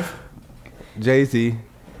 5. Jay-Z.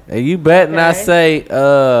 And you better not Okay. say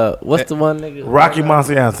what's the one nigga? Rocky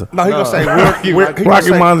Montana. No, he gonna say Rocky Rocky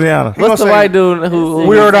Montana. Montana. What's the say white dude who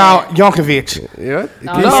Weird Al Yankovic. Yeah.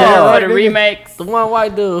 No, Can you no, say that no, for right, the nigga? remakes. the one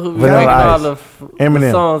white dude who be Vanilla making all Ice. the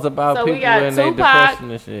Eminem. songs about So we people got and their Tupac.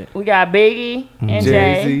 depression and shit. We got Biggie and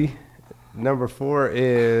Jay. Jay-Z. Number 4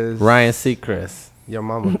 is Ryan Seacrest. Your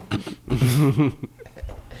mama.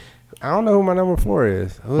 I don't know who my number 4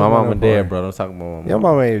 is. Who's My mama number dead, four? bro. Don't talk about my mama. Your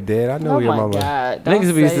mama ain't dead. I know Oh your my mama. God. Don't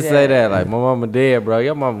Niggas used to say that like my mama dead, bro.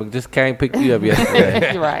 Your mama just can't pick you up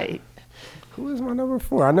yesterday. Right. Who is my number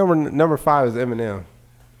 4? I know number 5 is Eminem.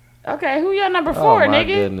 Okay, who your number 4, my nigga?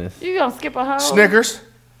 goodness. You gonna skip a whole? Snickers.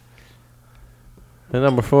 The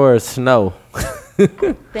number 4 is Snow.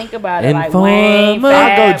 Think about it, like Informer. Wayne, I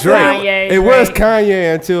Fab, go Drake. Kanye, It was Drake.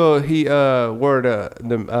 Kanye until he wore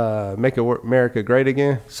the Make America Great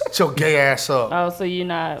Again. Shut your gay ass up. Oh, so you're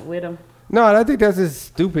not with him? No, I think that's just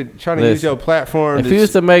stupid trying to use Listen, your platform. If you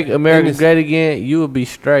used to make America this- great again, you would be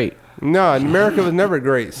straight. No, America was never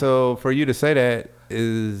great. So for you to say that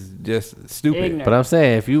is just stupid. Ignorant. But I'm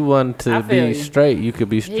saying if you want I to feel be you. straight, you could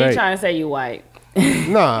be He straight. trying to say you white.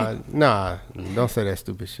 Nah, don't say that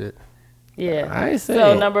stupid shit. Yeah. I ain't So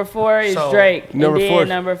saying. number 4 is So, Drake. number and then 4 is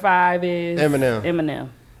number 5 is Eminem.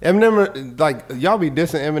 Eminem, like y'all be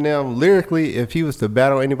dissing Eminem lyrically. If he was to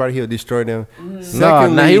battle anybody, he'll destroy them.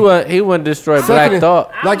 No, he wouldn't destroy Black secondly- Thought.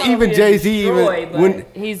 I don't Like know if even he'll Jay-Z, destroy, even but when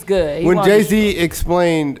he's good. He when won't Jay Z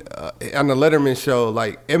explained on the Letterman show,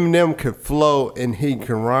 like Eminem can flow and he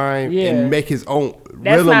can rhyme Yeah. and make his own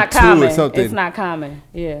That's rhythm not to common. or something. It's not common.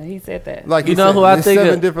 Yeah, he said that. Like You he know said, who I there's think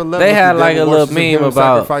 7 of- different they levels. had The like a devil little worships him, meme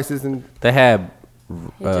about- sacrifices and They had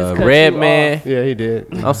He just cut Red you Man. yeah, he did.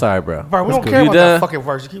 I'm sorry, bro. Bro, we don't cool. care You about done? that fucking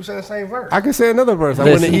verse. You keep saying the same verse. I can say another verse. I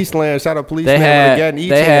went to Listen. Eastland, shot a They policeman with a had gun in each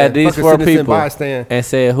they had hand, these fucking 4 citizen people bystand. and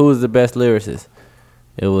said who's the best lyricist.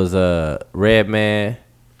 It was Red Man,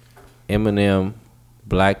 Eminem,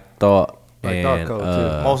 Black Thought, Black and Thought cold,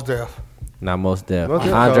 too. Most Def. Not Most Def. Mos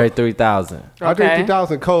Def Andre cold. 3000. Andre Okay.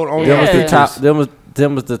 3000 cold on Them was Yeah. the top.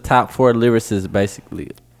 Them was the top 4 lyricists basically.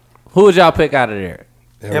 Who would y'all pick out of there?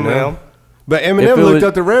 Eminem. But If Eminem it looked was-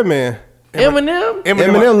 up the Redman. Eminem.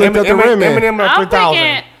 Eminem looked up the Redman. Eminem I'm are 3,000.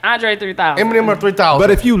 picking Andre 3000. Eminem are 3,000. But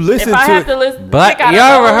if you If listen I to have it, to listen, Black. pick out Y'all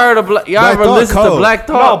of ever those- heard of Black? Y'all Black ever Thought listen to cold. Black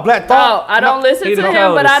no, Thought? Black No, Thought. I don't listen he to the him,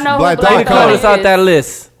 but I coldest. know Black who Thought Black He cold. coldest Thought out is. that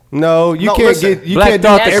list. no, you No, can't listen. get. You Black can't do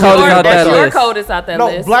Thought That's the your, coldest out that's that your list. coldest out that No,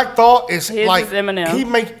 list. Black Thought is His like is Eminem. he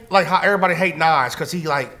make like how everybody hate Nas because he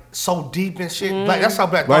like so deep and shit. Like that's how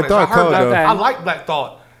Black Black Thought is. Thought cold, Black- though. Okay. I like Black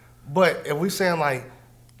Thought, but if we saying like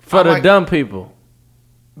For I the like- dumb people.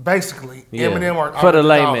 basically Yeah. Eminem or For the Andre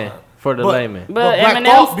 3000. layman. For the layman. But Black Eminem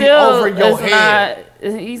Thought be still over your is head.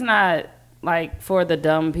 not. He's not like for the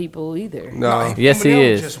dumb people either. No, Yes, he Eminem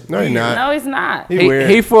is. just No, he weird. not. No, he's not. He weird.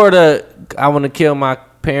 He for the I want to kill my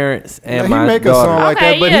parents and he my make a daughter. song like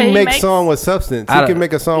Okay, that, but yeah, he he makes makes- song with substance. I He don't- can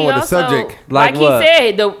make a song He with a also- subject. Like what? he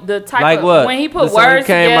said, the type Like of what? when he The put song words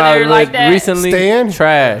came together out like that. recently. Stan?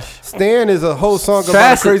 Trash. Stan is a whole song about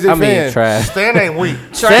Trash. a crazy I mean, fan. trash. Stan ain't weak.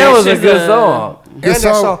 Stan was a is good song. And This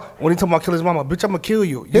that song- song, when he talking about kill his mama, bitch, I'm gonna kill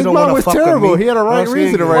you. You His don't mom wanna was fuck with terrible. me. He had a right I'm saying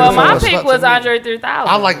reason to you write Well, a my song. slut pick to was me. Andre 3000.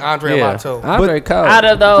 I like Andre a Yeah. lot too. Andre Cole. Out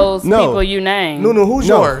of those No. people you named. Nunu, who's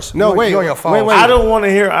No, yours? no, You- wait, you on your phone. wait, wait. I don't want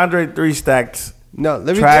to hear Andre 3 Stacks No,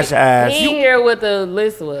 let me trash ass. He didn't hear what the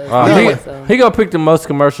list was. he gonna pick the most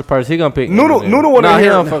commercial person. He gonna pick Noodle Eminem. want to Nah, he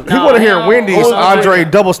hear. don't fuck- He want to hear No, Wendy's no. Andre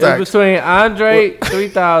double It's stacks. between Andre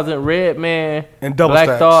 3000, Redman, And Double Black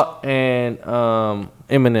Stacks. Thought, and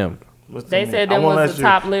Eminem. They said I them wanna was let the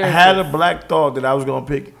top I lyricists. had a Black Thought that I was gonna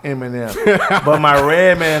pick Eminem, but my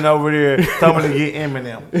red man over there told me to get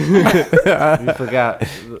Eminem. You forgot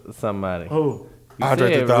somebody. Who? You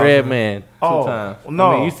Andre said 3000. Redman two Oh, times. no.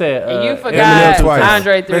 I mean, you said And you Eminem forgot twice.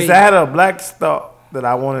 Andre 3. Listen, I had a Black Thought that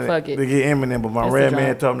I wanted Fuck it. to get Eminem, but my That's red the man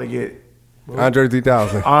job. told me to get Andre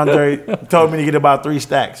 3000. Andre. Told me to get about 3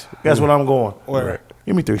 stacks. Guess what I'm going? Where?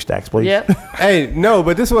 Give me 3 stacks, please. Yep. Hey, no,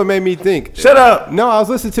 but this is what made me think. Shut up. No, I was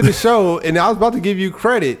listening to the show and I was about to give you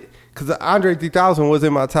credit because Andre 3000 was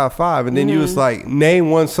in my top 5, and then you was like, name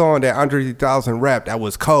one song that Andre 3000 rapped that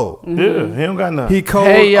was cold. Yeah, he don't got nothing. He cold.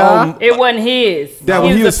 Hey, y'all. It wasn't his. That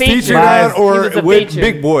he was a featured feature. on He or was a with feature.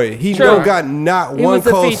 Big Boy. He True. don't got not He one was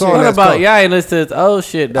a cold feature. song. What that's about cold. y'all ain't listen to his old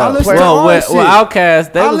shit I though? listen to Well, all with shit.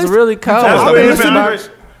 Outkast, they I was listen- really cold. That's I've what been he listening to-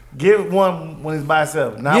 said. Give one when he's by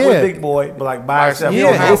himself, not Yeah. with Big Boy, but like by himself. He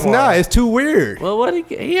don't Yeah, have it's one. not. It's too weird. Well, what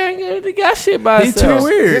he ain't he got shit by He's himself. too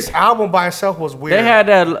weird. This album by itself was weird. They had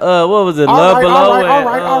that what was it? all Love right, Below. all right,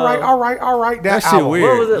 and, all right. That shit album. weird.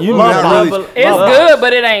 What was it? You What was not it? really- Love It's Below. good,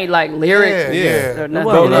 but it ain't like lyrics. Yeah, Yeah. yeah. Or It nothing.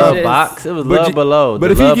 wasn't It's Love just Box. It was But Love you- Below. But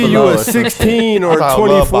The if he Love give you Below a is- 16 or I thought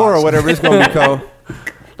Love 24 or Box. whatever, it's gonna be cold.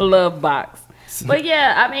 Love Box. But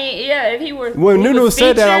yeah, I mean, yeah, if he were. When he Nunu was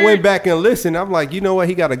said that, I featured, went back and listened. I'm like, you know what?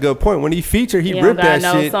 He got a good point. When he featured, he He ripped don't that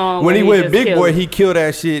got no shit. song When where he he went just Big killed Boy, it. he killed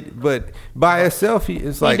that shit. But by itself,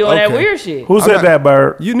 it's He like, doing okay. that weird shit. Who said not- that,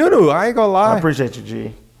 Bird? You Nunu, I ain't gonna I lie. appreciate you,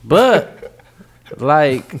 G. But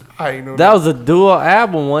like I ain't know that was a dual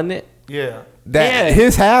album, wasn't it? Yeah. That Yeah.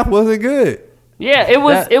 his half wasn't good. Yeah, it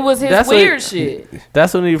was. That- It was his that's what- weird shit.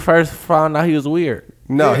 That's when he first found out he was weird.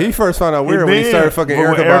 No, he first found out weird when he been, started fucking but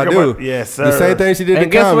with Erica Erykah Badu. Badu- yes, The sir. same thing she did And in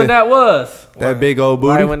guess Common. what that was? That big old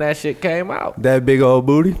booty. Right when that shit came out. That big old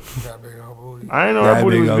booty. I ain't know That her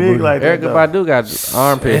booty big was old big booty. like that. Erica though. Badu got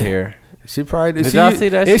armpit hair. She probably did. Did She, y'all see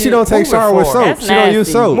that and she shit? don't take Moving shower with forward. soap. That's She don't use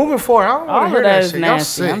nasty. soap. Moving forward, I don't All want of to hear that that is shit. Y'all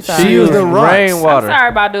nasty. sick. I'm sorry. She She used used them rocks. rainwater. I'm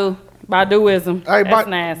sorry, Badu. Baduism. Hey, That's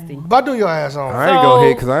nasty. Badu your ass on. I ain't gonna So-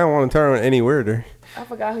 hit because I don't want to turn any weirder. I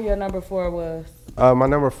forgot who your number 4 was. My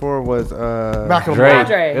number 4 was Macklemore. Drake.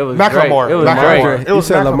 Andre. It was Macklemore. Drake. It was Macklemore. Drake. It was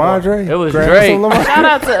you said Macklemore. Lamondre? It was Grand Drake. Hustle Lamondre? Shout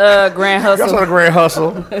out to Grand That's Hustle. not a grand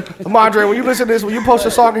hustle. Madre, when you listen to this, when you post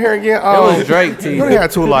your song here again, It was Drake to You you. only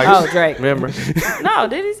had 2 likes. Oh, Drake. Remember? No,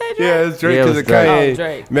 did he say Drake? Yeah, it's Drake Yeah, it because was of Drake. Kanye. Oh,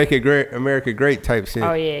 Drake. Make it great, America great type shit.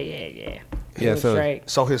 Oh, yeah. Yeah, It was so Drake.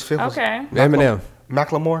 So his 5th was Okay. Eminem.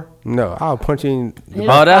 Macklemore. No, I'll punch you in. His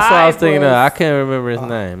Oh, that's what I was 5 thinking of. was- I can't remember his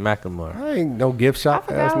name. Macklemore. I ain't no gift I shop.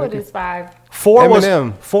 ass forgot what nigga. his 5. 4 was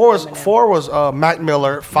Eminem. 4 was Mac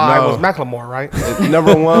Miller. 5 No. was Macklemore, right?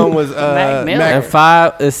 Number 1 was Mac Miller. And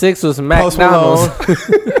 5 and 6 was Post Malone. McDonald's.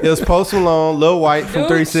 It was Post Malone, Lil White from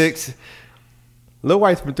Dude. 3-6. Lil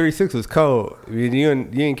White from 3-6 was cold. You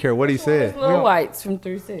didn't care what he said. Little Whites from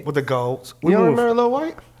 3-6. With the golds. You don't remember Lil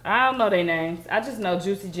White? I don't know their names. I just know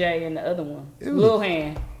Juicy J and the other one. was- Lil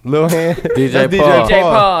Hand. Lil Hand. DJ That's Paul. J.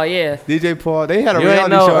 Paul, yeah. DJ Paul. They had a You ain't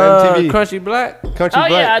reality know show on MTV. Crunchy Black? Country Oh,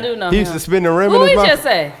 Black. yeah, I do know He used him. to spin the rim Who in he his just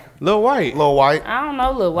mouth. say? Lil White. Lil White. I don't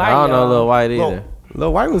know Lil White. I don't know y'all. Lil White Lil- either.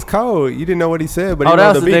 Lil White was cold. You didn't know what he said, but Oh, he that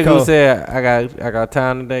wanted was to the be nigga who cold. said, I got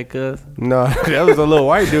time today, cuz. No, that was a Lil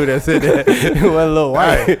White dude that said that. It wasn't Lil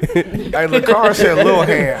White. Hey, LaCar said little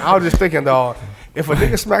hand. I was just thinking, dog, if a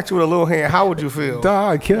nigga smacked you with a little hand, how would you feel?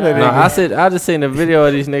 Dog, kill that No, nigga. I just seen a video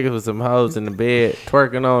of these niggas with some hoes in the bed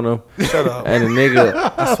twerking on them. Shut up. And the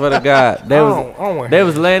nigga, I swear to God, I don't want they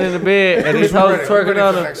was laying in the bed and these hoes twerking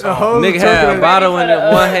on them. Nigga twerking had on a bottle in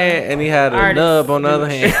one hand and he had a Artist. nub on the other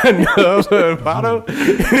hand. Bottle?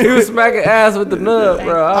 He was smacking ass with the nub,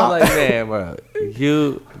 bro. I was like, man, bro,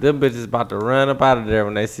 them bitches about to run up out of there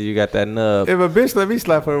when they see you got that nub. If a bitch let me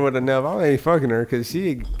slap her with a nub, I ain't fucking her because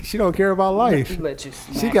she don't care about life. Let you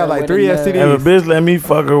She got like 3 If STDs. a bitch let me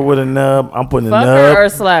fuck her with a nub, I'm putting the Fuck her or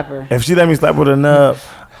nub. slap her. If she let me slap with a nub,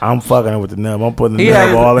 I'm fucking her with the nub. I'm putting the He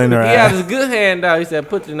nub all in her he had ass. his good hand out. He said,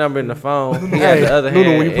 put your number in the phone. He had the other hand.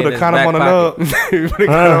 Lulu, when you put in a his condom back on the pocket. nub,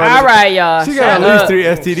 All right, y'all. She got Shut at least up.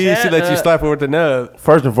 3 STDs. She Shut let you up. slap her with the nub.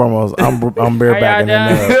 First and foremost, I'm bare Are back in y'all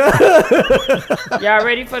the nub. Y'all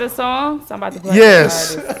ready for the song? So I'm about to play.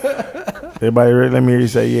 Yes. Everybody ready? Let me hear you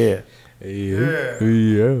say yeah. Yeah.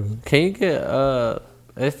 Can you get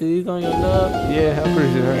STDs on your nub? Yeah, I'm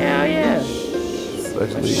pretty sure. Hell yeah.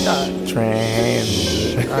 Especially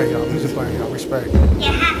trans. all right, y'all, music playing, y'all, respect.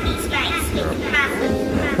 Your happy strikes with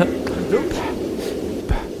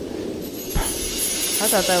I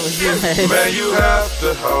thought that was you. Man, you have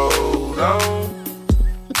to hold on.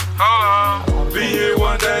 Hold on. Be here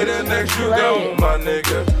one day, the next you gone, my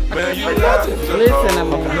nigga. Man, you have to Listen,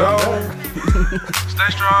 I'm hold a- on. Stay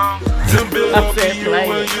strong. Them bills I will be said here play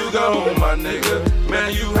when it. you gone, my nigga.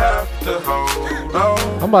 Man, you have to hold on.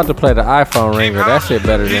 I'm about to play the iPhone ringer. That shit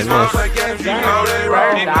better than These this. motherfuckers games, you know they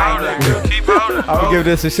wrong. Keep holding. Keep holding. I'm gonna give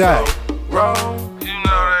this a shot. Wrong, you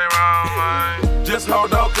know they wrong, man. Just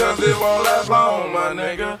hold on, cause it won't last long, my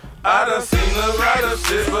nigga. I done seen the right of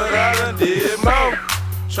shit, but I done did more.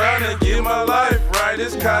 Tryna get my life right,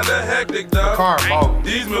 it's kinda hectic, though. Car, Mo.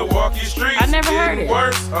 These Milwaukee streets I never heard getting it.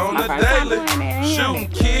 worse on My the first time daily. playing it. Shooting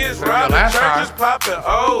kids, Like the robbing last churches, time. popping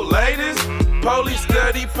old ladies. Police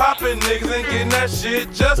steady popping niggas and getting that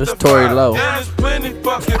shit justified. Tory Lowe. And there's plenty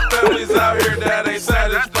fucking families out here that ain't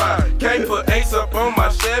satisfied. Can't put ace up on my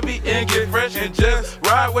Chevy and get fresh and just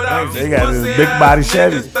ride without They these got this pussy big ass body niggas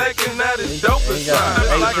Chevy. thinking that it's dope He got inside.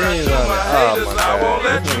 some Like I 18s do on my it. Oh haters, my I won't God.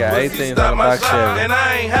 let He you got pussy 18s stop on the my black shine. Chevy. And I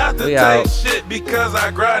ain't have to We take out. shit because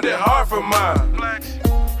I grinded hard for mine.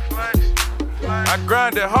 I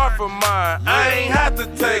grinded hard for mine. I ain't have to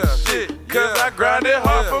take shit, cause I grinded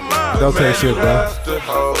hard for mine. Don't take Man, shit, you bro. have to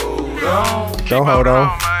hold on. Don't hold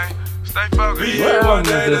on. Stay focused. Be here What one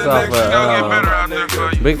album day, is this the off next you of, gonna get better out there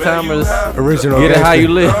for you. Big Man, you Timers. have to Original. Get it how Gangsta- you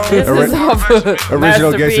live. This is off of Original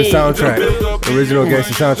Master Gangsta P. soundtrack. Original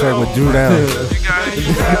Gangsta soundtrack with Drew Down. You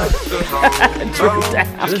have to hold on.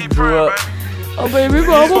 Just drew up. Oh, baby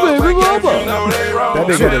mama, baby mama. That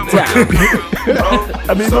nigga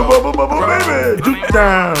I mean, baby, juke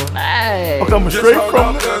down. Hey. I'm coming straight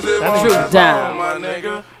from the. True down. My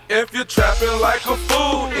nigga. If you're trapping like a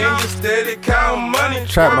fool and you steady counting money,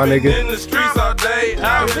 Trap, my working nigga. in the streets all day,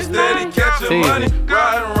 out here steady catching Teasy. money,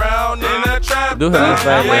 riding around in that trap. Do her this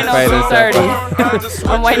I'm waiting on 2:30.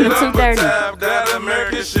 I'm waiting till 2:30. That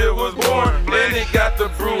American shit was born. Then it got the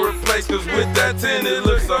brewer place, cause with that 10 it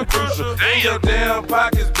looks so crucial. And your damn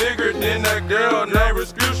pockets bigger than that girl named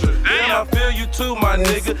Respucia. Then I feel you too, my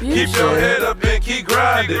nigga. Keep your head up and keep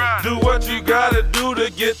grinding. Do what you gotta do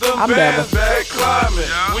to get them I'm bands double. back climbing.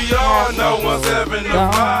 We all know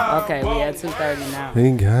 175. Okay, we at 2:30 now.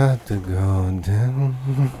 We got to go down.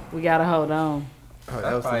 We gotta hold on.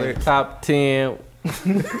 That was Like top 10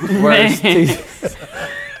 worst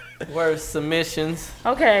worst submissions.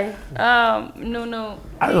 Okay. Nunu. I Can don't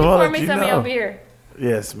you know pour that me you some of know. your beer?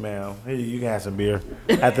 Yes, ma'am. Here, you can have some beer.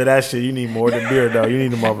 After that shit, you need more than beer, though. You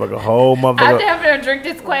need a I whole motherfucker. definitely drink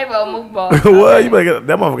this Quavo move ball. What? You better get,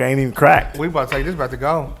 that motherfucker ain't even cracked. We about to take this about to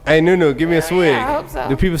go. Hey, Nunu, give me a swig. I hope so.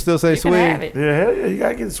 Do people still say You can have swig? it. Yeah, hell yeah. You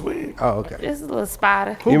gotta get sweet. Oh, okay. This is a little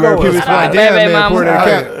spider. You remember goes? people was like, Baby damn, man, mama. pour that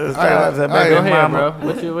cap. It's All right, like that all right, baby Go ahead, mama. bro.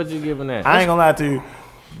 What you giving that? I ain't gonna lie to you.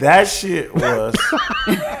 That shit was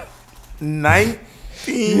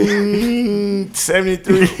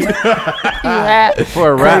 1973. You have.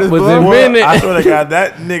 For a rap Curtis was Blow? Boy, invented. I swear to God,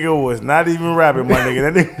 that nigga was not even rapping, my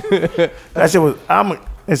nigga. That nigga, that shit was.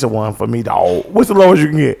 It's a one for me, dog. What's the lowest you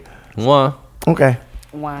can get? One. Okay.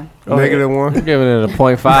 One. Negative I'm one. giving it a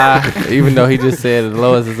 0.5, even though he just said the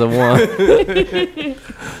lowest is a 1.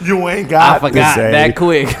 You ain't got I forgot to say that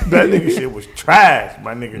quick. That nigga shit was trash,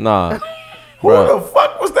 my nigga. Nah. Who Bro. the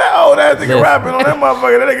fuck was that old ass nigga Listen. rapping on that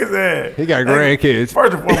motherfucker? That nigga said He got grandkids.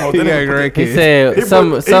 First and foremost, He that got nigga put the- He grandkids. said He put-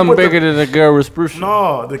 something he put bigger the- than a girl with spruce.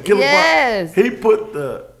 No, the killer. Yes. He put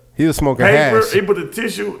the He was smoking paper. hash. He put the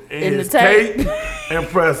tissue in In the his tape. tape and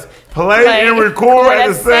press play Play. and record at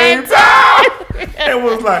the same time. And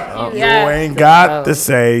was like, you Yeah. ain't got to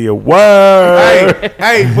say a word.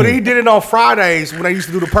 Hey, but he did it on Fridays when they used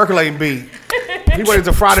to do the percolating beat. He waited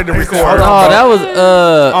till Friday to record. Oh, that was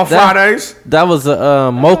on Fridays. That was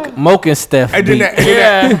Moke and Steph. And then beat.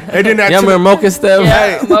 that, and then that, You remember Moke and Steph?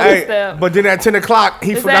 Yeah. Hey, Most hey, stuff. but then at 10 o'clock,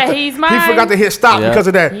 he Is forgot that to, He's he Mine? forgot to hit stop Yeah. because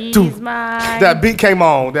of that. He's mine. That beat came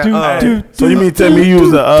on. That So you mean tell me you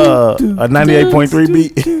use a 98.3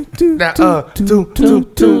 beat? that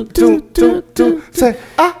say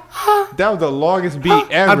That was the longest beat at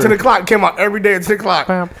 10 ever. o'clock came out every day at 10 o'clock.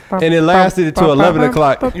 And it lasted until 11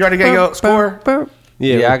 o'clock. You already got your score?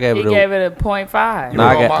 Yeah, I gave He it a. gave it a 0.5. No,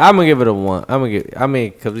 I'm gonna give it a 1.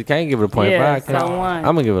 Because we can't give it a 0.5. Yeah, can so we? 1. I'm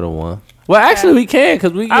gonna give it a 1. Well, actually, we can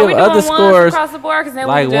because we Are give we doing other ones scores across the board? Because then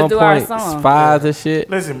like we can just do our song. 1.5 and shit.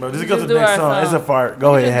 Listen, bro, just We go to just the do next our song. song. It's a fart.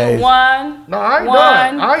 Go ahead, Just do Hayes. one. No, I ain't One.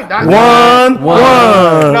 done. I ain't done.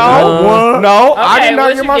 One. No, I Okay, did not what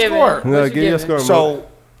get you my giving? score. No, What give you your giving? score. Mo.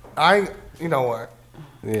 So, you know what?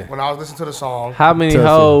 Yeah. When I was listening to the song, How many Tell us.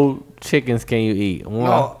 whole chickens can you eat? 1.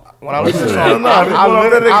 no, when I listened to the song, No, I I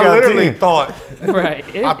literally got thought, Right.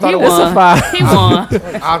 I thought he it was a won. five. He won.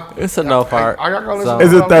 It's a no fart. Are y'all gonna listen zone. to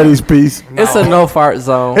It's a 30s piece. It's a no fart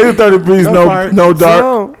zone. It's a 30 piece, no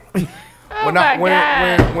dark. when my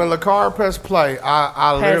God. when LaCar pressed play,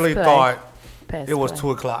 I literally play. thought Pass it was play.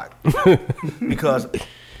 2 o'clock because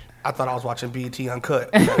I thought I was watching BET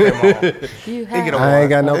Uncut. It came on. You He have. get a I ain't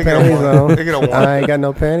got no He get a panties one. on. He get a 1. I ain't got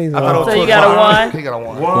no panties I thought it was on. So 2 you got a o'clock. 1? He got a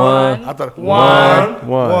 1. One. I thought One.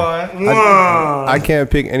 One. I can't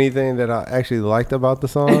pick anything that I actually liked about the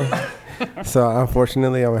song. So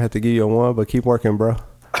unfortunately, I'm gonna have to give you a 1. But keep working, bro. He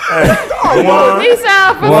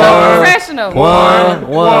sound so professional. One.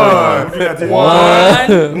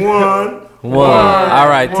 One. All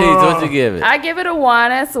right, Teach, what you give it? I give it a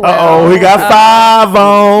 1 as well. Oh, he got 5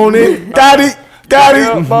 on it. Got it.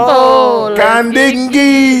 Oh,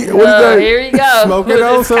 Kandingi. What is that? here you go. Smoking With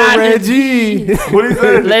on this some cotton- Reggie. What is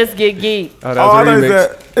that? Let's get geek. Oh, Oh, I that thought was he a remix.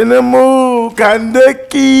 said, in the mood,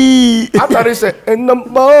 Kandaki. I thought he said in the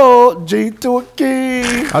mode G to a key.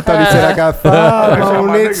 I thought he said I got 5 on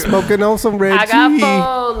my it, nigga. smoking on some Reggie. I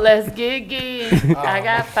got 4. Let's get geek. I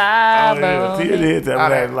got 5 on it.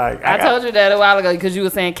 I told you that a while ago because you were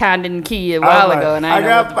saying Condon Key a while ago, and I I know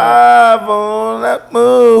got what 5 on that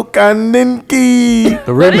move, Kandinki.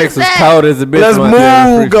 The remix is was that? cold as a bitch. Let's one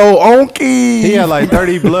day. move, go onky. He had like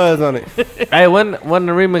 30 bloods on it. Hey, wasn't the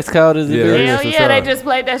remix cold as a Yeah, bitch? remix Hell was yeah, they hard. just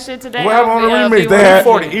played that shit today. What happened on the remix? V1. They had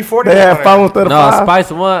E40. They had 5 instead of No, 5.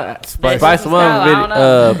 Spice One. Spice was One cold, I video. don't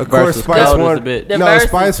know. Of course, Versus Spice cold as a One. bitch. The No, verses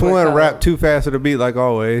Spice were One cold. rapped too fast to the beat like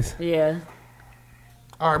always. Yeah.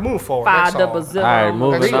 All right, move forward. 5 Next double song. zero. All right,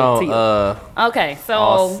 moving on. Okay,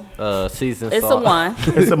 so Season it's a salt. 1.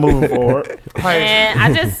 It's a moving forward. Hey, And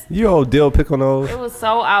I just, You old dill pickle nose. it was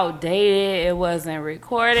so outdated. It wasn't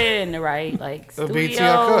recorded in the right, like, it was BET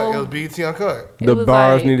Uncut. It was studio. BET Uncut. The was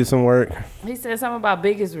bars like- needed some work. He said something about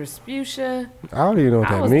Biggest Respucia. I don't even know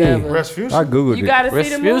what I that was means. devil. Resfusion. I googled You it. got to see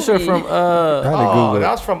the movie. Respucia from I had to Oh, Google that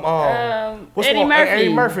it. was from what's Eddie the one? Murphy.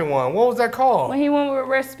 Eddie Murphy one. What was that called? When he went with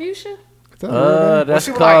Respucia? That's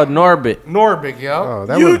she was called like- Norbit. Norbit, yeah. Oh,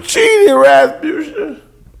 that You was. cheated, Rasputia.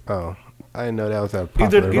 Oh, I didn't know that was that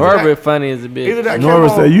Either- popular. either- Norbit funny as a Either bitch. that Nora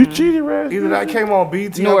came said, on, you cheated, Rasputia. either that came on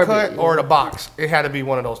BET Norbit, Uncut yeah. or the box. It had to be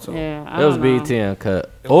one of those two. Yeah, I It was don't know. BT Uncut.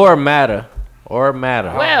 Or Matter.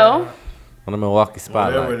 Well, On the Milwaukee Whatever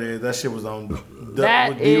Spotlight. it is, that shit was on that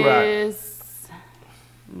with D-Rock. is.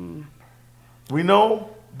 We know.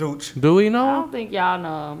 Dooch. Do we I know? don't think y'all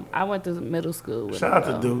know him. I went to middle school with Shout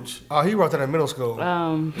him. out to Dooch. Oh, he wrote that in middle school.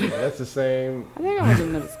 That's the same I think I went to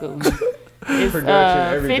middle school. It's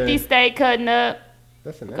production. 50 Everything. State Cutting Up.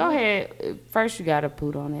 That's an Go ahead. First, you got to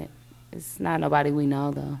put on it. It's not nobody we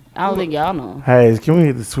know, though. I don't think y'all know him. Hey, can we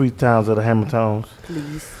hit the sweet times of the Hamiltons?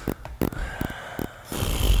 Please.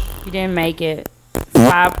 You didn't make it.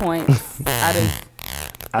 5 points out of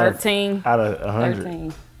 13. Out of 100.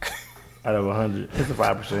 13. Out of 100. It's a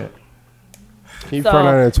 5%. Can you So-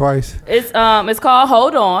 pronounce it twice? It's called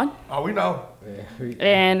Hold On, Oh, we know.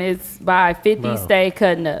 and it's by 50 Stay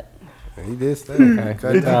Cutting Up. He did stay. Okay.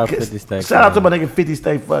 Cut Shout down. out 50 States. Shout out to my nigga 50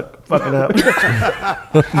 Stay fucking up.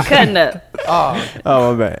 Cutting Up.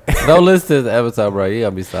 Oh, my bad. Don't listen to the episode, bro. You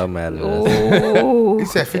gonna be so mad at us. Ooh, He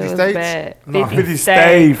said 50 it was states? bad. No, 50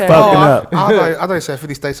 Stay fucking Oh, up. I thought he said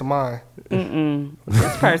 50 states of mine.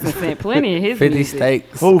 This person sent plenty of his 50 music.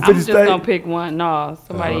 steaks. Who, 50 I'm just State? gonna pick one. No,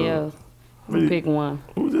 somebody else. I'm gonna pick one.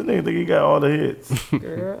 Who's this nigga think he got all the hits?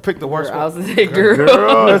 Girl. Pick the worst I was one. gonna say girl.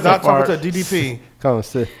 Girl, that's Not a fart. talking to DDP. Come on,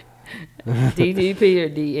 sit. DDP or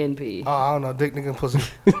DNP? I don't know. Dick nigga pussy.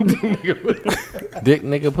 Dick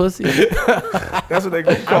nigga pussy. That's what they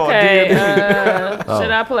gonna call Okay, DNP.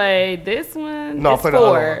 should I play this one? No, It's play the other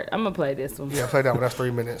 4. one. I'm gonna play this one. Yeah, play that one. That's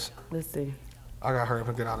 3 minutes. Let's see. I gotta hurry up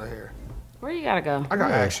and get out of here. Where you gotta go? I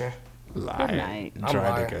got action. Good night. I'm Try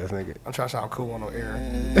lying. dick ass nigga. I'm trying to sound cool on the air.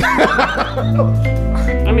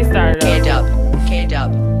 Let me start it up. K-Dub,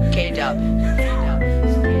 K-Dub, K-Dub, K-Dub.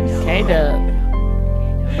 K-Dub.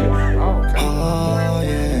 Oh, okay.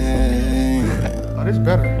 Oh, this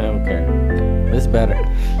better. Okay. This better.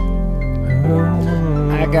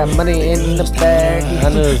 I got money in the bag. I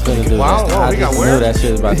knew it was gonna do Wow, that. whoa, I we got just where? knew that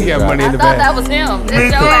shit was about to He got drop. money in I the thought bag. that was him.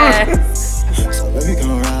 That's your ass. Let me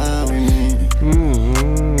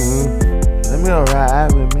go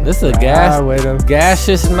ride with me. This is a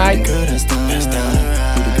gaseous night.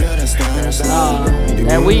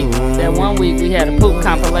 That one week we had a poop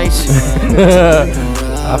compilation.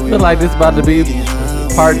 I feel like this about to be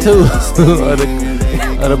part 2 of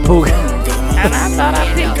the poop. And I thought I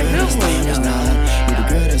picked a good one.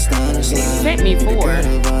 He sent me 4.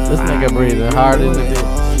 This nigga breathing hard in the bitch.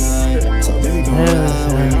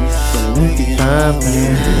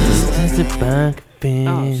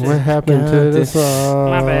 What happened to the song?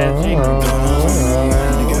 My bad, G.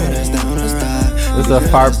 This is a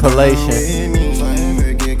fart palation.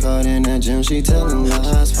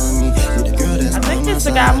 I think this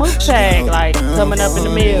the guy Mook Tag, like, coming up in the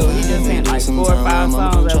middle. He just sent like 4 or 5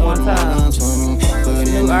 songs at one time.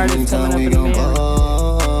 New artists coming up in the middle.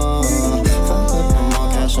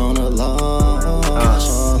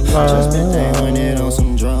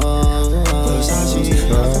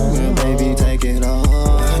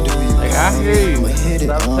 Like, I hear you.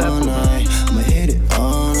 Stop tapping me.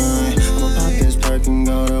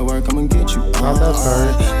 Oh, that's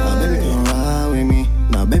hurt.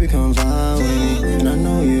 Baby, come fly with me. And I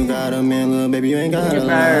know you got a man, little baby, you ain't got You're a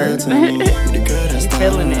lie to me. You the girl that's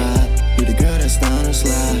feeling it. You the girl that's down to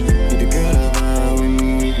slide. You the girl that ride with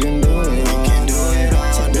me. We can do it. We can do it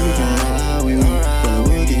all. So baby, come ride with me. But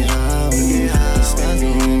we'll get high with me. The sky's the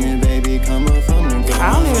limit, baby, come up from the ground. I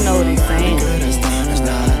don't even know what he's saying. You the girl that's down to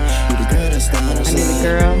slide. You the girl that's down to I slide. need a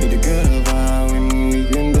girl. You the girl that ride with me. We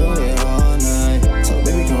can do it all night. So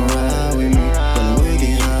baby, come ride with me. But we'll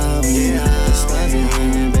get high with me. The sky's the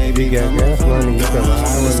limit, baby. You got gas money, you can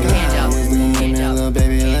ride with me.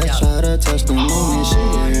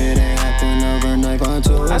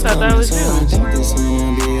 I thought that was you.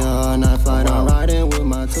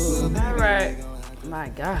 All right. My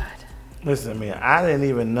God. Listen, man, I didn't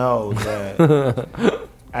even know that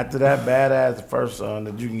after that badass first song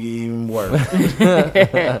that you can get even worse.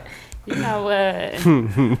 You know what?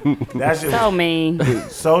 That shit So mean.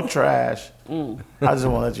 was so trash. I just want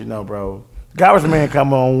to let you know, bro. Garbage Man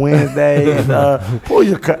come on Wednesday. Pull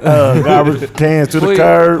your garbage cans to the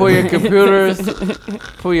curb. Pull your computers,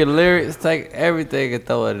 pull your lyrics, take everything and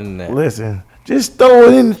throw it in there. Listen, just throw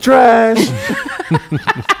it in the trash.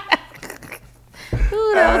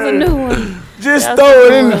 Ooh, that was a new one. Just That's throw a it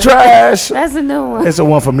new in the one. trash. That's a new one. It's a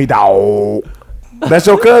one for me, dog. That's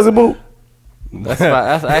your cousin, boo? That's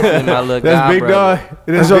actually my little That's guy big brother. dog.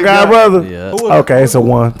 That's your guy, brother? Yeah. Okay, it's a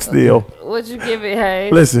one still. What'd you give it,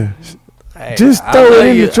 Hayes? Listen, Hey, just I throw love it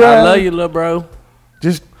in you. the trash. I love you, little bro.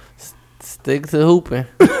 Just Stick to hooping.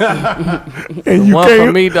 and you One for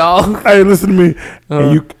can't. me, dog. Hey, listen to me.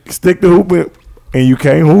 And you stick to hooping, and you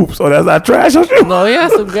can't hoop. So that's not trash on you. No, he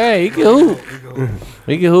has some game. He can hoop.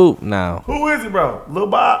 He can hoop now. Who is it, bro? Lil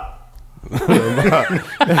Bob. Lil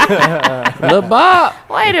Bob.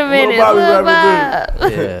 Wait a minute, Bobby Lil rapping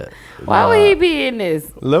Bob. Yeah. Why would he be in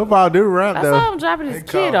this? Lil Bob do rap I though. saw him dropping his He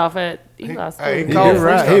kid called- off at Elo's Hey, School. he called did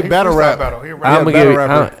rap. freestyle. He battle freestyle rap. battle. He I'm rap. gonna battle give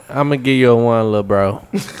rapper. I'm gonna give you a one, little bro.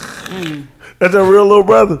 That's your real little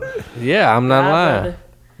brother. Yeah, I'm not My lying. brother.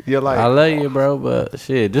 You're like, I love you, bro, but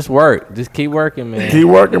shit, just work. Just keep working, man. Keep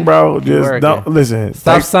working, bro. Just working. don't listen.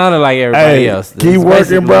 Stop Take- sounding like everybody Hey, else. keep That's working,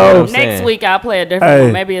 basically bro. what I'm Next saying. week I'll play a different Hey.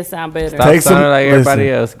 one. Maybe it sound better. Stop Take sounding some- like everybody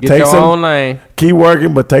listen, else. Get take your some- own lane. Keep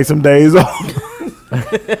working, but take some days off.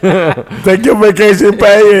 Take your vacation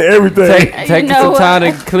pay and everything. Take know some what? time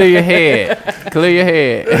to clear your head. Clear your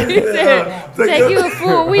head. He said, take you a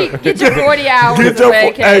full week. Get your 40 hours Get of your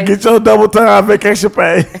vacation. get your double time vacation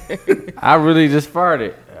pay. I really just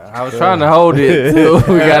farted. I was trying to hold it till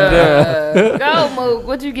we got done. Go, Mook.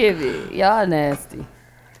 What'd you give it? Y'all nasty.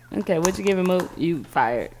 Okay, what'd you give it, Mook? You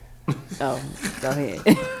fired. Oh, go ahead.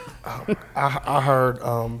 I heard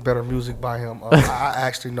better music by him. I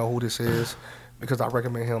actually know who this is because I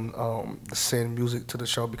recommend him to send music to the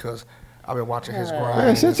show because I've been watching his grind.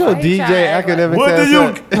 Man, shut your Why you trying to DJ act like- academic What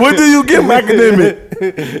ass up. do you give him academic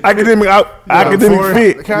fit?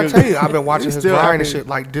 Can I tell you? I've been watching his still grind and academic. shit.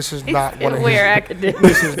 Like this is not one of Where his. academic.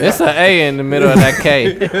 It's an A in the middle of that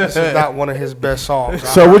K. This is not one of his best songs.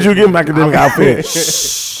 So would you give him academic outfit?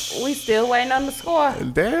 We still waiting on the score.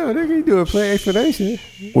 Damn, nigga, you do a play explanation.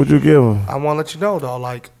 Would you give him? I want to let you know though,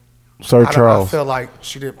 like Sir I Charles. feel like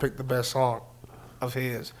she didn't pick the best song of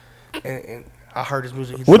his, and I heard his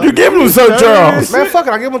music. He's Would you like, give him Sir Charles? Man, fuck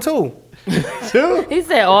it, I give him 2. He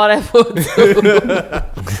said all that for the two.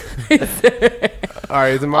 All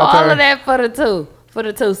right, is it my All turn? of that for the two. For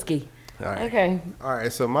the two ski. All right. Okay. All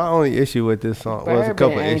right, so my only issue with this song was a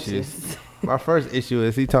couple Bourbon issues. anxious. My first issue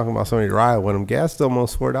is he talking about somebody ride with him. Gas is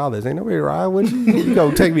almost $4. Ain't nobody ride with you. You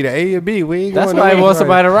gonna take me to A or B? We ain't That's going why he nowhere. wants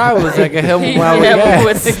somebody to ride with so they can help him He while we never gas.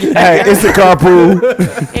 went together. Hey, it's the carpool.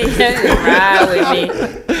 He didn't ride with me.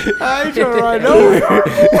 I ain't trying to ride nowhere.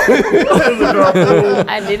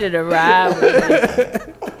 I needed a ride with me.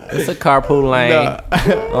 It's a carpool lane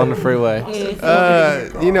on the freeway.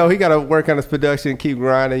 You know, he got to work on his production, keep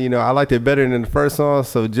grinding. You know, I liked it better than the first song.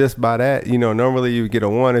 So just by that, you know, normally you would get a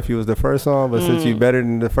 1 if you was the first song, but since you better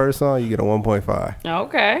than the first song, you get a 1.5.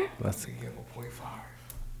 Okay.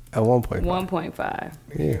 A 1.5. 1.5.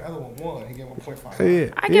 The other one 1. He gave him 0.5.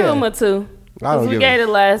 Yeah, I give him a 2. I don't Because we give gave him.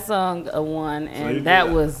 the last song a 1, and that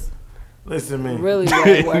was Listen to me. really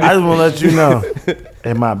way worse. I just want to let you know,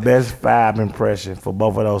 in my best 5 impression for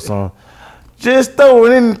both of those songs, just throw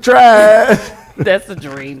it in the trash. That's a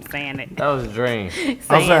dream saying it. That was a dream.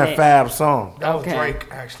 I'm saying it. Fab song. That was Okay. Drake,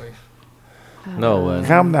 actually. No, it wasn't.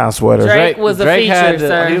 Calm down, sweater. Drake was a feature, had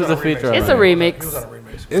sir. He was a feature. on It's it. a He was remix. on a remix.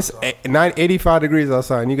 It's 85 degrees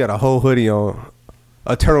outside, and you got a whole hoodie on,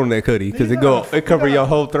 a turtleneck hoodie, because it cover your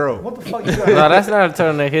whole throat. What the fuck you got? No, that's not a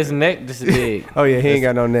turtleneck. His neck just big. Oh yeah, he ain't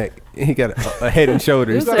got no neck. He got a head and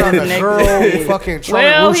shoulders. You You got said a neck girl big. fucking Charlie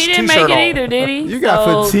Well, Roosh he didn't t-shirt make it on. either, did he? You got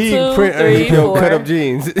So, fatigue 2, print 3, underneath your 4, cut up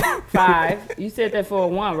jeans. 5. You said that for a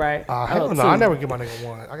 1, right? Hell no, 2. I never give my nigga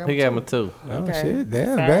 1. I got He gave him a 2. Oh Okay. shit,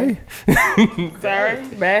 damn, Sorry. babe. Sorry,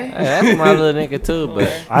 babe. Hey, that's my little nigga too,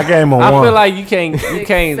 but I gave him a I 1. feel like you can't just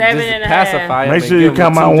 7.5. pacify him. Make and sure you give him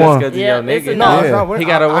come a 2 out just one. 'cause he Yeah, your it's nigga. a No, no. it's not. He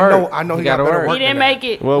gotta I work. know. I know he got gotta better work. work. He didn't than make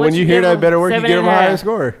it. Well, What when you hear give that him? better work, you give him a higher 7.5.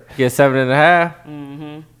 score. Get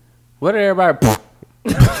 7.5. What did everybody?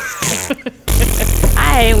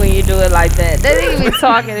 I hate when you do it like that. They didn't even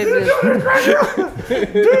talking. It just. He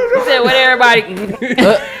said, "What everybody?"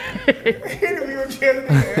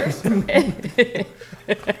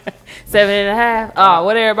 7.5. Oh,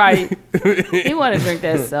 what everybody? He want to drink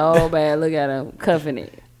that so bad. Look at him cuffing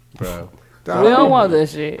it. Bro, We don't want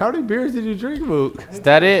this shit. How many beers did you drink, Mook? is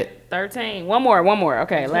that it? 13. One more.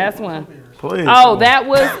 Okay, last one. Please. Oh, that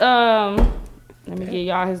was Let me give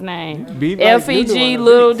y'all his name. Be like you FEG doing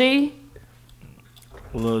Little D.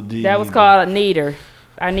 Little D. That was called a Need Her.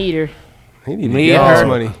 I need her. He needed Me gas and her.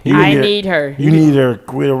 money. I need her. You need to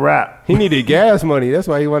quit a rap. He needed gas money. That's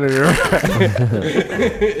why he wanted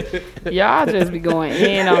to. Y'all just be going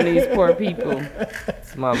in on these poor people.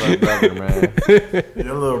 It's my little brother, man.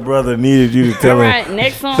 Your little brother needed you to tell All him, right,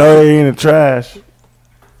 next song. throw it in the trash.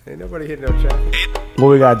 Ain't nobody hitting no traffic. What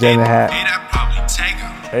we got, Janet Hat?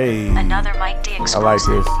 Hey, Another Mike D I like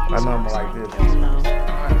exclusive. this. I know I'm like this.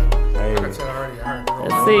 Hey, Let's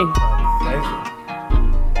see.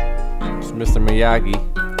 It's Mr. Miyagi.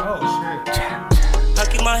 I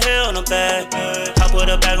keep my head on the bag. I put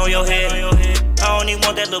a bag on your head. I don't even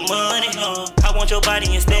want that little money. I want your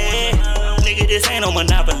body instead. Nigga, this ain't no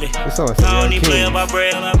monopoly. This song I said don't Young even play King. about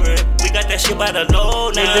bread. We got that shit by the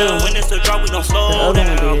load now. do. When it's a drop, we gon' The slow other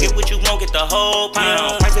one down. did. Get what you want, get the whole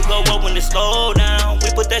pound. Price it go up when it slow down. We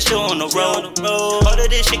put that shit on the road. All of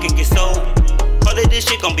this shit can get sold. All of this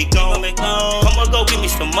shit gon' be gone. I'ma go give me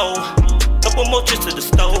some more. Couple more trips to the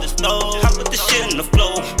stove. I put the shit in the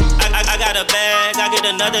flow. I got a bag, I get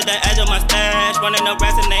another that add to my stash. Running the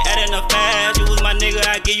rest and they adding the fast. You was my nigga,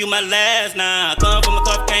 I give you my last. Nah, come from a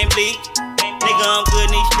cup, can't bleach. Nigga, I'm good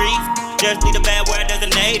in these streets. Just need a bad word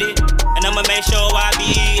designated. And I'ma make sure I be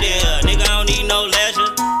there. Nigga, I don't need no leisure.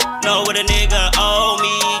 Know what a nigga owe me.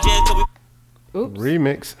 Just cause we Oops.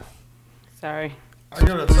 Remix. Sorry. I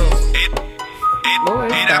give it a 2. Boy,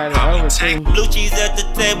 it started over too. blue cheese at the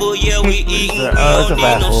table, yeah, we eatin'. We that's a don't need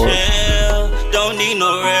fast no forward. shell, don't need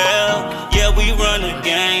no rail. Yeah, we run the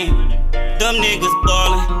game. Them niggas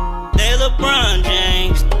ballin', they LeBron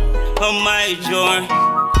James. I'm Mike Jordan,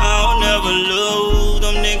 I don't never lose.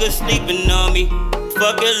 Them niggas sleeping on me.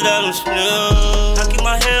 Fuck it, let them snooze. I keep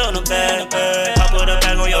my head on the bag. I put a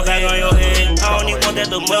bag on your back.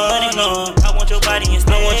 the money, no. I want your body and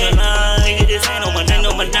I want your line. Nigga, this ain't no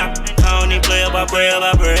monopoly. I don't need play by bread.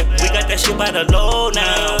 We got that shit by the low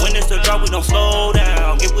now. When it's the drop, we don't slow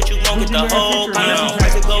down. Get what you want, get the whole pound.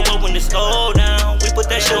 Price it go up when it's slow down. We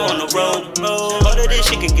put that shit on the road. All of this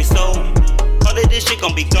shit can get sold. All of this shit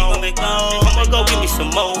gon' be gone. I'ma go give me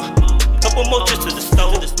some more. Couple more trips to the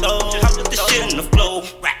stove. Just put this shit in the flow.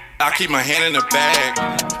 I keep my hand in the bag.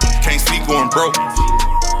 Can't see going broke.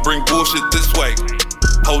 Bring bullshit this way.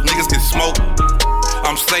 Whole niggas get smoked.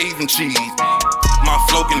 I'm saving cheese. My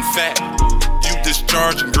flow getting fat. You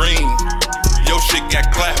discharging green. Your shit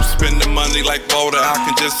got claps. Spend the money like Boulder. I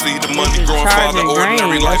can just see the money growing farther.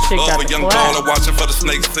 Ordinary life of a young baller. Watching for the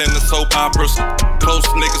snakes and the soap operas. Close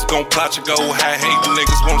niggas gon' plot you, go have hate.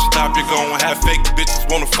 Niggas won't stop you, gon' have fake bitches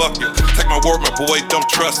wanna fuck you. Take my word, my boy, don't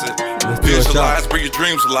trust it. Visualize, bring your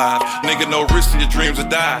dreams alive. Nigga, no risk in your dreams will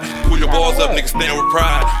die. Pull your balls up, nigga, stand with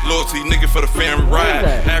pride. Loyalty, nigga, for the family ride.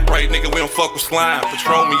 Act right, nigga, we don't fuck with slime.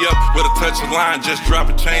 Patrol me up with a touch of line. Just drop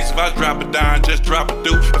a change. If I drop a dime, just drop a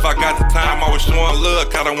due. If I got the time, always showing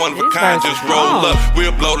love. Kinda one of a kind, just roll up.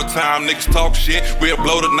 We'll blow the time, niggas talk shit. We'll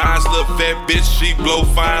blow the nines, little fat bitch. She blow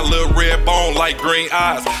fine, little red bone like green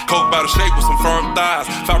eyes. Coke by the shape with some firm thighs.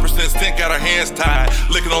 5% stink, got her hands tied.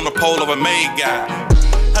 Licking on the pole of a maid guy.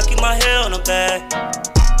 I keep my hair on the bag.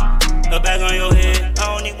 The bag on your head.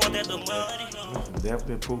 I don't even want that the money.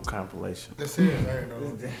 Definitely a poop compilation. This is,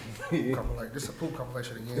 this is a poop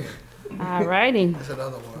compilation again. Alrighty. That's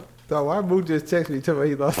another one. So why Boo just texted me, told me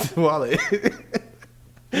he lost his wallet?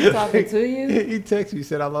 Talking to you? He texted me,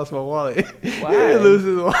 said I lost my wallet. Why? He loses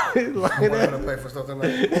his wallet. Like I'm that. gonna pay for stuff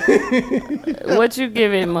tonight. What you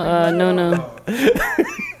give him, Nunu?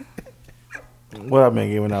 What I've been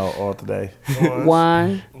giving out all today?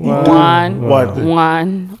 One.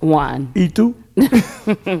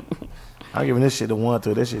 E2? I'm giving this shit a 1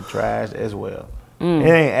 too. This shit trash as well. It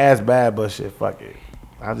ain't as bad, but shit, fuck it.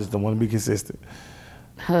 I just don't want to be consistent.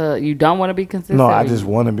 You don't want to be consistent? No, I just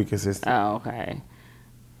want to be consistent. Oh, okay.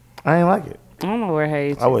 I ain't like it. I don't know where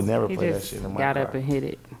Hayes I would never he play that just shit in my got car. up and hit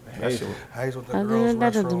it. Hayes with the girls'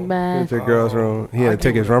 restroom. Went to the girls' room. He had to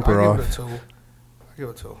take his romper off. I give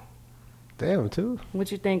it a 2. Damn, 2?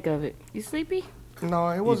 What you think of it? You sleepy? No,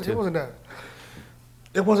 it wasn't that.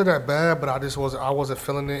 It wasn't that bad, but I wasn't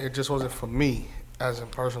feeling it. It just wasn't for me, as in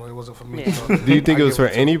personally. It wasn't for me. Yeah. So Do you think I it was give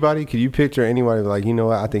for a 2. anybody? Could you picture anybody like, you know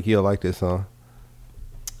what? I think he'll like this song.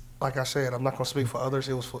 Like I said, I'm not gonna speak for others.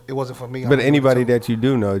 It wasn't for me. But anybody that you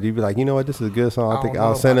do know, you'd be like, you know what? This is a good song. I think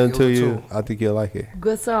I'll send it to you. I think you'll like it.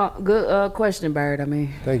 Good song. Good question, Bird. I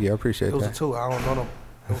mean, Thank you. I appreciate It was a that. 2. I don't know them.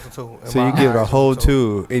 It was a 2. In So my you give it a eyes, whole was a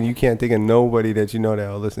 2, and you can't think of nobody that you know that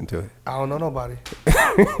will listen to it. I don't know nobody.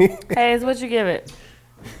 Hayes, what you give it?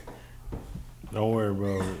 Don't worry,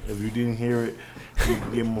 bro. If you didn't hear it, you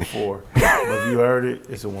can give him a 4. But if you heard it,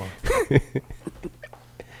 it's a 1.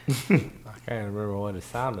 I can't remember what it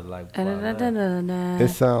sounded like. It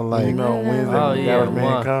sounds like You know, Wednesday, Oh, when yeah, Dallas Man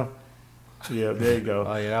 1. come. Yeah, there you go.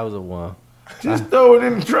 Oh yeah, that was a 1. Just throw it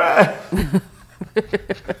in the trash.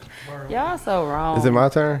 Y'all so wrong. Is it my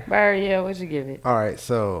turn? Bird, yeah, what you give it? All right,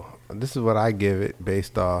 so this is what I give it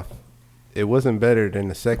based off. It wasn't better than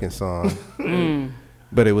the second song,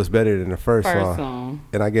 but it was better than the first song.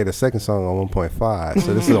 And I gave the second song a 1.5,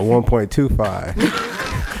 so this is a 1.25.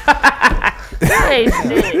 Hey,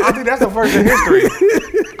 shit. I think that's the first in history.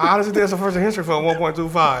 I honestly think that's the first in history for a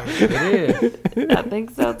 1.25. It is. I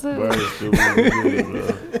think so too. Bro, it's stupid.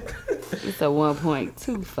 It's a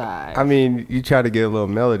 1.25. I mean, you try to get a little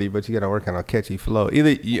melody, but you got to work on a catchy flow. You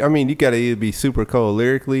got to either be super cold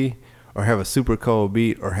lyrically, or have a super cold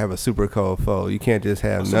beat, or have a super cold flow. You can't just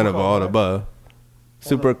have none of all the above.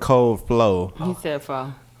 Super cold flow. He said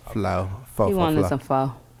fall. He wanted some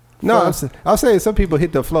fall. No, I'm saying some people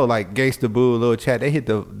hit the flow like Gangsta Boo, Lil Chat. They hit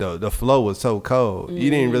the flow was so cold.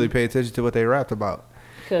 You didn't really pay attention to what they rapped about.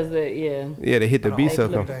 Cause they hit the beat so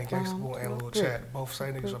cold. Gangsta Boo and Lil Chat, both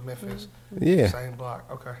same niggas from Memphis. Yeah, Same block.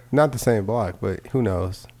 Okay. not the same block, but who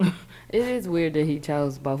knows? It is weird that he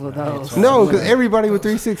chose both of those. No, because everybody with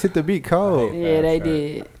 3-6 hit the beat cold. Yeah, they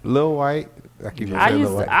did. Lil White, I keep saying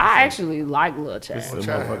Lil White. I actually like Lil Chat.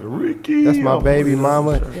 Motherfucker Ricky. That's my baby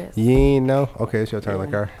mama. Yes. You ain't know. Okay, it's your turn,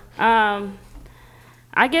 Lakar.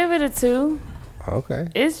 I give it a 2. Okay.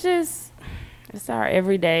 It's our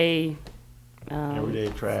everyday Everyday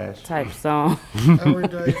trash. type song.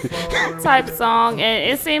 Everyday flow. Type song.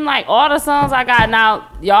 And it seemed like all the songs I got now,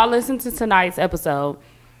 y'all listen to tonight's episode.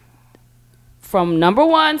 From number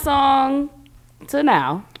 1 song to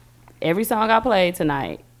now, every song I played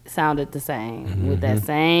tonight sounded the same. With that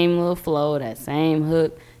same little flow, that same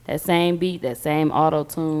hook, that same beat, that same auto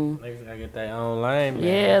tune. Niggas gotta get their own lane, man.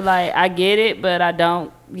 Yeah, like I get it, but I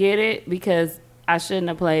don't get it because I shouldn't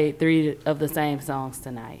have played 3 of the same songs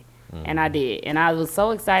tonight. And I did. And I was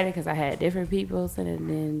so excited because I had different people sending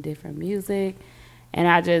in different music. And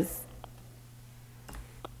I just,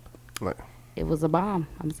 it was a bomb.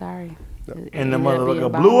 I'm sorry. And the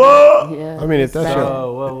motherfucker blew up. Yeah. I mean, if that's your,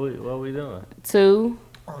 So what we doing? 2.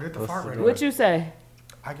 Oh, get the fart ready. What you say?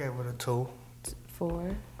 I gave it a 2.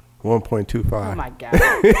 4. 1.25. Oh my God.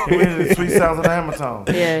 The Sweet Sounds of the Hammertone.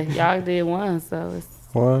 Yeah, y'all did 1, so it's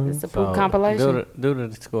a full So, compilation. Do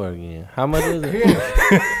the score again. How much is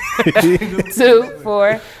it? 2,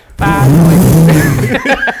 4, 5.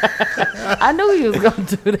 I knew he was gonna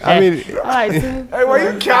do that. I mean, I like 2. Hey,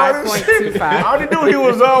 why you counting this shit? 5.25. I already knew he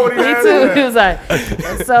was on when he Me had too. He that. was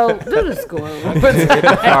like, so do the score.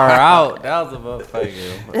 Far out. That was a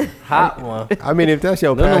motherfucking hot one. I mean, if that's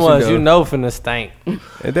your Them the passion, ones though, you know finna stink.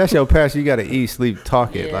 if that's your passion, you gotta eat, sleep,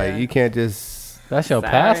 talk it. Yeah. Like you can't just. That's your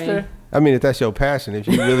Sorry. pastor? I mean, if that's your passion, if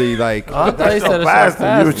you really like, Oh, I thought you said it's your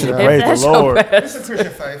Pastor, you should pastor. praise the that's your Lord. It's a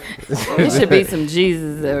Christian faith. It should be some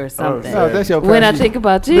Jesus or something. no, if that's your passion. When I think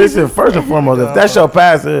about Jesus, Listen, first and foremost, if that's your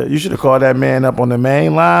pastor, you should have called that man up on the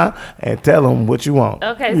main line and tell him what you want.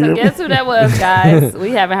 okay, so guess who that was, guys?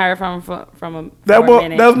 We haven't heard from him for a minute. That's That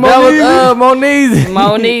was Monizy. Monizy.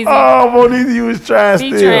 Monizy Oh, Monizy, you was trying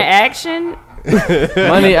featuring still. Action.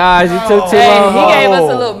 Money eyes, you took too Hey, long. he gave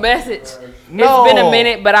us a little message. No. It's been a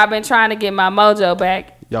minute, but I've been trying to get my mojo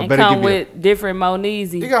back Y'all and better come give me with different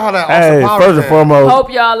Monizy. You got how that Hey, Austin Powers first and said. foremost,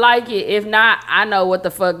 Hope y'all like it. If not, I know what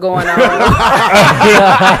the fuck going on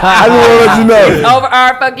I just want to let you know. over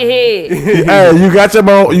our fucking head. Hey, you got your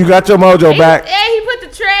mojo back. Hey, he put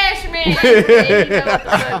the trash man. He know what the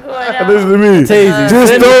fuck going on. Listen to me. Teasy. Just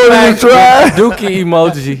Send throw it it in back the trash. Dookie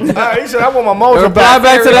emoji. He said, I want my mojo Reply back.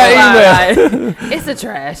 back to that It's a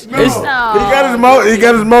trash. No. He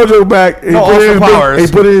got his mojo back. He put it in his book, he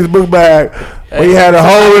put it in his book bag. But he had a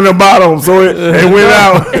hole in the bottom, so it went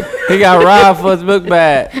out. He got robbed for his book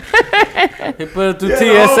bag. He put it through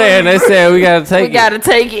TSA and they said we gotta take We gotta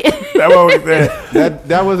take it. That's what we said.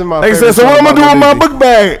 that wasn't my. They favorite said, so what song I'm gonna do about with my Monizy. book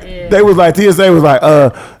bag? They was like, TSA was like,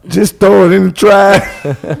 just throw it in the trash.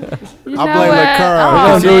 You I know blame the what? car. Oh, We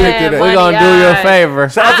gonna do man, it today. We gonna do you a favor.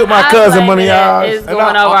 Shout out to my I cousin, blame Money it that Eyes. It's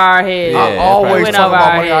going over our head. Yeah, I always went talk over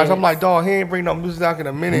about our my guys. head. I'm like, dog, he ain't bring no music out in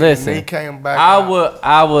a minute. Listen, and then he came back.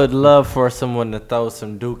 I would love for someone to throw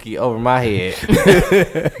some dookie over my head.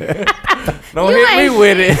 Don't You hit me ain't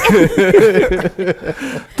with it.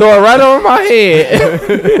 Throw it right over my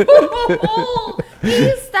head.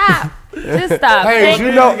 You stop. Just stop. Hey, Thank you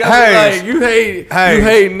you. know, hey, Like, you hate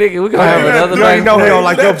Hey. nigga. We gonna have another you already night. know he don't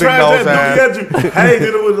like your That big trash nose ass. Hey,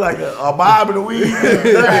 did it with like a bob in the weed.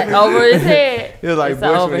 Like, over his head. It was like It's Bush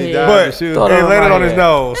over when he here. died. But in the shoe. Throw it Hey, over laid it my on his head.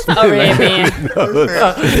 nose. Overhead man.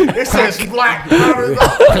 It says black.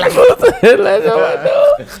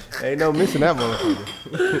 Ain't no missing that motherfucker.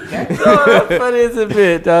 Funny as a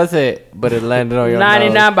bitch. That's it. But it landed on your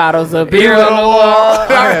 99 nose. bottles of beer on the wall.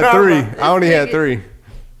 I had 3. I only had 3.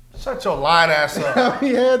 Shut your lying ass up. He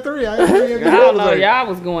had 3. I had I don't know. Y'all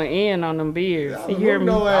was going in on them beers. You hear me?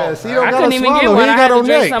 No ass. He don't I got couldn't to even get swallow. one. He I ain't had got to no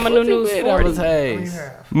drink neck. some of the new That was 40. Hayes.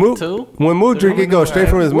 Moot, Two? when Moot drink, it goes straight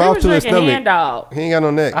from his We mouth was to his drinking stomach. hand dog. He ain't got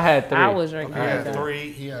no neck. I had 3. I was drinking I hand had dog.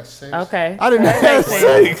 3. He had 6. Okay. I didn't have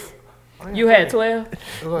 6. You had 12?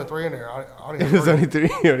 There was only 3 in there. I only It had was 3. only 3.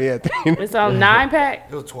 He only had 3. It's on 9-pack?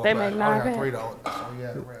 It was 12. They pack. make I only 9 had 3 pack. though. So he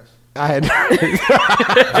had the rest. I had.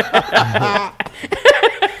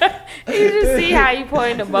 You just see how you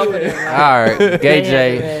point to both of them. Like, All right. Gay they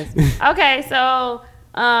J. had the rest. Okay, so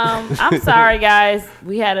I'm sorry, guys.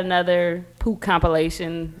 We had another poop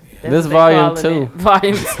compilation. That's This what they volume calling 2. it.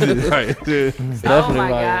 Volume 2. Right, dude. Oh Definitely my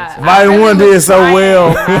volume God. two. Volume one did so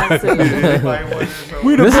well. This is like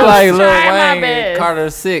Lil trying my Wayne, best. Carter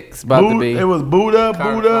 6 about to be. It was Buddha,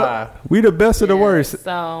 Carter Buddha. 5. We the best of the worst.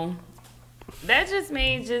 So that just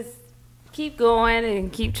means just keep going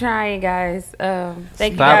and keep trying, guys. Thank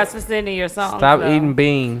you Stop- guys for sending your songs. Stop though. eating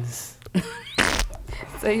beans.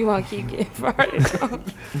 So you want to keep getting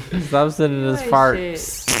farted. Stop sending us Boy,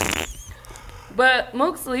 farts. But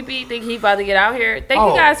Mook Sleepy think he about to get out here. Thank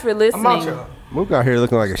Oh, you guys for I'm out listening. here. Mook out here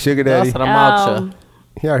looking like a sugar That's daddy. what I'm out Um,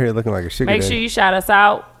 He out here looking like a sugar Make daddy. sure you shout us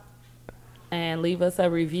out and leave us a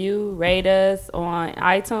review. Rate us on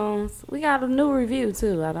iTunes. We got a new review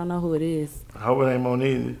too. I don't know who it is. I hope it ain't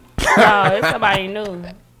Monizy. No, it's somebody new.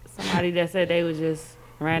 Somebody that said they was just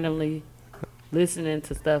randomly listening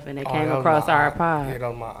to stuff and they Oh, came that was across my our aunt. pod. Yeah, that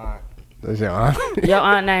was my aunt. That's your aunt. Your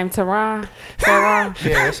aunt named Teron? Teron?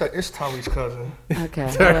 Yeah, it's Tommy's cousin. Okay.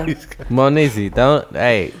 Well, Monizy, don't.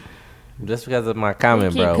 Hey, Just because of my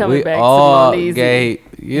comment, keep bro. coming We back to all Monizy. gay,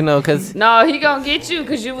 you know, because No, he gonna get you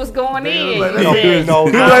because you was going in. like, You they don't said, get no-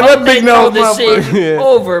 I that hope they big throw nose this shit motherfucker.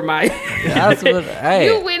 over, Mike. that's what, hey.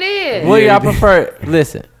 You went in. What y'all prefer?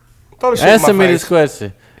 Listen, Throw the shit in answer my me this face.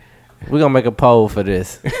 question. We're going to make a poll for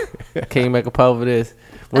this. Can you make a poll for this?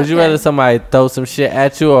 Would you Okay. rather somebody throw some shit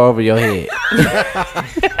at you or over your head?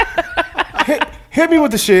 Hit me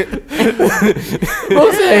with the shit. Who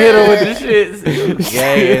said hit her with the shits?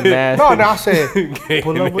 Gay and nasty. No, I said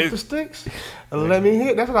pull up with the sticks and let me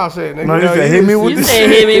hit. That's what I said. Nigga. No, you said hit me with You the said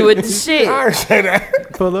hit me with the shit. I didn't say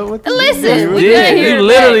that. Pull up with the Listen, we did. couldn't hear You it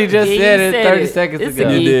literally back. just Yeah, said you it 30 seconds It's ago.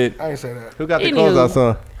 a You geek. did. I didn't say that. Who got the Anywho. closeout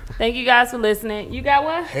song? Thank you guys for listening. You got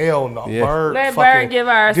what? Hell no. Yeah. Bird. Let fucking- Bird give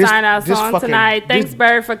our this- sign out this song fucking- tonight. Thanks, this-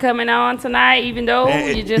 Bird, for coming on tonight, even though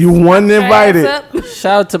you just you wasn't knocked your ass invited. up.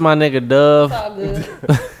 Shout out to my nigga Dove. All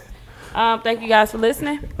good. Thank you guys for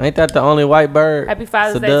listening. Ain't that the only white bird? Happy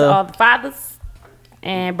Father's It's a Day to dove. all the fathers.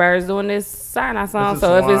 And Bird's doing this sign out song. This is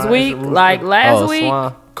So if it's Swan, weak, it's a rooster. like last Oh, week,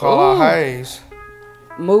 Swan. Call Ooh. out Hayes.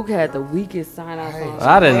 Mook had the weakest sign out song.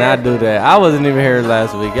 I did not do that. I wasn't even here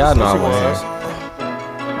last week. Y'all know I She wasn't was. here.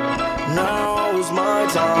 Now's my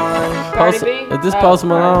time. Cardi Post- B? is this Post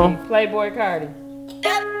Malone? Cardi. Playboy Cardi.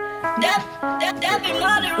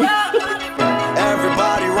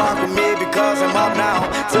 Everybody rock with me because I'm up now.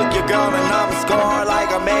 Took your girl and I'm scoring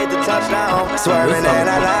like I made the touchdown. Swerving in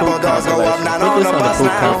that Lambo, doors go up, not on the bus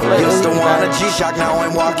now. Used to want a G-Shock, now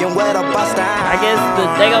I'm walking with a bust down. I guess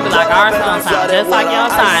they gonna be like our song sound just like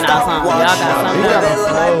y'all sign out song. Y'all got something They else.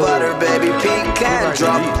 look like butter, baby. Peek and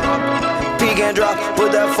drop. Peek and drop.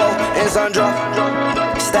 Put that phone in sun drop.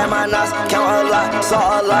 Stab my nuts, count a lot,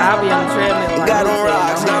 saw a lot. I'll be on the treadmill. Like Got Mook them said,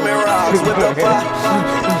 rocks, no. now me rocks with the pot.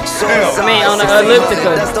 I mean, on the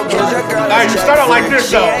elliptical. Nah, you start out like this,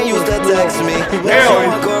 She though. ain't used to text me. Hell,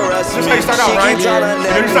 Now caress this me. how you start out, She right? keep tryna And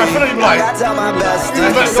neck then you start me. feeling, you like- I tell my bestie.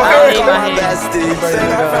 Let's go. I Hey, tell my my hand. bestie. Say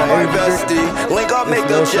that from my bestie. Link up, make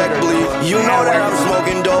the check bleed. You know that I'm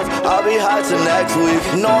smoking dope. I'll be high till next week.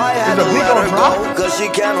 No, I had to let her go, cause she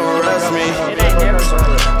can't arrest me. It ain't never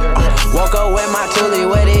Woke up with my toolie,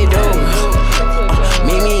 what they do?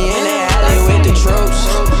 Meet me in the alley with the troops.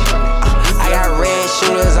 I got red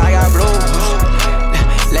shooters, I got blue.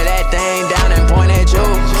 Let that thing down and point at you.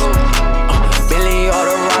 Billy or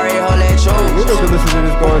the Rari, hold that You you. need to listen to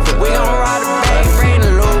this going to. We gon' ride the bank, bring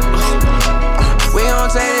the loop. We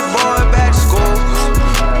gon' take this boy back to school.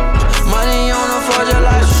 Money on the floor just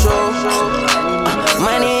like shoes.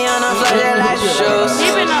 Money on the floor just like shoes. He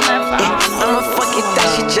been on that phone. I'ma fuck it, that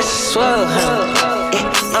shit just swell,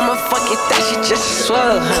 I'ma fuck it, that shit just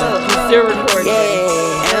swell, Still recording.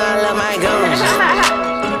 Yeah, and I love my guns.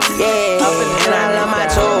 Yeah, and I love my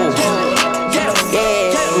toes.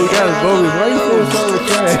 Yeah, You got his bogus. Why you saying something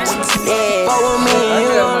trash? yeah. Fuck with me and you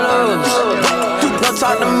gon' lose. Don't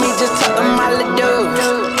talk to me, just talk to my little dude.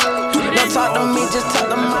 Don't talk to me, just talk to